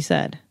 That's what he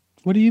said.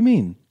 What do you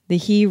mean? That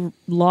he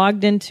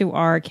logged into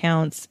our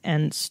accounts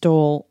and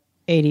stole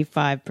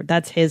 85%.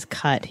 That's his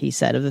cut, he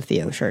said, of the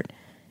Theo shirt.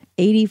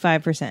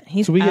 85%.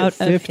 He's So we out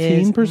get of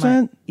his 15%?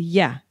 mind.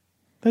 Yeah.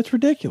 That's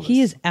ridiculous.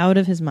 He is out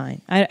of his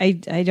mind.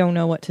 I don't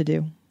know what to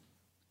do.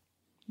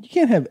 You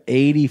can't have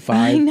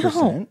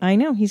 85%. I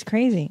know. He's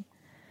crazy.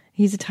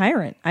 He's a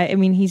tyrant. I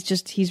mean, he's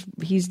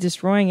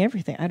destroying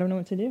everything. I don't know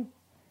what to do.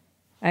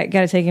 I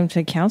got to take him to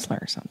a counselor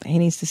or something. He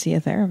needs to see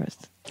a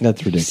therapist. That's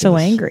ridiculous. He's so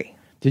angry.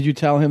 Did you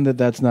tell him that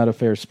that's not a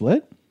fair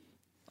split?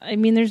 I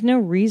mean, there's no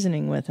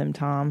reasoning with him,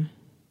 Tom.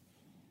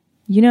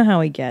 You know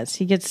how he gets.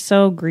 He gets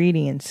so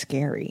greedy and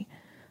scary.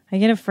 I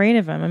get afraid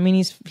of him. I mean,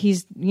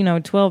 he's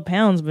 12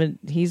 pounds, but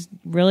he's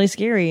really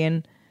scary,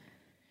 and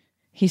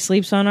he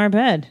sleeps on our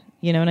bed.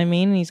 You know what I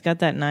mean? He's got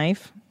that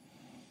knife.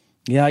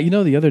 Yeah,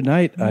 the other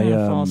night I'm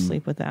gonna fall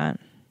asleep with that.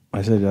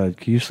 I said,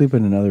 "Can you sleep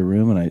in another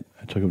room?" And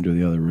I took him to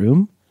the other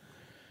room.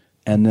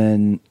 And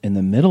then in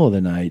the middle of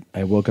the night,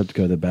 I woke up to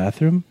go to the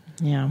bathroom.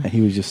 Yeah. And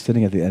he was just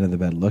sitting at the end of the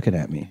bed looking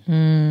at me.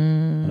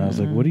 And I was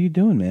like, "What are you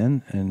doing,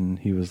 man?" And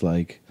he was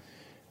like,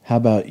 "How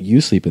about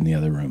you sleep in the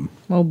other room?"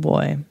 Oh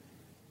boy.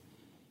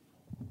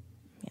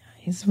 Yeah,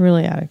 he's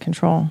really out of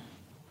control.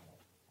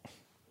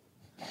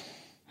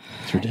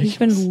 It's ridiculous. He's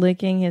been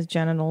licking his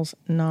genitals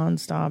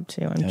nonstop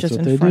too, and That's just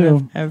what in they front do.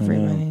 of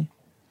everybody.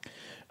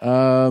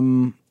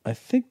 I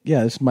think,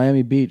 it's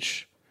Miami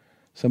Beach.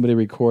 Somebody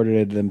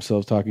recorded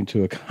themselves talking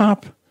to a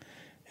cop.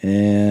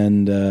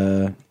 And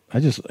I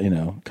just,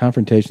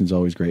 confrontation is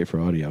always great for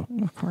audio.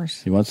 Of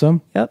course. You want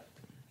some? Yep.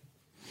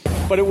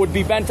 But it would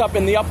be bent up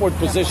in the upward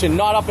position,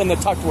 not up in the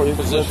tuckward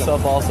position.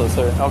 Up also,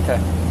 sir. Okay.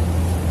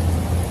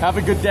 Have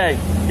a good day.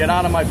 Get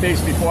out of my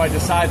face before I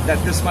decide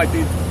that this might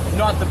be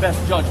not the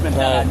best judgment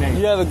that I made.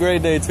 You have a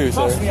great day too,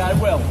 Trust sir. me, I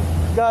will.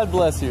 God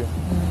bless you.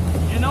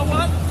 You know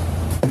what?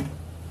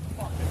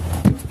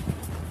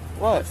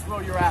 What? Let's throw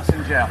your ass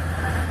in jail.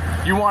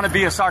 You want to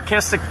be a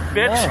sarcastic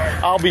bitch?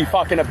 No. I'll be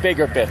fucking a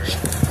bigger bitch.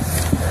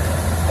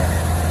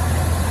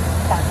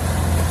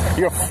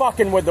 You're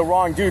fucking with the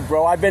wrong dude,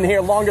 bro. I've been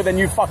here longer than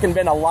you've fucking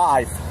been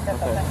alive.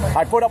 Okay.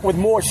 I put up with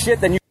more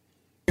shit than you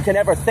can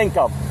ever think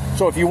of.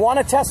 So if you want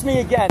to test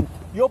me again,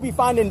 you'll be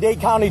finding Dade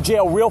County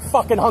Jail real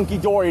fucking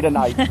hunky-dory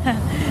tonight.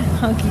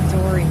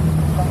 Hunky-dory.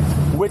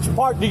 Which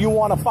part do you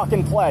want to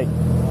fucking play?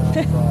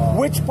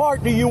 Which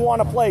part do you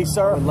want to play,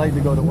 sir? I would like to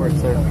go to work,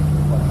 sir.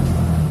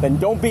 Then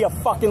don't be a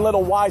fucking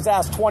little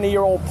wise-ass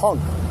 20-year-old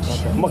punk.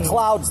 Okay.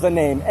 McLeod's the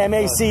name.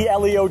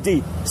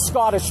 M-A-C-L-E-O-D.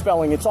 Scottish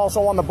spelling. It's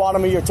also on the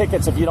bottom of your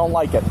tickets if you don't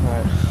like it. All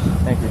right.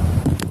 Thank you.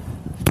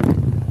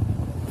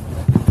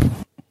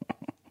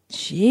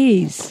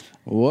 Jeez.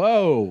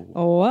 Whoa.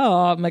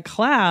 Whoa,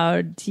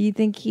 McLeod. Do you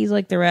think he's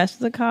like the rest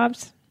of the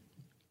cops?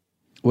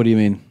 What do you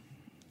mean?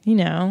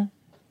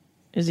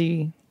 Does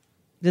he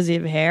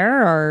have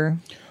hair or?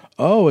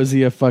 Oh, is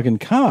he a fucking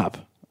cop?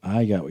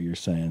 I got what you're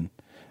saying.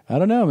 I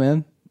don't know,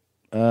 man.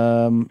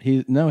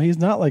 He's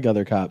not like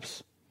other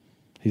cops.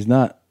 He's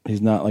not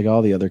like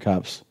all the other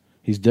cops.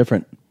 He's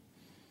different.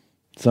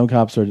 Some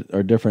cops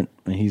are different,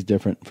 and he's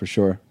different for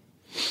sure.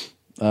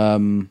 What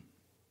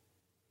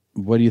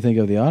do you think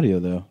of the audio,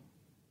 though?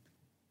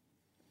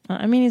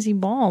 I mean, is he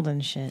bald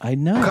and shit? I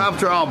know.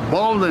 Cops are all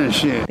bald and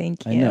shit.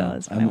 Thank you. I know.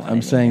 That's what I wanted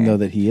I'm to saying, hear. though,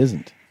 that he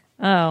isn't.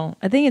 Oh,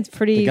 I think it's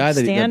pretty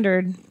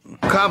standard.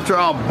 Cops are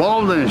all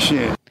bald and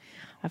shit.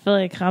 I feel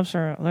like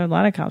a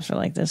lot of cops are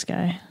like this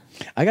guy.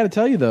 I got to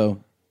tell you,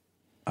 though,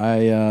 I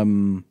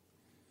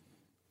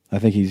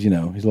think he's a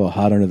little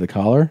hot under the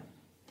collar.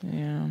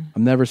 Yeah.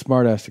 I'm never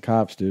smart ass to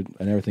cops, dude.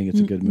 I never think it's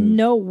a good move.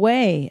 No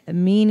way.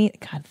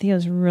 God,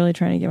 Theo's really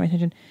trying to get my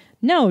attention.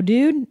 No,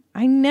 dude.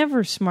 I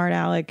never smart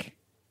Alec.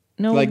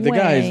 No way. Like, the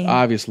guy's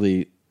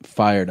obviously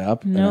fired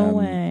up. No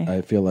way.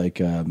 I feel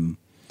like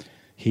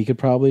he could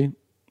probably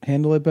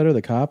handle it better,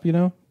 the cop,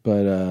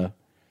 But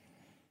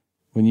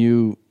when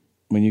you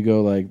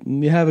go like,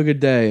 you have a good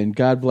day and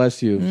God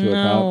bless you to a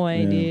cop. No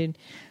way, dude.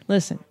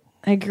 Listen,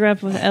 I grew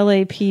up with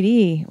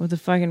LAPD, with the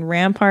fucking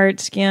Rampart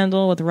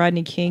scandal, with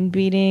Rodney King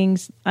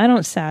beatings. I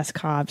don't sass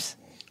cops.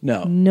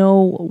 No.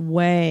 No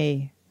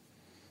way.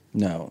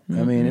 No.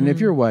 I mean, and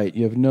if you're white,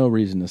 you have no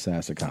reason to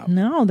sass a cop.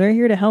 No, they're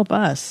here to help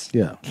us.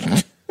 Yeah.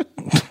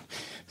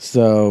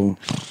 So,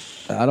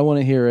 I don't want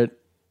to hear it.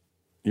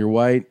 You're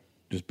white,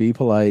 just be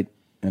polite,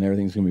 and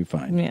everything's going to be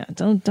fine. Yeah,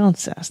 don't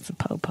sass the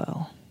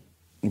popo.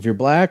 If you're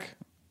black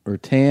or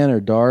tan or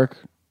dark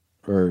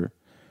or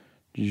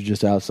you're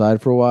just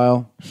outside for a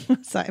while,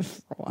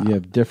 you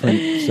have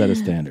different set of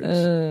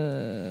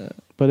standards.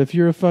 But if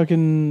you're a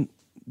fucking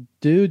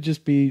dude,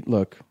 just be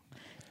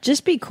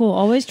cool.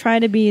 Always try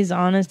to be as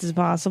honest as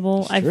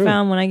possible. I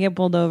found when I get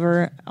pulled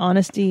over,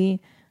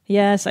 honesty.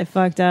 Yes, I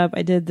fucked up.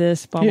 I did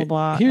this, blah, blah,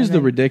 blah. Here's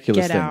the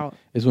ridiculous thing. Out.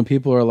 Is when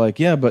people are like,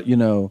 yeah, but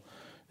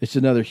it's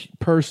another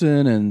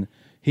person and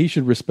he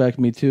should respect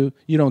me too.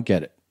 You don't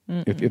get it.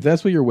 If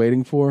that's what you're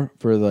waiting for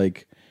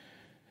like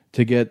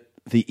to get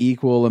the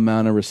equal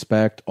amount of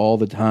respect all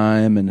the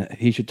time and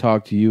he should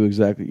talk to you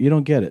exactly, you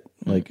don't get it.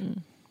 Like,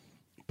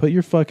 put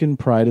your fucking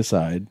pride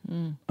aside.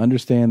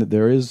 Understand that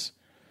there is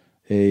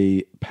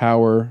a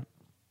power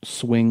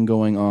swing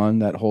going on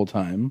that whole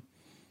time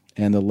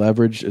and the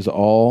leverage is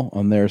all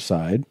on their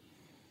side.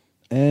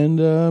 And,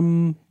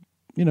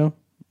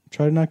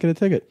 try to not get a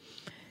ticket.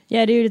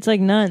 Yeah, dude, it's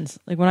like nuns.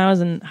 Like when I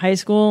was in high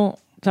school,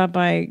 taught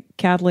by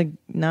Catholic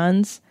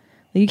nuns,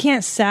 You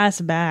can't sass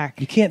back.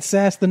 You can't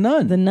sass the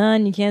nun. The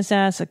nun. You can't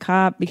sass a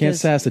cop You can't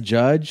because sass a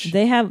judge.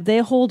 they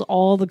hold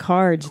all the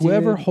cards.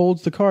 Whoever dude.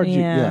 holds the cards.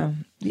 Yeah.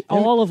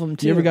 All of them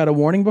too. You ever got a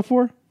warning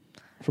before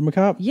from a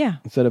cop? Yeah.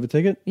 Instead of a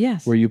ticket?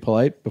 Yes. Were you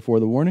polite before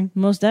the warning?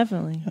 Most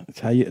definitely. It's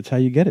how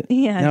you get it.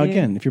 Yeah, Now dude.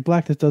 again, if you're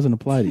black, this doesn't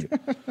apply to you.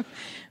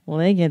 Well,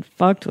 they get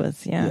fucked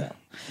with. Yeah.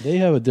 They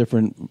have a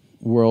different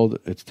world.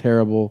 It's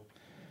terrible,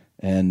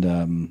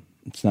 and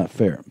it's not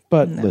fair.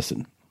 But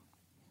listen,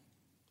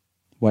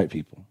 white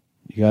people,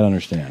 you gotta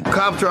understand.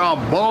 Cops are all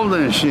bold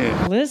and shit.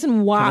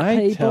 Listen, white Can I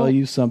people. tell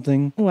you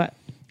something? What?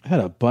 I had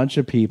a bunch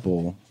of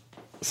people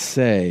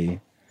say,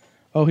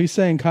 "Oh, he's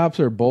saying cops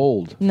are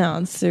bold." No,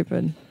 it's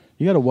stupid.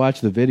 You got to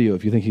watch the video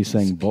if you think he's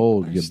saying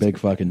bold, you big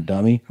fucking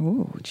dummy.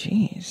 Oh,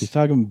 jeez. He's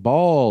talking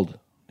bald.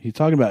 He's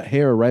talking about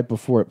hair right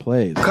before it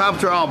plays.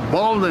 Cops are all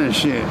bold and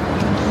shit.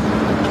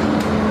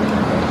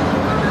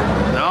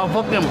 They're all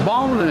fucking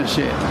bald and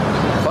shit.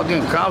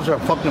 Fucking cops are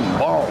fucking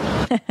bald.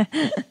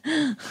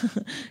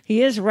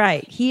 He is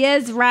right. He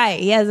is right.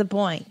 He has a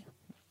point.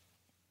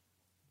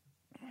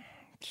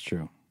 It's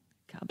true.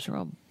 Cops are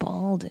all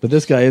bald. But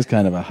this guy is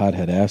kind of a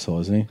hothead asshole,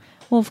 isn't he?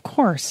 Well, of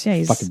course. Yeah,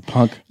 he's Fucking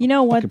punk. You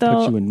know what, Fucking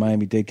though? Put you in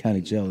Miami-Dade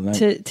County Jail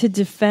tonight. To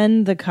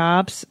defend the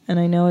cops, and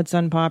I know it's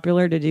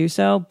unpopular to do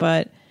so,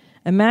 but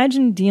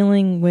imagine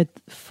dealing with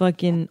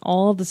fucking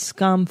all the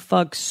scum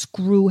fuck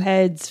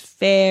screwheads,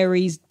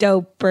 fairies,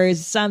 dopers,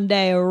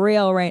 someday a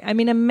real rain. I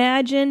mean,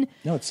 imagine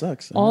No, it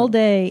sucks. all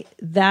day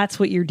that's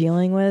what you're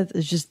dealing with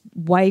is just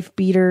wife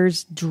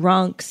beaters,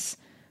 drunks,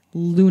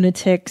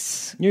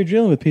 lunatics. You're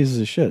dealing with pieces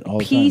of shit all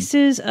the time.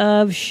 Pieces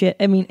of shit.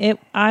 I mean,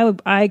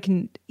 I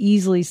can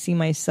easily see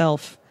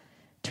myself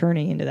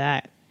turning into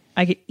that.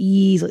 I could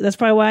easily. That's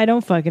probably why I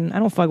don't fuck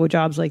with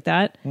jobs like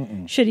that.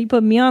 Shit, he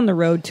put me on the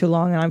road too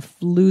long, and I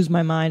lose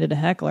my mind at a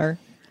heckler.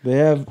 They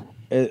have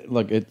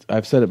look.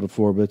 I've said it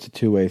before, but it's a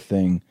two-way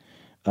thing.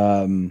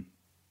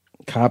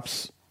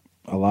 Cops,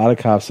 a lot of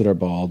cops that are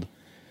bald,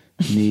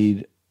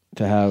 need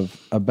to have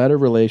a better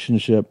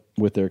relationship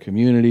with their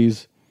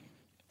communities.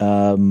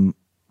 And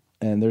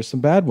there's some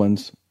bad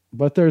ones,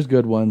 but there's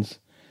good ones,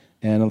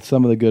 and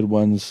some of the good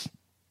ones,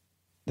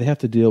 they have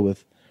to deal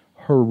with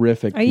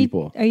horrific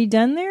people. Are you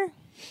done there?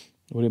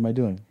 What am I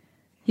doing?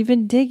 You've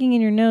been digging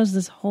in your nose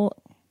this whole.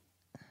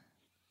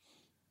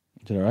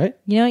 Is it all right?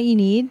 You know what you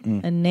need?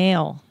 A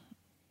nail.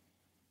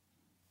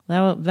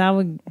 That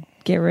would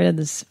get rid of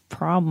this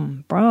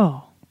problem,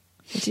 bro.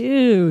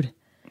 Dude,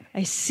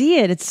 I see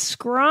it. It's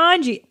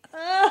scroungy.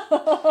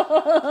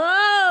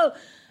 Oh.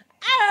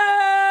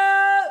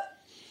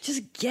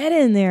 Just get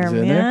in there, Is it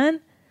in man.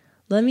 there?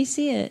 Let me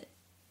see it.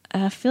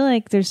 I feel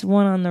like there's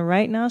one on the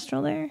right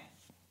nostril there.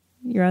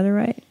 Your other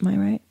right? My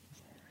right?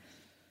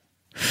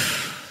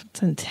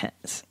 It's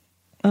intense.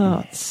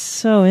 Oh, it's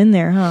so in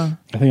there, huh?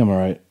 I think I'm all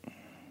right.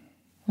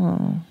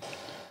 Oh.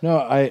 No,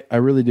 I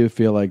really do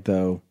feel like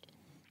though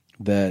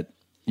that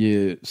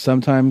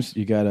sometimes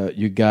you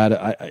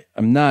gotta.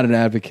 I'm not an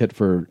advocate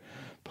for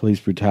police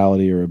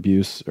brutality or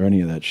abuse or any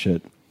of that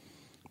shit,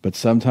 but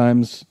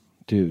sometimes,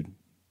 dude,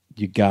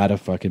 you gotta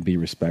fucking be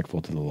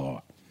respectful to the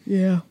law.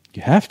 Yeah.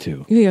 You have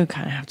to. You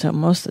kind of have to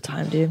most of the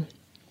time, dude.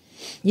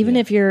 Even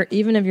if you're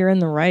in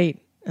the right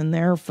and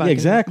they're fucking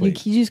exactly.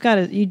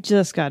 You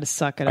just gotta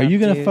suck it up. Are you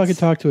gonna dudes. fucking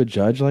talk to a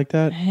judge like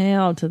that?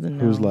 Hell to the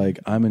no. Who's like,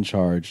 I'm in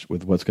charge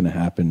with what's gonna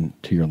happen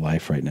to your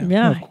life right now?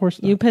 Yeah, No, of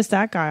course not. You pissed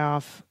that guy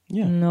off.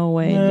 Yeah. No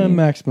way. dude.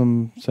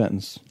 Maximum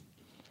sentence.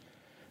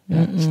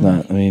 Yeah, it's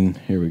not. I mean,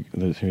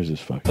 here's this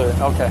fuck. Sir,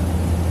 okay.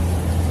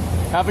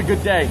 Have a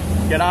good day.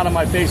 Get out of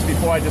my face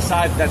before I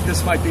decide that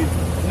this might be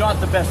not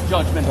the best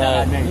judgment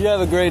that I made. You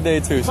have a great day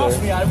too, sir.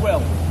 Trust me, I will.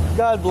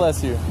 God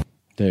bless you.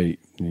 There,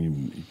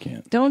 you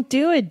can't. Don't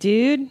do it,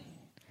 dude.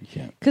 You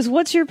can't. Because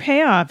what's your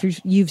payoff?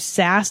 You've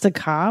sassed a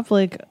cop.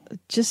 Like,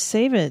 just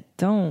save it.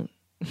 Don't.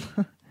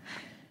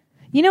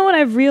 You know what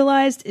I've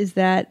realized is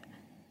that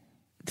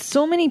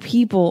so many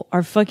people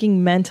are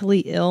fucking mentally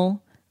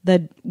ill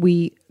that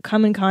we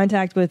come in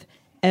contact with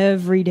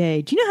every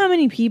day. Do you know how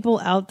many people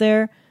out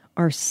there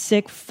are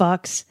sick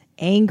fucks,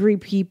 angry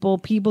people,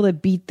 people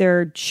that beat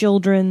their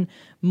children,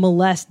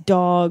 molest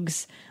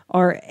dogs,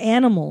 are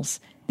animals?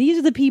 These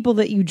are the people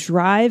that you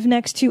drive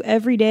next to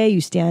every day.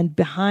 You stand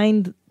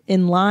behind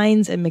in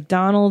lines at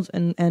McDonald's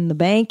and the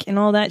bank and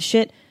all that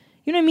shit.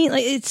 You know what I mean?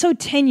 Like, it's so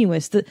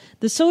tenuous.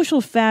 The social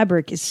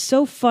fabric is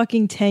so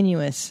fucking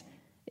tenuous.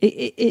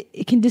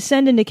 It can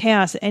descend into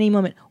chaos at any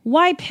moment.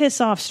 Why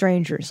piss off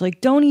strangers?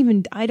 Like, don't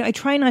even. I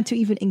try not to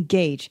even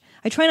engage.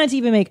 I try not to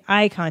even make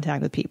eye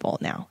contact with people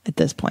now at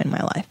this point in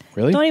my life.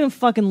 Really? Don't even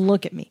fucking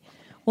look at me.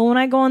 Well, when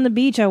I go on the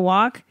beach, I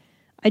walk.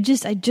 I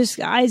just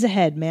eyes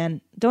ahead, man.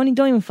 Don't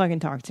even fucking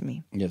talk to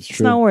me. Yeah, it's It's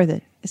true. not worth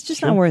it. It's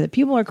just not worth it.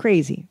 People are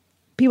crazy.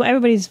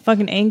 Everybody's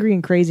fucking angry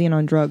and crazy and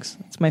on drugs.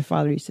 That's what my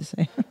father used to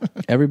say.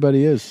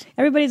 Everybody is.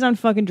 Everybody's on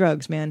fucking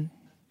drugs, man.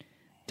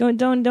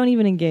 Don't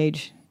even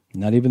engage.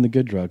 Not even the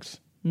good drugs.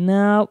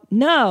 No.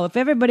 If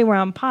everybody were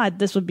on pot,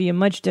 this would be a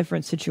much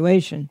different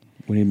situation.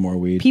 We need more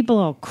weed. People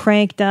all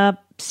cranked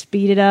up,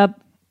 speeded up.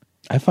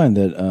 I find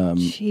that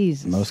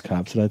Jesus. most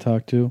cops that I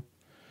talk to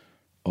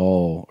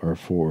all are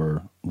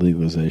for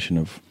legalization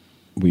of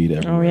weed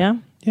everywhere. Oh, yeah?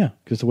 Yeah,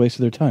 because it's a waste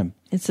of their time.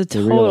 It's a They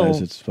total...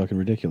 realize it's fucking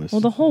ridiculous. Well,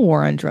 the whole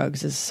war on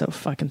drugs is so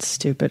fucking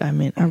stupid. I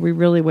mean, are we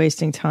really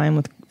wasting time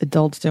with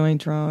adults doing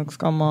drugs?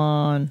 Come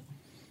on.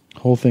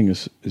 Whole thing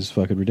is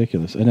fucking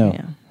ridiculous. I know.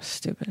 Yeah,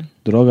 stupid.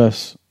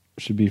 Drogas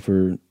should be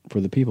for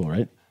the people,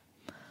 right?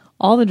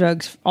 All the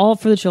drugs, all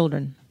for the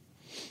children.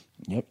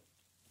 Yep.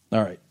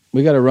 All right.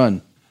 We got to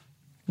run.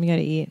 We got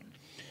to eat.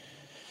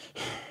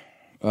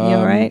 You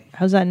all right?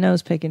 How's that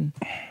nose picking?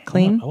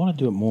 Clean? I want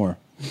to do it more.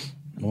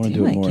 I want to Do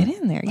do it it. more.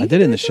 Get in there. You I did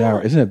it in the shower.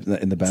 Isn't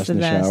it in the best the in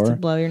the best shower? to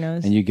blow your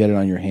nose. And you get it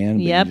on your hand,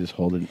 but Yep. you just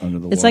hold it under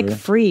the It's water. like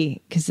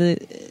free because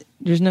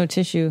there's no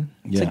tissue.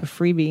 It's Yeah. like a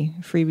freebie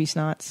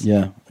snots.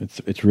 Yeah,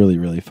 it's really,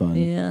 really fun.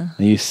 Yeah.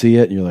 And you see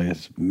it, and you're like,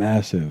 it's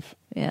massive.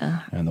 Yeah.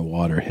 And the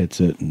water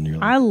hits it, and you're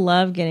like, I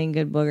love getting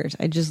good boogers.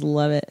 I just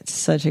love it. It's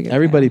such a good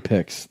everybody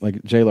picks.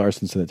 Like Jay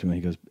Larson said that to me.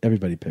 He goes,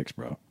 everybody picks,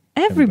 bro.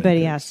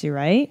 Everybody has to,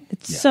 right?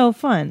 It's so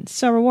fun,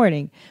 so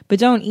rewarding. But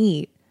don't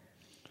eat.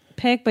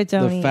 Pick, but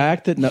don't The eat.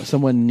 fact that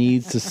someone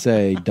needs to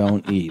say,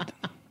 don't eat.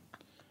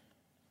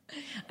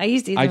 I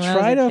used to eat I them when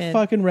try was a to kid.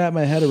 fucking wrap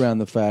my head around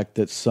the fact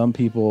that some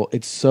people,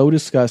 it's so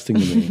disgusting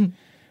to me.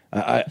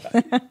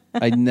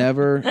 I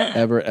never,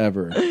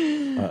 ever,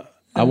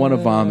 I want to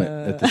vomit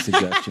at the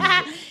suggestion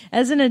of it.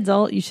 As an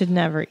adult, you should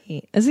never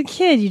eat. As a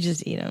kid, you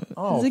just eat them.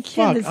 As a kid,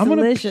 Fuck, it's I'm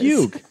delicious.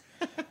 gonna puke.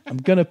 I'm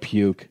gonna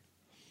puke.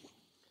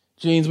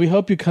 Jeans, we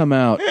hope you come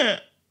out.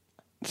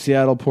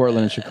 Seattle,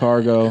 Portland, and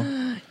Chicago.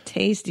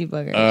 Tasty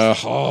boogers.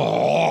 Just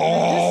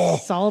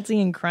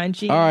salty and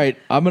crunchy. All right,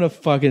 I'm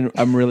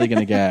really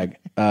gonna gag.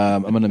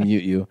 I'm gonna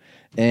mute you.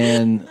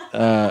 And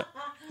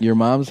your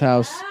mom's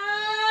house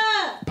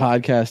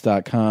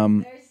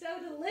podcast.com. They're so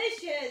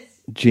delicious.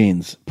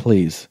 Jeans,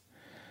 please.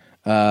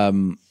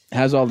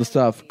 Has all the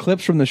stuff.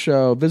 Clips from the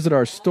show. Visit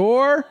our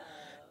store.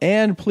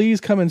 And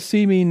please come and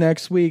see me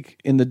next week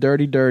in the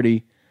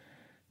Dirty.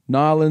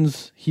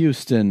 Nolens,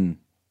 Houston,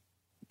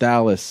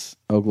 Dallas,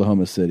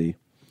 Oklahoma City.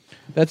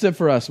 That's it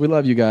for us. We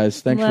love you guys.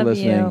 Thanks for Love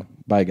listening. you.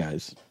 Bye,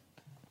 guys.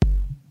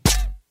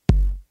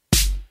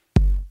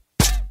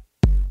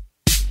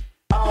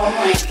 Oh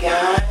my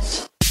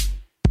gosh.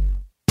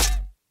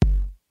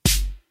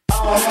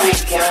 Oh my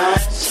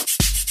gosh.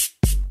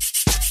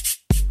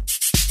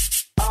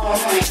 Oh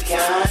my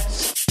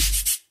gosh.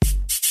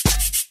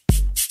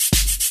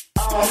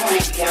 Oh my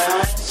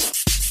gosh.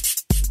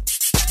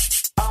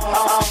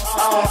 Oh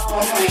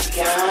my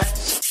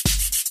gosh.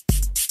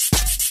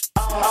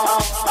 Oh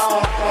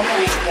my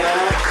gosh.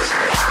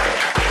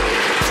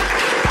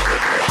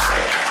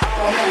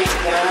 Oh my gosh. Oh my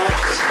gosh.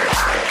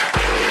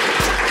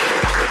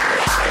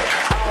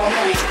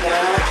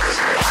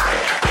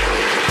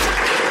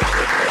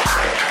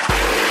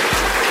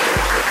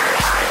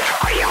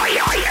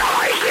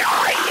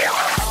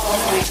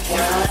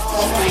 Oh my god,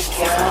 oh my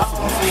god,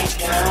 oh my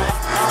god.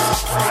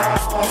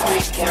 Oh my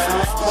god,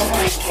 oh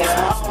my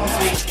god, oh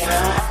my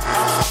god.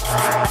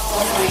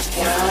 Oh my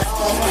god,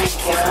 oh my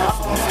god,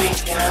 oh my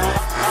god.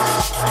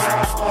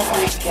 Oh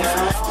my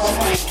god, oh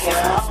my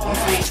god, oh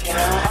my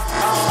god. Oh my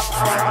god.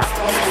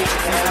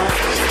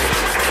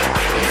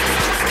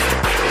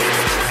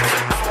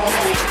 Oh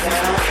my god.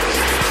 Oh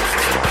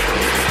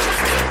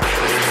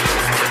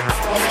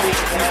my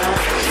god.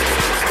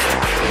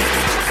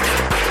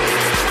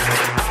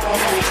 Oh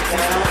my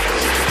god.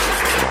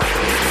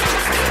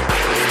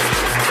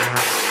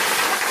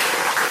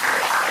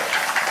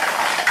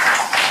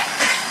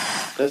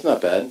 That's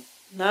not bad.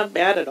 Not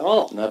bad at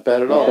all. Not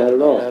bad at all. Not bad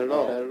at all. Not bad at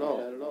all.